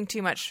Asian thing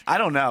too much? I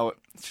don't know.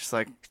 It's just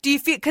like, Do you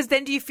feel? Because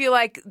then, do you feel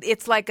like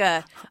it's like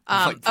a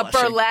Like a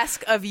blushing.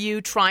 burlesque of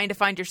you trying to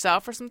find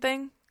yourself or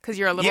something? Because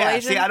you're a little yeah.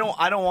 Asian. See, I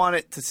don't want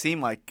it to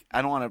seem like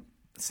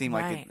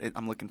Right.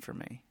 I'm looking for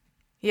me.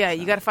 Yeah,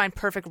 you got to find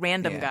perfect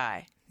random Yeah.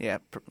 guy. Yeah,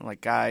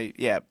 like guy.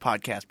 Yeah,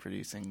 podcast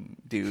producing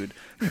dude.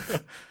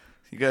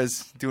 You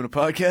guys doing a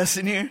podcast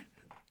in here?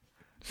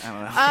 I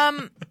don't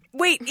know.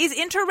 Wait, is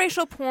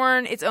interracial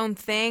porn its own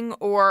thing,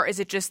 or is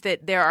it just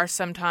that there are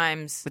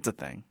sometimes? It's a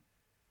thing.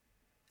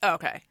 Oh,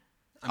 okay.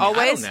 I mean, I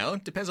Always? don't know.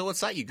 Depends on what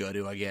site you go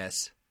to, I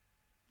guess.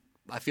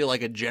 I feel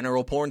like a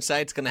general porn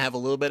site's going to have a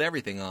little bit of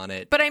everything on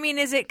it. But I mean,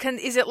 is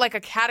it like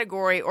a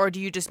category, or do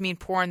you just mean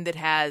porn that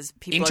has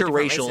people of different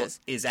Interracial races?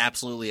 is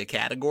absolutely a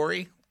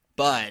category,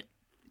 but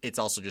it's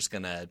also just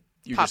going to...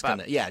 You're Pop just going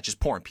up. to... Yeah, just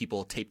porn.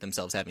 People tape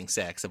themselves having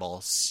sex of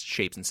all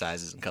shapes and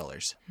sizes and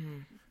colors.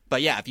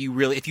 But yeah,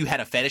 if you had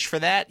a fetish for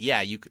that,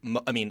 yeah,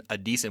 a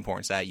decent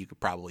porn site, you could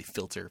probably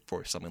filter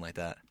for something like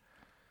that.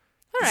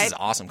 All This right. is an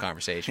awesome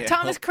conversation.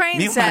 Thomas Crane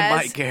Mute my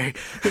says, mic, Gary.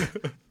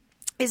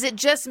 "Is it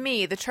just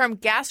me? The term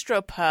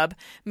gastropub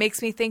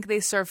makes me think they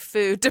serve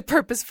food to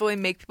purposefully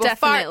make people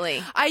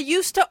Definitely. fart. I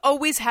used to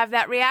always have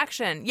that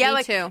reaction. Yeah, Me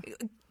like too.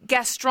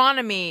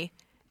 gastronomy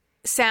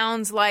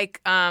sounds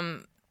like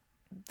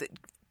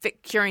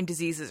curing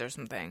diseases or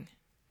something.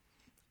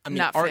 I mean,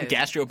 Not aren't food.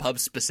 gastropubs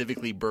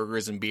specifically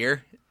burgers and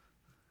beer?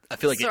 I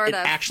feel like Sort it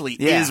of. actually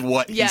Yeah. is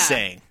what Yeah. he's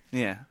saying.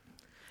 Yeah,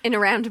 In a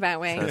roundabout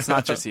way. it's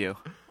not just you.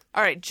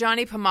 All right,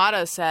 Johnny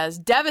Pomato says,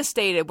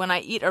 devastated when I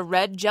eat a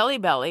red Jelly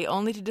Belly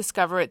only to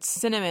discover it's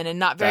cinnamon and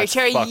not very That's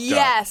cherry. fucked up.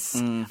 Yes.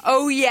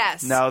 Oh,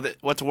 yes. No,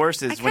 what's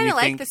worse is I when kind you of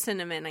like think. the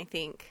cinnamon, I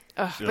think.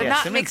 Ugh, but Yeah,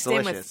 not cinnamon's mixed in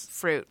with delicious.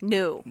 fruit.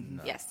 No.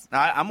 Yes.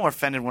 I'm more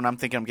offended when I'm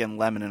thinking I'm getting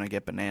lemon and I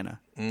get banana.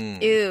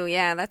 Ew,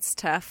 yeah, that's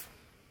tough.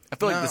 I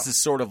feel No. like this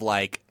is sort of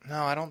like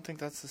No, I don't think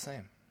that's the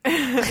same.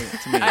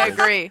 I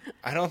agree.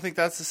 I don't think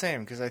that's the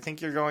same because I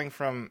think you're going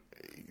from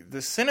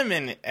the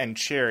cinnamon and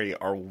cherry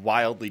are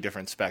wildly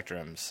different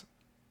spectrums.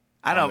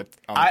 I don't.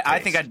 on the I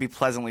taste. think I'd be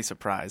pleasantly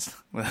surprised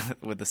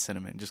with the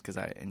cinnamon, just because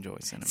I enjoy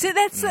cinnamon. So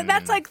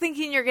that's like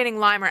thinking you're getting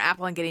lime or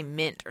apple and getting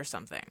mint or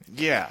something.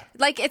 Yeah.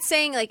 Like, it's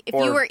saying, like, if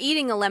Or you were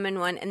eating a lemon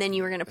one and then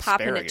you were going to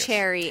pop in a asparagus.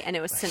 cherry and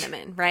it was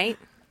cinnamon, right?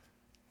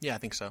 yeah, I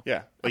think so.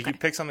 Yeah. Like you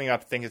pick something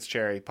up, think it's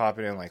cherry, pop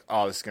it in, like,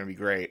 oh, this is going to be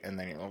great. And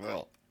then you're like,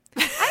 well, I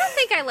don't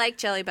think I like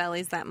Jelly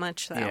Bellies that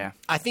much, though. Yeah,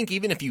 I think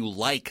even if you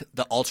like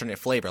the alternate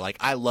flavor, like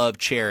I love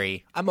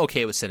cherry, I'm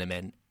okay with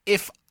cinnamon.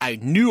 If I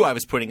knew I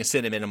was putting a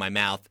cinnamon in my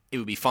mouth, it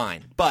would be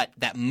fine. But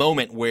that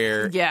moment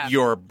where Yeah.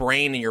 your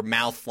brain and your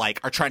mouth like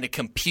are trying to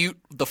compute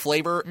the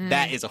flavor,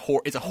 that is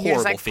it's a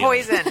horrible like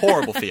feeling. poison.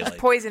 Horrible feeling.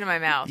 Poison in my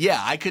mouth. Yeah,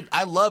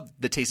 I love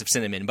the taste of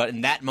cinnamon, but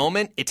in that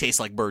moment, it tastes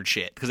like bird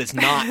shit because it's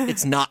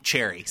not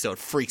cherry, so it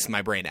freaks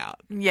my brain out.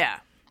 Yeah.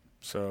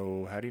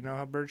 so how do you know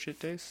how bird shit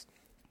tastes?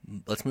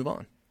 Let's move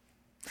on.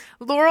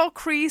 Laurel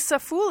Cree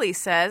Safuli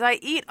says, I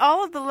eat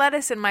all of the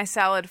lettuce in my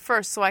salad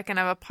first so I can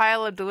have a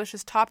pile of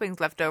delicious toppings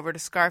left over to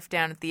scarf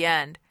down at the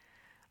end.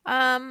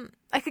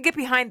 I could get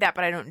behind that,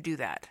 but I don't do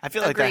that. I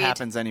feel like Agreed. that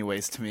happens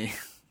anyways to me,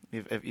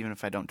 even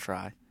if I don't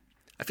try.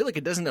 I feel like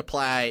it doesn't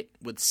apply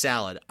with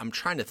salad. I'm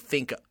trying to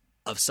think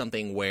of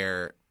something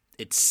where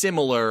it's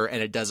similar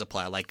and it does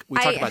apply. Like we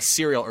talked about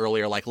cereal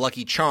earlier, like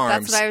Lucky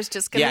Charms. That's what I was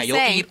just gonna Yeah,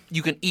 say.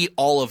 you can eat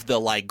all of the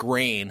like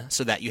grain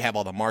so that you have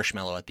all the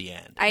marshmallow at the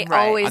end. I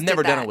Right. always I've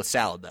never did done that. it with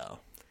salad though.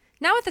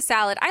 Not with the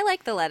salad. I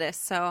like the lettuce,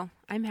 so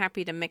I'm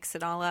happy to mix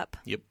it all up.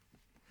 Yep.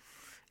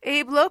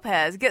 Abe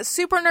Lopez, get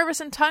super nervous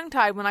and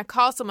tongue-tied when I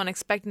call someone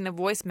expecting a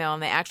voicemail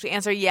and they actually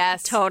answer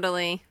yes.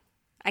 Totally.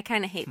 I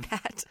kind of hate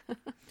that.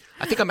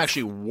 I think I'm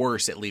actually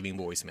worse at leaving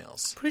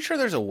voicemails. Pretty sure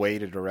there's a way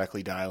to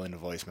directly dial into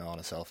voicemail on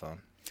a cell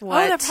phone. Oh,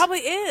 that probably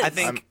is. I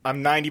think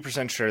I'm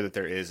 90% sure that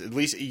there is. At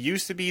least it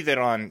used to be that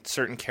on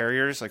certain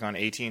carriers, like on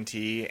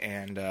AT&T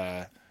and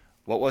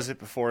what was it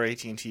before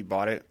AT&T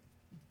bought it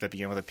that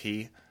began with a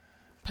P?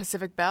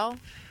 Pacific Bell?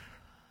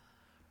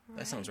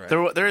 That sounds right.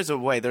 there is a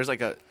way. There's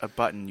like a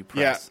button you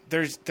Yeah, press.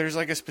 there's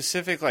like a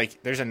specific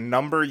there's a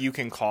number you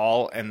can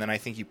call, and then I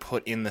think you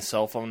put in the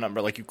cell phone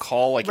number. Like you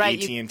call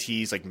Right,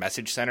 AT&T's like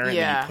message center, and then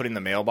Yeah. you put in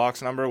the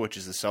mailbox number, which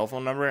is the cell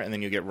phone number, and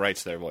then you get right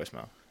to their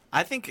voicemail.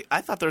 I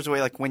thought there was a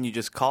way like when you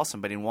just call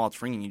somebody and while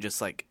it's ringing, you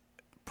just like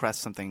press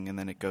something and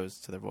then it goes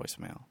to their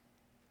voicemail.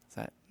 Is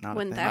that not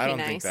Wouldn't a thing? that I be don't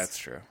think nice. that's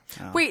true.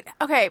 Wait,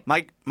 okay.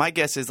 My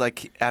guess is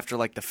like after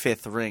like the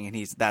fifth ring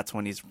and that's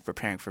when he's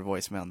preparing for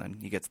voicemail and then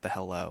he gets the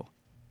hello.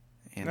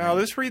 And No,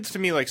 this reads to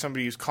me like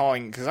somebody who's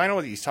calling, because I know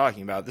what he's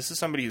talking about. This is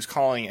somebody who's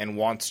calling and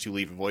wants to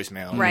leave a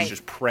voicemail and Right. is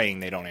just praying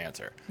they don't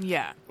answer.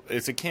 Yeah.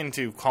 It's akin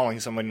to calling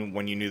someone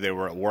when you knew they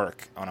were at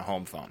work on a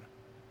home phone.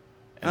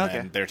 And Okay.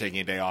 then they're taking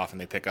a day off and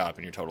they pick up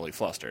and you're totally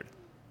flustered.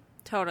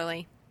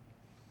 Totally.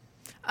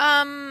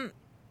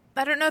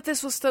 I don't know if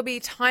this will still be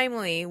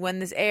timely when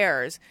this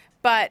airs,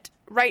 but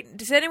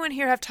does anyone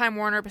here have Time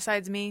Warner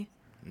besides me?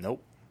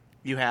 Nope.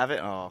 You have it?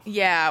 Oh.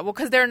 Yeah, well,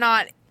 because they're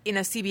not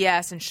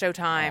CBS and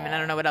Showtime, and I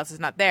don't know what else is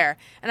not there.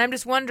 And I'm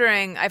just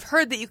wondering. I've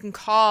heard that you can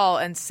call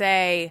and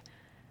say,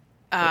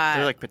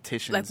 They're like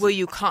petitions. like, will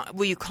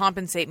you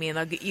compensate me? And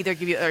they'll either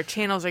give you other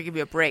channels or give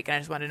you a break. And I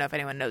just want to know if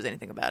anyone knows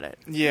anything about it.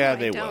 Yeah, I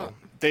they don't. will.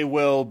 They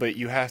will, but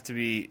you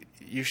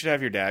should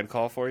have your dad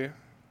call for you.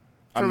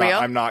 For real?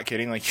 I'm not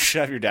kidding. Like, you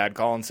should have your dad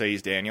call and say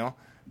he's Daniel.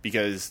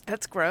 Because,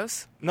 That's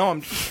gross. no,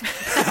 I'm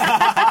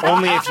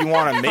only if you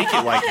want to make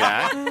it like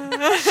that.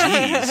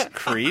 Jeez,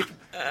 creep.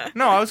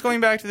 No, I was going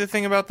back to the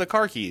thing about the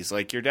car keys.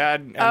 Like, your dad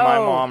and my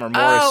mom are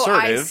more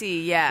assertive. I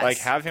see, yes. Like,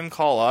 have him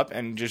call up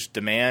and just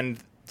demand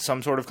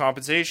some sort of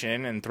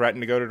compensation and threaten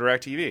to go to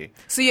DirecTV.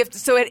 So you have to,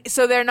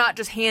 so they're not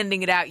just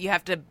handing it out. You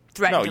have to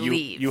threaten to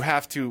leave. you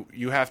have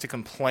to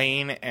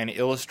complain and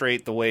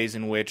illustrate the ways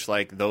in which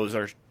like those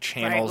are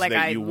channels Right, like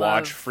that I you love-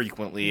 watch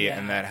frequently, Yeah.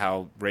 and that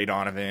how Ray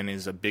Donovan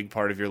is a big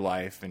part of your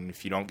life. And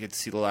if you don't get to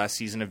see the last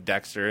season of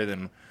Dexter,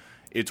 then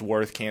it's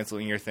worth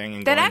canceling your thing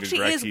and That going actually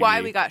to is DirecTV.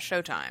 why we got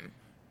Showtime.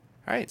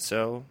 All right,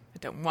 so I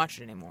don't watch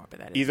it anymore, but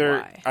that is either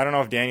why. I don't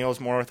know if Daniel's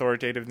more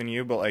authoritative than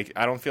you, but like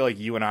I don't feel like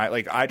you and I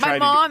My tried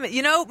mom,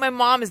 my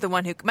mom is the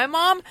one who. My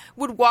mom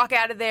would walk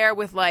out of there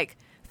with like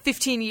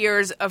 15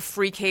 years of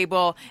free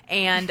cable,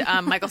 and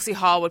Michael C.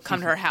 Hall would come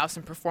to her house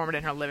and perform it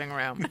in her living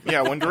room.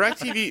 Yeah, when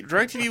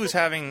DirecTV was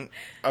having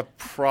a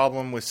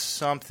problem with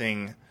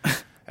something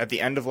at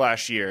the end of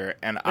last year,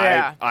 and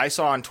Yeah. I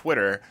saw on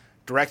Twitter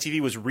DirecTV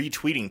was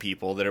retweeting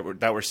people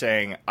that were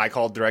saying I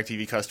called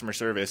DirecTV customer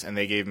service and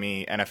they gave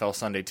me NFL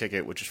Sunday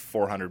Ticket, which is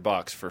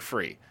 $400 for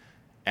free,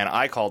 and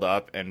I called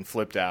up and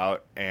flipped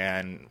out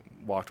and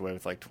walked away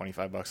with like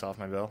 $25 off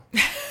my bill.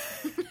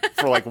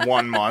 For like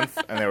 1 month,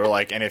 and they were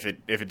like, and if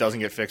it doesn't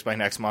get fixed by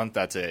next month,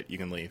 that's it. You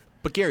can leave.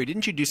 But Gary,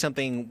 didn't you do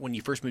something when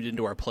you first moved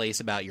into our place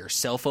about your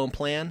cell phone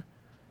plan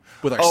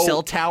with our Oh,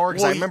 cell tower?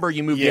 Because well, I remember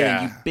you moved yeah.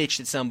 in and you bitched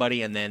at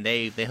somebody, and then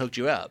they hooked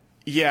you up.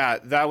 Yeah,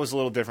 that was a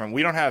little different.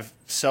 We don't have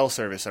cell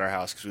service at our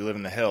house because we live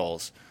in the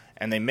hills,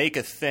 and they make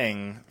a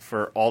thing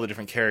for all the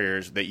different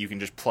carriers that you can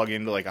just plug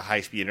into like a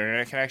high-speed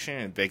internet connection,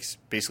 and it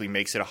basically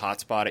makes it a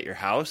hotspot at your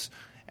house.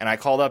 And I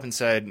called up and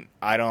said,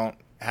 I don't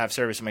have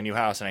service in my new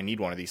house, and I need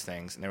one of these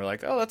things. And they were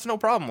like, oh, that's no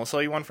problem. We'll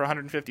sell you one for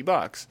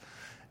 $150.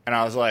 And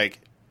I was like,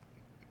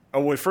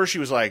 oh, at first she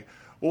was like,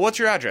 well, what's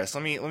your address?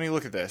 Let me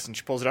look at this. And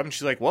she pulls it up, and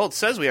she's like, well, it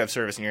says we have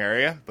service in your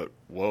area, but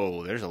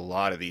whoa, there's a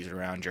lot of these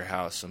around your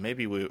house, so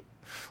maybe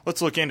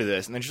let's look into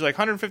this. And then she's like,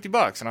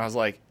 $150. And I was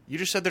like, you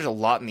just said there's a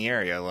lot in the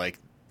area. Like,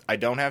 I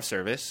don't have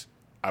service.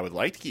 I would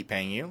like to keep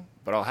paying you,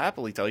 but I'll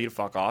happily tell you to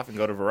fuck off and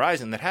go to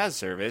Verizon that has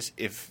service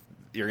if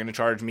you're going to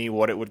charge me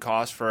what it would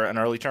cost for an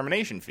early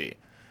termination fee.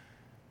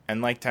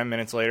 And like 10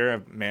 minutes later,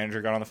 a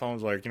manager got on the phone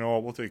and was like, you know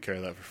what, we'll take care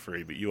of that for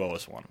free, but you owe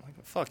us one. I'm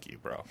like, fuck you,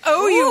 bro.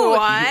 Oh, you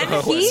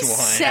won? He was one.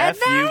 said F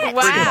you. that?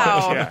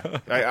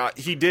 Wow. Yeah.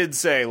 He did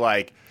say,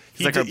 like,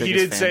 he like our did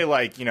biggest fan. say,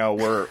 like, you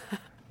know,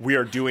 we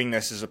are doing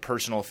this as a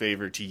personal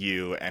favor to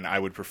you, and I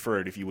would prefer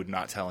it if you would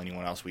not tell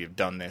anyone else we have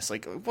done this.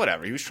 Like,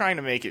 whatever. He was trying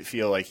to make it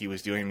feel like he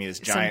was doing me this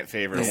giant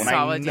favor when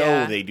solid, I know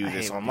yeah. they do I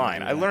this hate when online.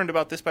 people do I that. learned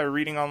about this by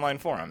reading online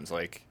forums.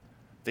 Like,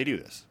 they do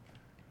this.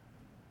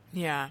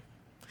 Yeah.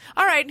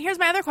 All right, and here's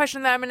my other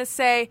question that I'm going to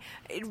say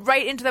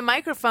right into the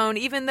microphone,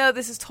 even though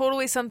this is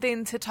totally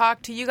something to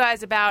talk to you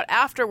guys about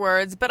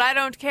afterwards, but I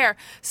don't care.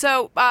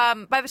 So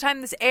by the time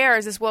this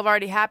airs, this will have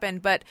already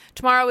happened, but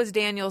tomorrow is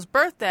Daniel's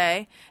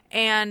birthday,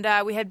 and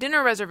we have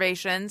dinner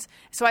reservations,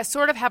 so I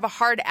sort of have a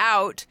hard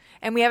out,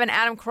 and we have an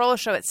Adam Carolla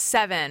show at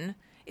 7.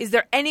 Is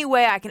there any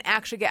way I can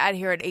actually get out of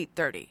here at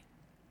 8:30?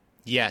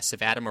 Yes,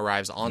 if Adam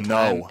arrives on No.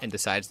 time and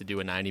decides to do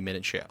a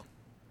 90-minute show.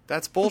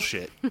 That's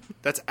bullshit.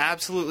 That's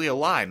absolutely a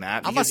lie,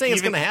 Matt. I'm not because saying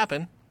it's even- going to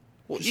happen.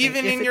 Well, Just saying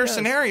even if in it your does.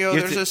 scenario, You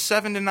have there's to- a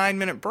 7 to 9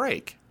 minute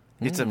break.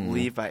 You have to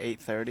leave by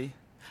 8:30.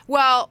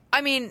 Well, I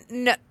mean,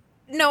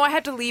 no, I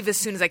have to leave as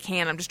soon as I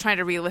can. I'm just trying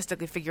to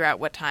realistically figure out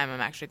what time I'm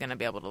actually going to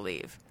be able to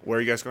leave. Where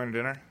are you guys going to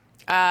dinner?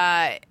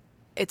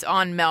 It's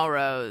on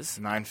Melrose.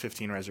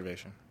 9:15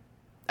 reservation.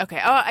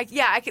 Okay. Well,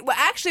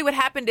 actually, what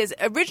happened is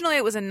originally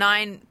it was a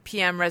 9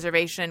 p.m.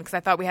 reservation because I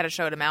thought we had a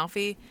show at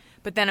Amalfi,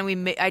 but then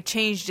I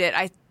changed it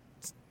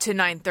to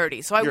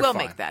 9:30. So I You're will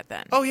fine. make that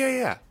then. Oh,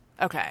 yeah.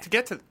 Okay. To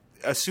get to,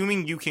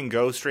 assuming you can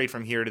go straight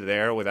from here to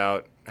there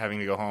without having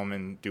to go home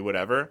and do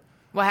whatever.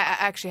 Well, I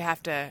actually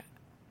have to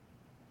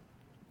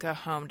go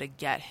home to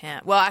get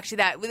him. Well,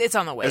 actually, it's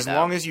on the way. As though.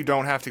 long as you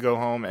don't have to go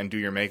home and do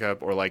your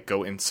makeup or like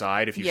go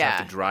inside, if you just have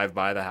Yeah. to drive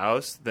by the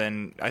house,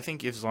 then I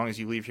think as long as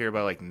you leave here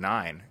by like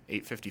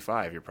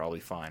 8:55, you're probably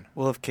fine.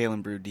 We'll have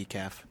Kalen brew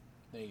decaf.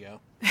 There you go.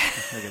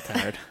 I get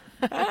tired.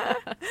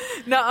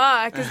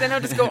 Nuh-uh, because then he'll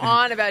just go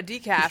on about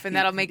decaf, and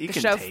that'll make You the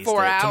can show taste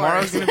 4 it. hours.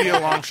 Tomorrow's going to be a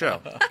long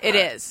show. It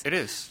is. It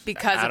is.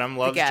 Because of Adam the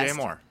loves Jay guest.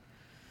 Moore.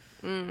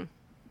 And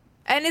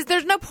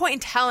there's no point in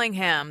telling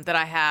him that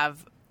I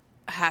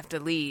have to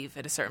leave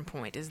at a certain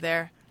point, is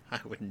there? I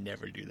would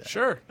never do that.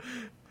 Sure.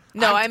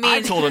 No, I mean...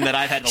 I told him that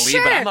I've had to leave,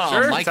 Sure. but I'm not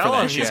Sure, on mic for tell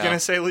that him. show. He's going to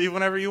say leave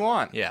whenever you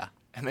want. Yeah.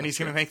 And then he's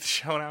going to make the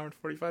show an hour and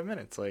 45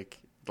 minutes, like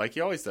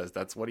he always does.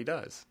 That's what he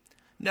does.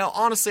 No,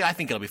 honestly, I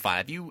think it'll be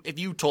fine. If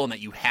you told him that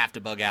you have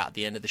to bug out at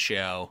the end of the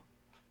show,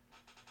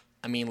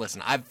 I mean,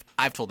 listen,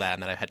 I've told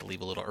Adam that I've had to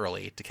leave a little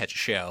early to catch a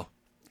show.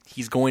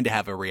 He's going to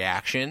have a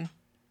reaction.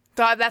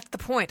 So that's the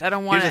point. I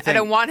don't want Here's the I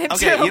don't thing. want him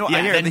Okay, to. you know,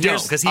 Yeah, then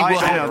don't, 'cause he will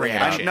have a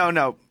reaction. No.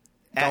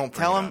 Don't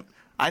Tell bring it him. up.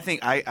 I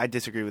think I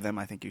disagree with him.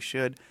 I think you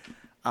should.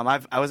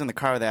 I was in the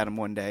car with Adam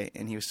one day,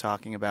 and he was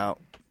talking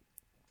about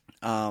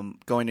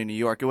going to New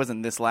York. It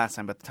wasn't this last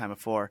time, but the time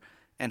before,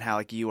 and how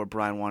like you or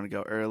Brian wanted to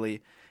go early.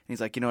 And he's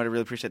like, you know what? I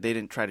really appreciate they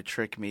didn't try to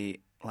trick me,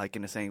 like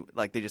into saying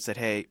like they just said,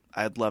 hey,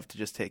 I'd love to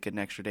just take an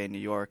extra day in New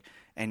York.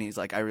 And he's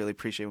like, I really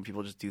appreciate when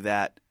people just do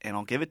that, and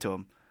I'll give it to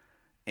him.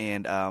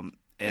 And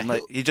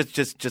like, he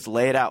just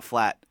lay it out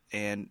flat,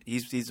 and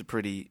he's a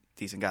pretty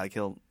decent guy. Like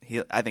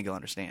I think he'll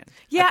understand.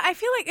 Yeah, I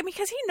feel like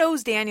because he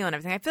knows Daniel and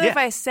everything. I feel like if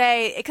Yeah. I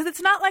say because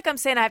it's not like I'm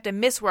saying I have to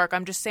miss work.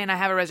 I'm just saying I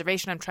have a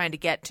reservation I'm trying to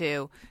get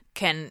to.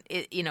 Do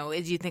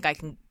you think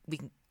we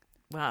can?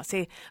 Well,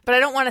 see, but I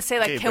don't want to say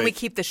like, Okay, can we but-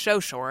 keep the show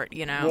short?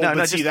 You know? Well, No,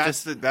 but see,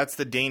 just- that's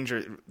the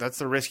danger. That's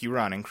the risk you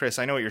run. And Chris,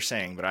 I know what you're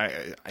saying, but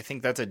I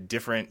think that's a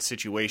different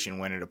situation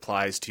when it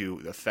applies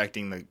to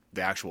affecting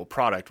the actual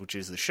product, which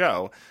is the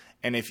show.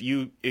 And if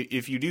you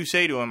do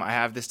say to him, I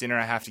have this dinner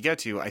I have to get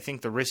to, I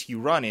think the risk you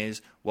run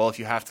is, well, if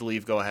you have to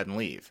leave, go ahead and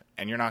leave.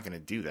 And you're not going to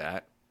do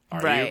that,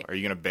 are you? Right. Are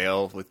you going to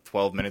bail with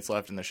 12 minutes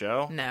left in the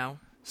show? No.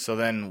 So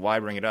then why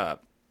bring it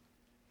up?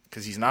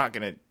 Because he's not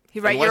going to.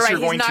 Right, unless you're right, you're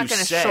he's going not to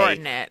gonna say,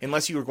 shorten it.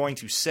 Unless you were going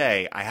to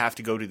say, I have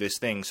to go to this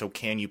thing, so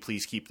can you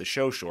please keep the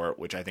show short,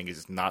 which I think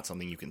is not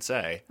something you can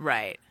say,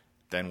 Right.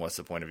 then what's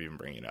the point of even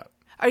bringing it up?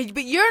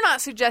 But you're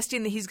not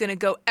suggesting that he's going to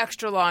go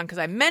extra long because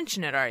I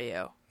mention it, are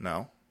you?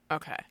 No.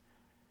 Okay.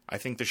 I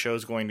think the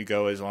show's going to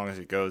go as long as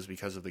it goes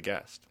because of the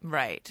guest.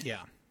 Right.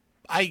 Yeah.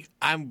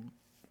 I'm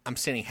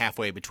standing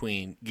halfway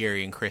between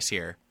Gary and Chris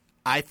here.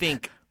 I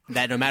think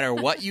that no matter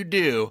what you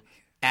do,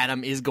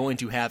 Adam is going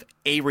to have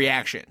a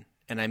reaction.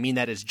 And I mean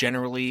that as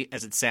generally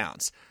as it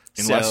sounds.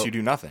 Unless you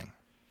do nothing.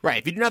 Right.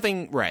 If you do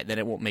nothing, right, then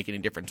it won't make any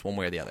difference one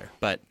way or the other.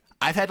 But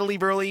I've had to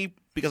leave early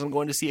because I'm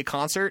going to see a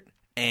concert,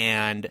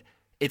 and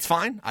it's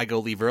fine. I go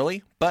leave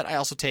early, but I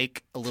also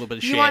take a little bit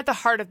of shit. You aren't the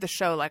heart of the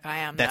show like I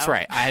am. That's though.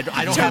 right. I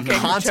don't have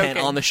content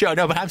on the show.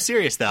 No, but I'm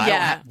serious, though.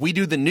 Yeah. We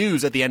do the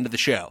news at the end of the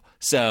show.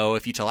 So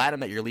if you tell Adam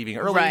that you're leaving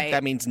early, Right.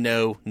 that means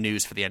no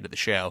news for the end of the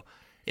show.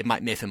 It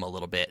might miff him a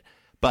little bit,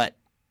 but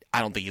I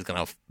don't think he's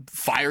going to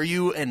fire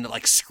you and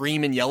like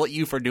scream and yell at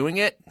you for doing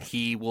it.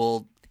 He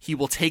will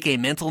take a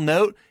mental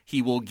note.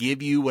 He will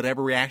give you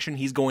whatever reaction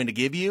he's going to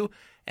give you,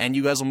 and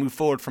you guys will move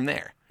forward from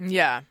there.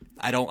 Yeah.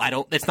 I don't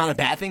it's not a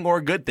bad thing or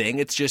a good thing.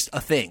 It's just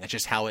a thing. It's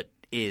just how it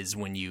is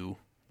when you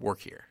work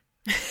here.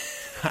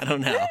 I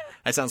don't know.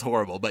 That sounds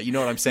horrible, but you know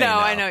what I'm saying. No,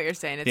 though. I know what you're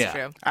saying. It's Yeah.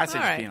 true. I say All just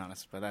right. be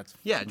honest, but that's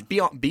Yeah,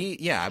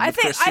 I'm I with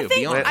think Chris too.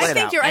 Be honest. I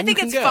think you're. I And think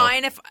you it's can go.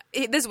 fine if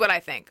this is what I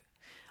think.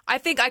 I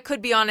think I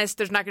could be honest.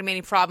 There's not going to be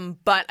any problem,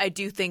 but I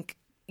do think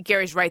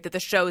Gary's right that the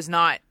show is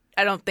not.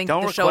 I don't think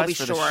don't the show will be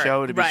request for short. the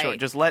show to be right. short.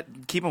 Just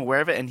keep him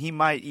aware of it, and he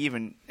might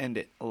even end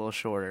it a little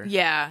shorter.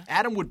 Yeah.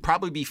 Adam would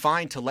probably be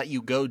fine to let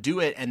you go do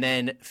it and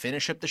then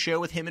finish up the show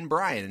with him and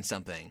Brian and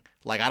something.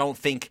 Like, I don't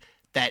think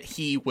that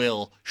he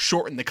will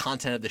shorten the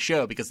content of the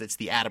show because it's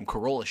the Adam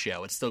Carolla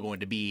show. It's still going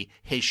to be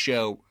his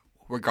show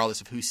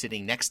regardless of who's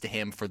sitting next to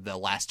him for the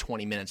last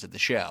 20 minutes of the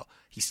show.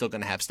 He's still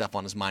going to have stuff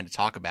on his mind to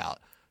talk about.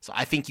 So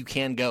I think you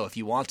can go if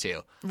you want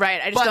to. Right.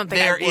 I just But don't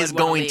think there I would is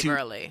wanna going leave to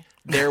early.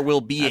 there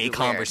will be a weird.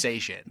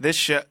 conversation. This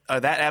show,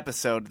 that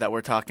episode that we're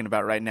talking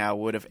about right now,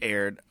 would have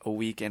aired a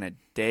week and a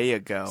day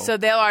ago. So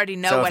they'll already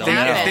know So what if things-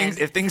 happened.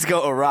 if things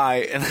go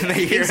awry, and then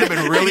they hear, have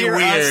been really they hear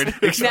us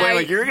weird. explain Now-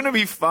 like you're gonna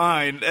be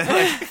fine.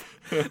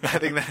 I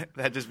think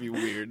that'd just be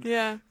weird.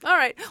 Yeah. All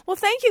right. Well,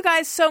 thank you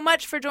guys so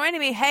much for joining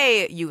me.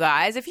 Hey, you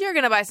guys, if you're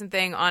going to buy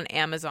something on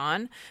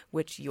Amazon,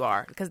 which you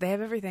are because they have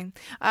everything,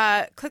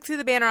 click through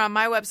the banner on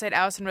my website,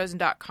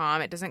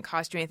 AlisonRosen.com. It doesn't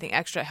cost you anything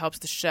extra. It helps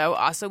the show.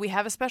 Also, we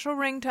have a special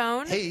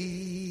ringtone.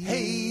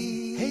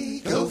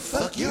 Hey, go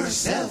fuck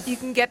yourself. You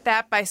can get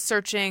that by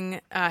searching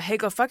Hey,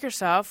 Go Fuck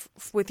Yourself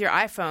with your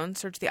iPhone.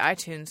 Search the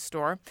iTunes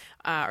store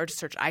or just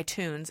search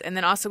iTunes. And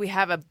then also we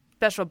have a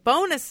special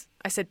bonus.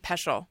 I said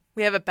special.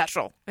 We have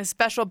a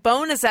special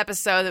bonus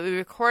episode that we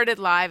recorded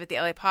live at the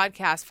LA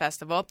Podcast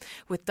Festival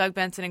with Doug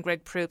Benson and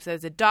Greg Proops. That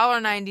is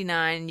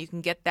 $1.99. You can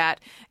get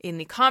that in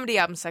the comedy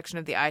album section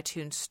of the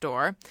iTunes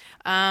store.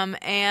 I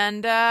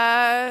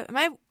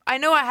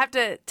know I have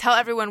to tell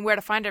everyone where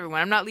to find everyone.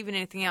 I'm not leaving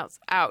anything else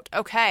out.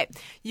 Okay.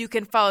 You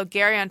can follow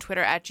Gary on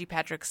Twitter at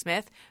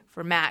GPatrickSmith.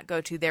 For Matt, go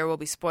to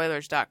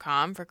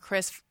therewillbespoilers.com. For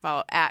Chris,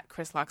 follow at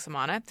Chris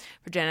Laxamana.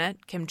 For Jenna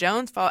Kim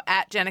Jones, follow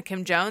at Jenna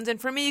Kim Jones. And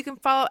for me, you can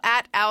follow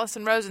at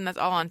Alison Rosen. That's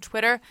all on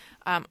Twitter.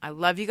 I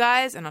love you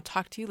guys, and I'll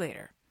talk to you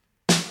later.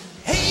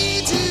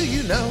 Hey, do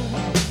you know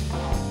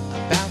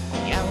about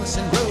the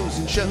Alison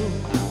Rosen Show?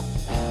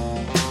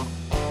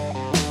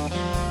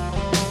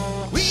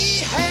 We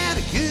had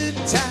a good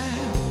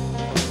time,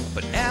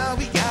 but now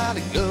we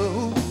gotta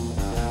go.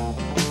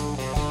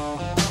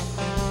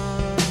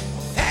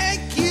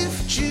 Thank you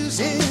for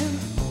choosing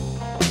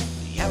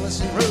the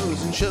Alison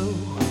Rosen Show.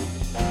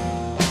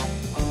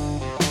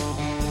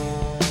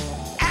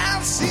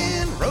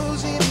 Alison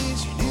Rosen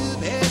is your new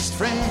best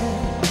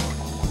friend.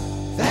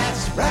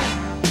 That's right.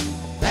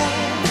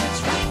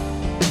 That's right.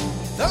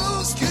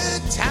 Those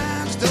good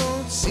times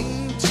don't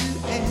seem to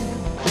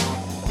end.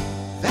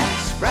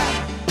 That's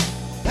right.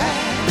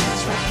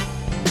 That's right.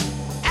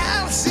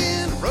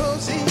 Alison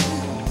Rosen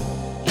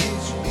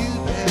is your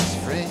new best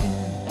friend.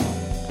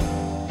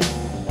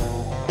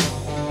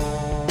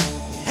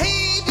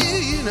 Hey,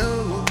 do you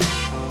know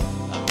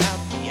about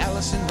the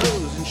Alison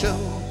Rosen Show?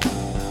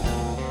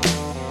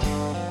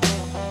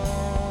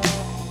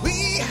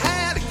 We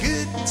had a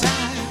good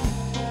time,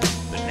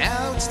 but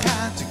now it's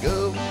time to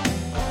go.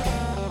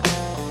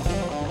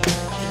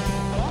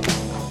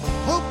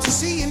 Hope to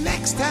see you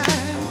next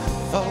time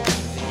for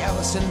the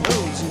Alison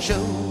Rosen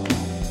Show.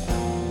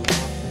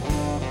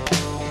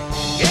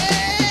 Yeah!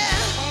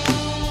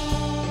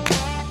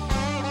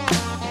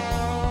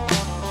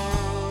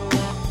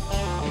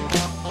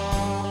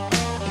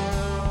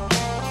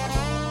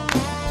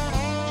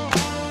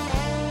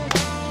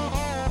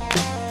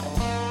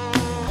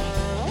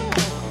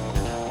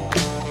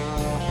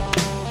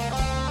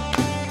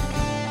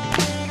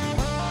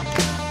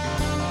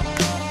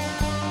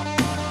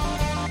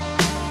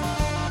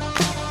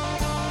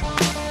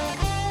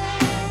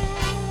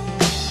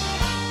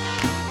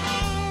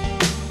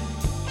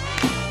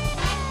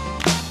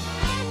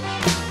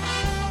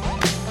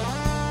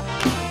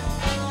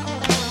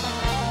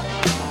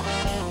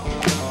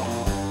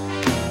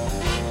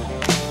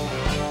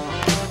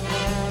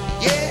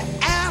 Yeah,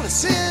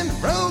 Alison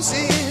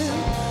Rosen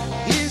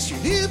is your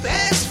new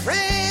best friend.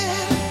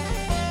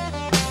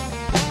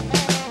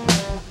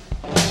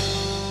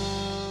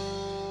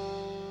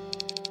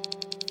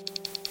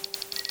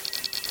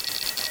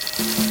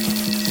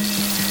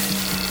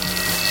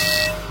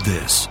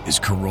 This is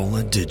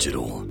Corolla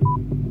Digital.